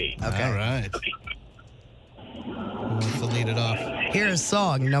I can be. Okay. All right. Who wants to lead it off? Here's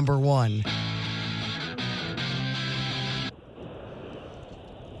song number 1. Is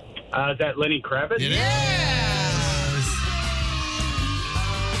that Lenny Kravitz? It is.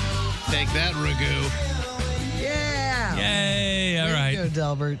 Take that, Ragu. Yeah. Yay. All Way to right. go,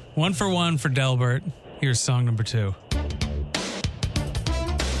 Delbert. 1 for 1 for Delbert. Here's song number 2.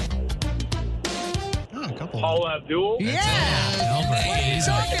 Oh, a couple. Paul Abdul? Yeah. Delbert. What are you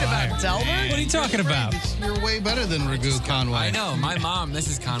talking about, Delbert? What are you talking about? You're way better than Ragu Conway. I know. My mom,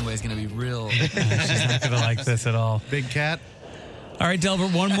 Mrs. Conway, is going to be real. She's not going to like this at all. Big Cat. All right,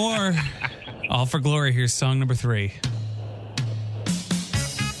 Delbert, one more. All for Glory. Here's song number 3.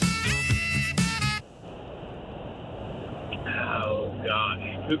 Oh, gosh.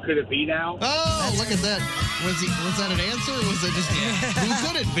 Who could it be now? Oh, look at that. Was that an answer or was it just who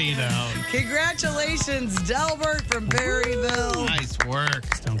could it be now? Congratulations, Delbert from Perryville. Nice work.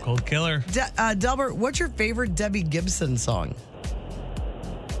 Stone Cold Killer. Delbert, what's your favorite Debbie Gibson song?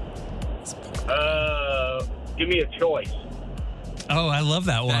 Give me a choice. Oh, I love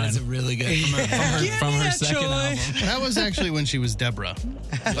that one. That is a really good from her second album. That was actually when she was Deborah.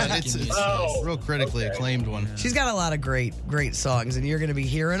 But it's a real critically acclaimed one. She's got a lot of great songs, and you're going to be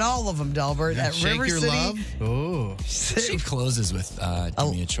hearing all of them, Delbert, at Shake River Your City. Love. Oh. She closes with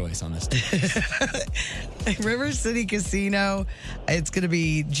give me a choice on this. River City Casino. It's going to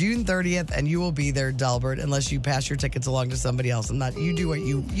be June 30th, and you will be there, Delbert, unless you pass your tickets along to somebody else. You do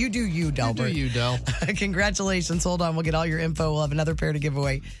you, Delbert. You do you, Del. Congratulations. Hold on. We'll get all your info. We'll have another pair to give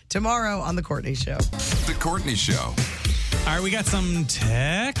away tomorrow on The Courtney Show. The Courtney Show. All right, we got some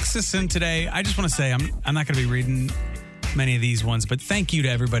texts in today. I just want to say I'm not going to be reading many of these ones, but thank you to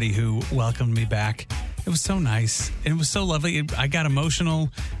everybody who welcomed me back. It was so nice. It was so lovely. I got emotional.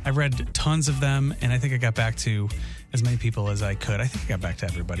 I read tons of them, and I think I got back to as many people as I could. I think I got back to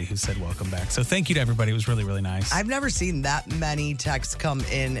everybody who said welcome back. So thank you to everybody. It was really, really nice. I've never seen that many texts come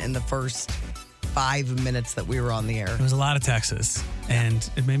in the first 5 minutes that we were on the air. It was a lot of texts, and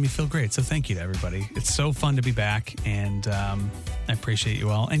it made me feel great. So thank you to everybody. It's so fun to be back, and I appreciate you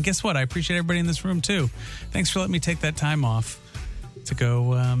all. And guess what? I appreciate everybody in this room, too. Thanks for letting me take that time off to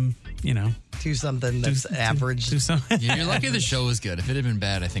go, do something that's average. Do something. You're lucky the show was good. If it had been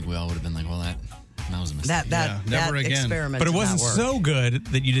bad, I think we all would have been like, well, that was a mistake. never again. Experiment But it did wasn't not work. so good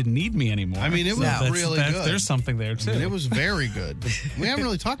that you didn't need me anymore. I mean, it was really good. There's something there, too. I mean, it was very good. We haven't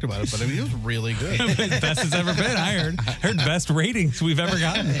really talked about it, but I mean, it was really good. Best it's ever been, I heard best ratings we've ever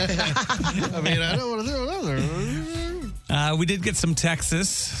gotten. I mean, I don't want to do another. We did get some texts,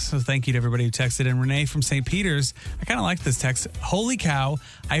 so thank you to everybody who texted. And Renee from St. Peter's, I kind of like this text. Holy cow,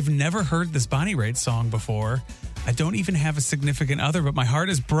 I've never heard this Bonnie Raitt song before. I don't even have a significant other, but my heart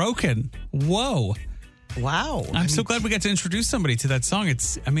is broken. Whoa. Wow. I'm so glad we got to introduce somebody to that song.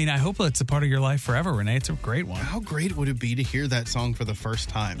 I hope it's a part of your life forever, Renee. It's a great one. How great would it be to hear that song for the first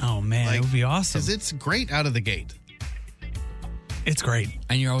time? Oh, man, it would be awesome. Because it's great out of the gate. It's great.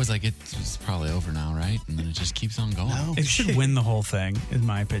 And you're always like, it's probably over now, right? And then it just keeps on going. It should win the whole thing, in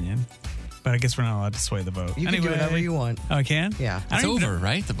my opinion. But I guess we're not allowed to sway the vote. You can do whatever you want. Oh, I can? Yeah. It's over,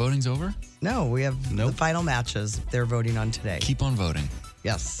 right? The voting's over? No, we have the final matches. They're voting on today. Keep on voting.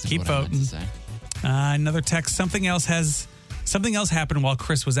 Yes. Keep voting. Another text. Something else happened while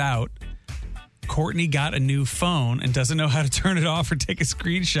Chris was out. Courtney got a new phone and doesn't know how to turn it off or take a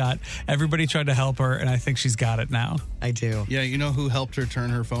screenshot. Everybody tried to help her, and I think she's got it now. I do. Yeah, you know who helped her turn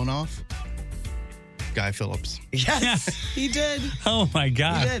her phone off? Guy Phillips. Yes, he did. Oh, my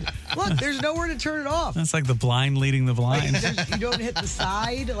God. He did. Look, there's nowhere to turn it off. That's like the blind leading the blind. You don't hit the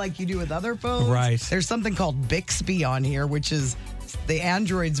side like you do with other phones. Right. There's something called Bixby on here, which is the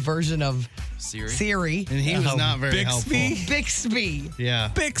Android's version of Siri. And he was not very Bixby? helpful. Bixby. Yeah.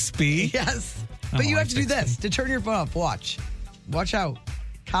 Bixby? Yes. I But don't you like have to do Bixby. this to turn your phone off. Watch how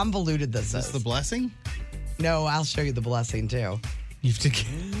convoluted this is. Is this the blessing? No, I'll show you the blessing too. You have to.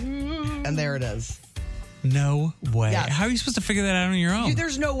 And there it is. No way. Yes. How are you supposed to figure that out on your own?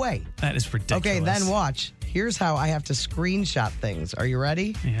 There's no way. That is ridiculous. Okay, then watch. Here's how I have to screenshot things. Are you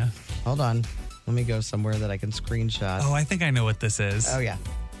ready? Yeah. Hold on. Let me go somewhere that I can screenshot. Oh, I think I know what this is. Oh, yeah.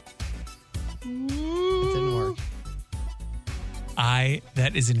 It didn't work.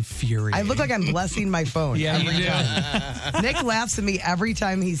 That is infuriating. I look like I'm blessing my phone. Yeah, you every do. time. Nick laughs at me every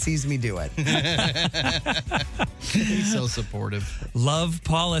time he sees me do it. He's so supportive. Love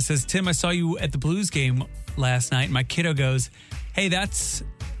Paula says, Tim, I saw you at the Blues game last night. My kiddo goes, hey, that's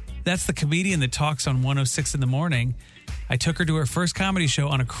the comedian that talks on 106 in the morning. I took her to her first comedy show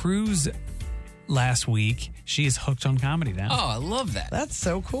on a cruise last week. She is hooked on comedy now. Oh, I love that. That's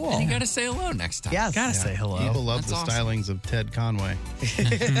so cool. And you got to say hello next time. Yes. Gotta say hello. People love That's the awesome. stylings of Ted Conway.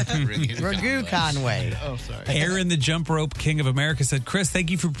 Ragu Conway. Oh, sorry. Aaron, the Jump Rope King of America, said, Chris,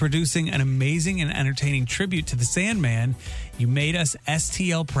 thank you for producing an amazing and entertaining tribute to the Sandman. You made us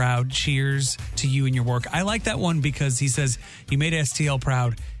STL proud. Cheers to you and your work. I like that one because he says, you made STL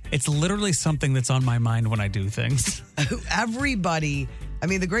proud. It's literally something that's on my mind when I do things. Everybody, I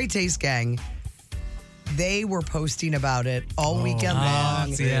mean, the Great Taste Gang, they were posting about it all weekend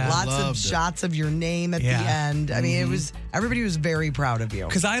long. yeah. Lots of Loved it. shots of your name at Yeah. the end. I mean, everybody was very proud of you.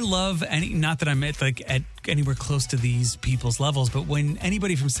 Because I love not that I'm at anywhere close to these people's levels, but when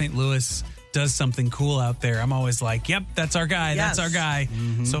anybody from St. Louis does something cool out there, I'm always like, yep, that's our guy. Yes. That's our guy.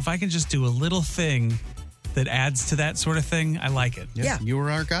 So if I can just do a little thing that adds to that sort of thing, I like it. Yeah. You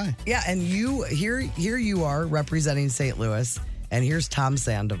were our guy. Yeah, and here you are representing St. Louis, and here's Tom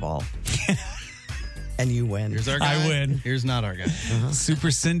Sandoval. And you win. Here's our guy. I win. Here's not our guy. Super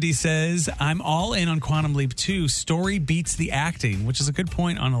Cindy says, I'm all in on Quantum Leap 2. Story beats the acting, which is a good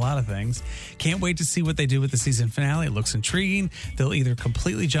point on a lot of things. Can't wait to see what they do with the season finale. It looks intriguing. They'll either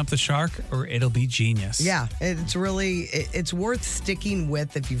completely jump the shark or it'll be genius. Yeah, it's worth sticking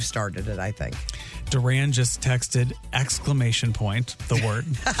with if you've started it, I think. Duran just texted exclamation point, the word,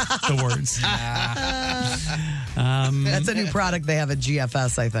 the words. That's a new product they have at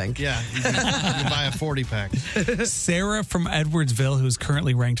GFS, I think. Yeah. You can buy a 40-pack. Sarah from Edwardsville, who's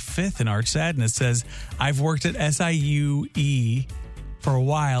currently ranked 5th in Arch Sadness, says, I've worked at SIUE for a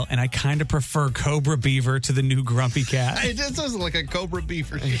while, and I kind of prefer Cobra Beaver to the new Grumpy Cat. It just sounds like a Cobra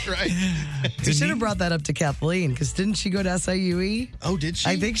Beaver, right? You should have brought that up to Kathleen, because didn't she go to SIUE? Oh, did she?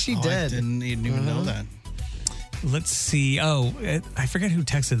 I think she I did. didn't even know that. Let's see. Oh, I forget who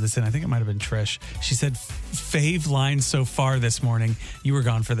texted this in. I think it might have been Trish. She said, fave line so far this morning. You were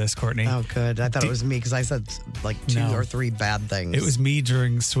gone for this, Courtney. Oh, good. I thought it was me, because I said like 2 No. or 3 bad things. It was me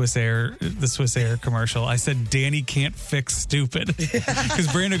during the Swiss Air commercial. I said, Danny can't fix stupid. Because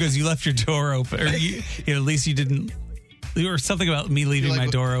Brando goes, you left your door open. Or at least you didn't. Or something about me leaving my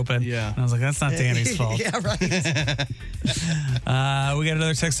door open. Yeah. And I was like, that's not Danny's fault. Yeah, right. We got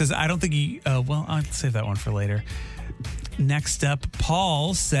another text that says, I don't think you. Well, I'll save that one for later. Next up,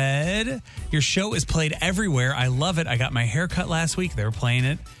 Paul said, your show is played everywhere. I love it. I got my hair cut last week. They were playing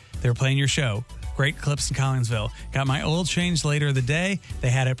it. They were playing your show. Great clips in Collinsville. Got my oil changed later in the day.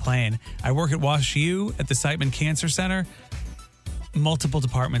 They had it playing. I work at Wash U at the Siteman Cancer Center. Multiple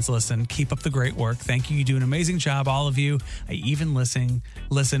departments listen. Keep up the great work. Thank you. You do an amazing job, all of you. I even listen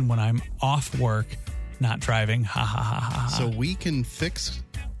when I'm off work, not driving. Ha ha ha ha. So we can fix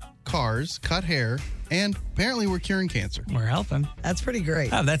cars, cut hair, and apparently we're curing cancer. We're helping. That's pretty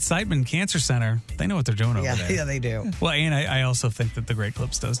great. Oh, that Siteman Cancer Center. They know what they're doing over there. Yeah, they do. Well, and I also think that the Great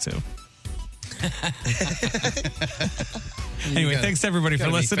Clips does too. Anyway, thanks to everybody for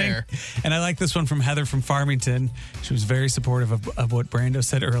gotta be listening. fair. And I like this one from Heather from Farmington. She was very supportive of what Brando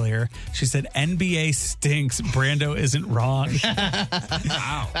said earlier. She said, NBA stinks. Brando isn't wrong.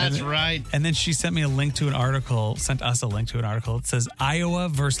 Wow. That's right. And then she sent us a link to an article. It says Iowa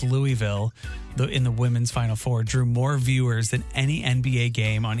versus Louisville in the women's Final Four drew more viewers than any NBA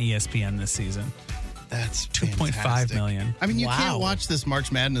game on ESPN this season. That's 2.5 million. I mean, you can't watch this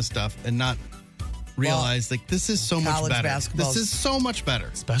March Madness stuff and not realize this is so much college better. basketball- This is so much better.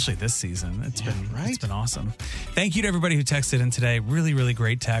 Especially this season. It's been awesome. Thank you to everybody who texted in today. Really, really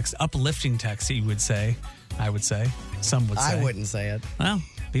great text. Uplifting text, you would say. I would say. Some would say. I wouldn't say it. Well,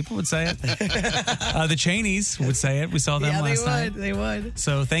 people would say it. The Cheneys would say it. We saw them last night. They would.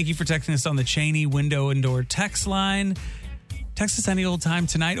 So thank you for texting us on the Cheney window and door text line. Text us any old time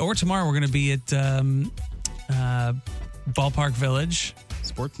tonight or tomorrow. We're going to be at Ballpark Village.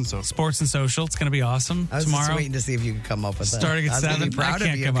 Sports and Social. It's going to be awesome I was tomorrow. just waiting to see if you could come up with that. Starting at I was gonna 7. be proud I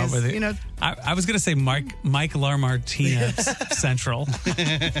can't of you, come up 'cause, with it. You know, I was going to say Mike LaMartinez Central.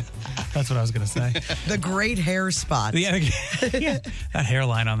 That's what I was going to say. the great hair spot. Yeah, that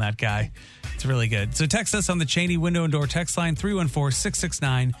hairline on that guy. It's really good. So text us on the Cheney window and door text line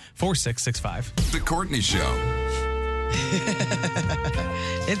 314-669-4665. The Courtney Show.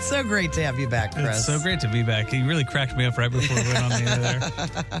 It's so great to have you back, Chris. It's so great to be back. You really cracked me up right before we went on the air there.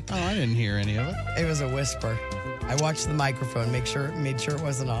 Oh, I didn't hear any of it. It was a whisper. I watched the microphone, made sure it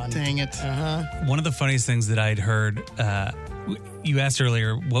wasn't on. Dang it. One of the funniest things that I'd heard, you asked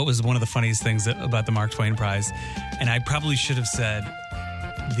earlier, what was one of the funniest things about the Mark Twain Prize? And I probably should have said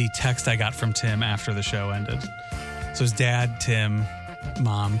the text I got from Tim after the show ended. So his dad, Tim,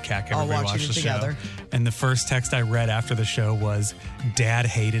 Mom, Kak, All everybody watching watched it the together. show. And the first text I read after the show was, Dad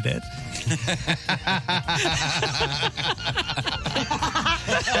hated it.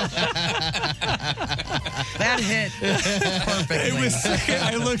 That hit perfectly. It was.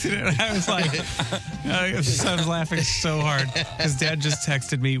 I looked at it and I was like, I was laughing so hard because Dad just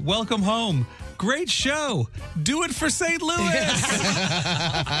texted me, "Welcome home. Great show. Do it for St. Louis."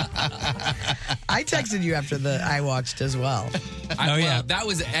 I texted you after I watched as well. That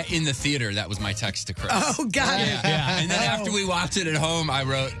was in the theater. That was my text to Chris. Oh, got it. Yeah. And then after we watched it at home, I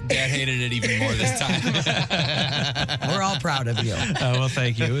wrote, Dad hated it even more this time. We're all proud of you. Oh, well,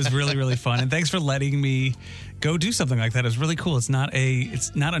 thank you. It was really, really fun. And thanks for letting me go do something like that. It was really cool. It's not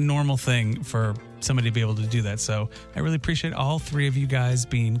a normal thing for somebody to be able to do that. So I really appreciate all three of you guys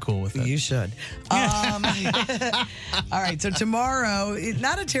being cool with it. You should. All right. So tomorrow,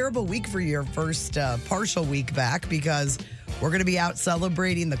 not a terrible week for your first partial week back because we're going to be out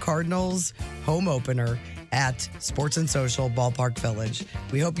celebrating the Cardinals home opener at Sports and Social Ballpark Village.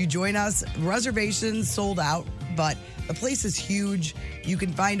 We hope you join us. Reservations sold out, but the place is huge. You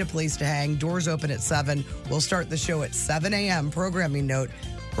can find a place to hang. Doors open at 7. We'll start the show at 7 a.m. Programming note.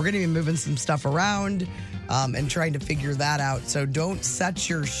 We're going to be moving some stuff around and trying to figure that out. So don't set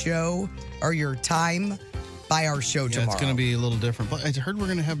your show or your time by our show tomorrow. It's going to be a little different. But I heard we're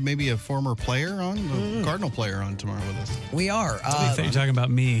going to have maybe a former player on, a Cardinal player on tomorrow with us. We are. I thought you were talking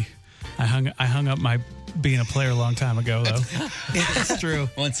about me. I hung up my being a player a long time ago, though. It's true.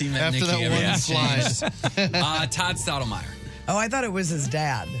 Once he met After Nikki, that one everything changed. Todd Stottlemyre. Oh, I thought it was his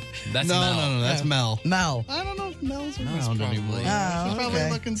dad. That's no, Mel. no, that's Mel. Mel. I don't know if Mel's Mel's around probably- anymore. Oh, I should probably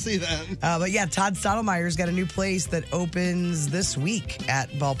okay. look and see that. But yeah, Todd Stottlemyre's got a new place that opens this week at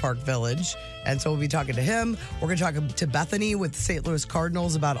Ballpark Village. And so we'll be talking to him. We're going to talk to Bethany with the St. Louis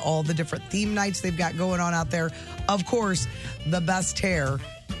Cardinals about all the different theme nights they've got going on out there. Of course, the best hair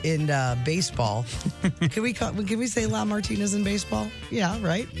in baseball. Can we say La Martinez in baseball? Yeah,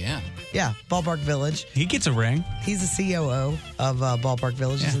 right? Yeah. Yeah, Ballpark Village. He gets a ring. He's the COO of Ballpark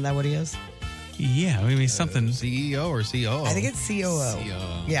Village. Yeah. Isn't that what he is? Yeah, maybe something. CEO or COO? I think it's COO.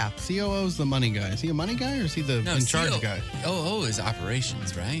 COO. Yeah. COO's the money guy. Is he a money guy or is he the in charge guy? OO is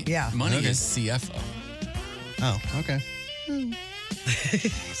operations, right? Yeah. Money Okay. is CFO. Oh, okay.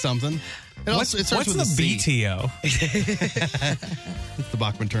 Something. It starts What's with the a C. BTO? It's the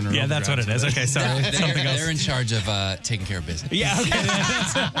Bachman Turner. Yeah, that's what it is. Okay, sorry. Something else. They're in charge of taking care of business. Yeah, okay. So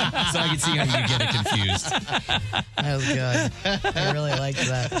I can see how you get it confused. That was good. I really liked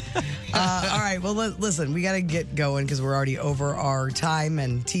that. All right. Well, listen, we got to get going because we're already over our time,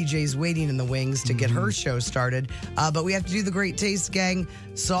 and TJ's waiting in the wings to get her show started. But we have to do the Great Taste Gang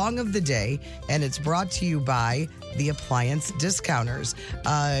Song of the Day, and it's brought to you by the Appliance Discounters.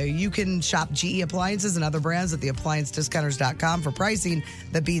 You can shop GE appliances and other brands at theappliancediscounters.com for pricing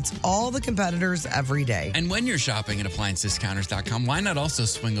that beats all the competitors every day. And when you're shopping at appliancediscounters.com, why not also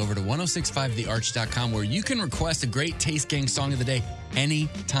swing over to 1065thearch.com where you can request a Great Taste Gang Song of the Day any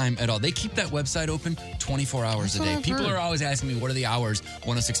time at all. They keep that website open 24 hours a day. People are always asking me, what are the hours?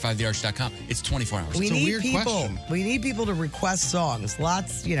 1065thearch.com. It's 24 hours. We need people. We need people to request songs.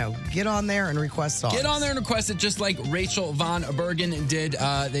 Lots, get on there and request songs. Get on there and request it just like Rachel Von Bergen did.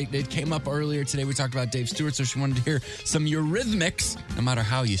 They came up earlier today. We talked about Dave Stewart, so she wanted to hear some Eurythmics, no matter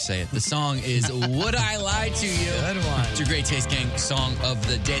how you say it. The song is Would I Lie to You? Good one. It's your Great Taste Gang song of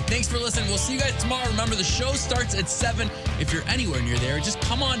the day. Thanks for listening. We'll see you guys tomorrow. Remember, the show starts at 7. If you're anywhere near there, just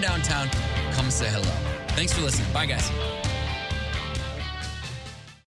come on downtown. Come say hello. Thanks for listening. Bye, guys.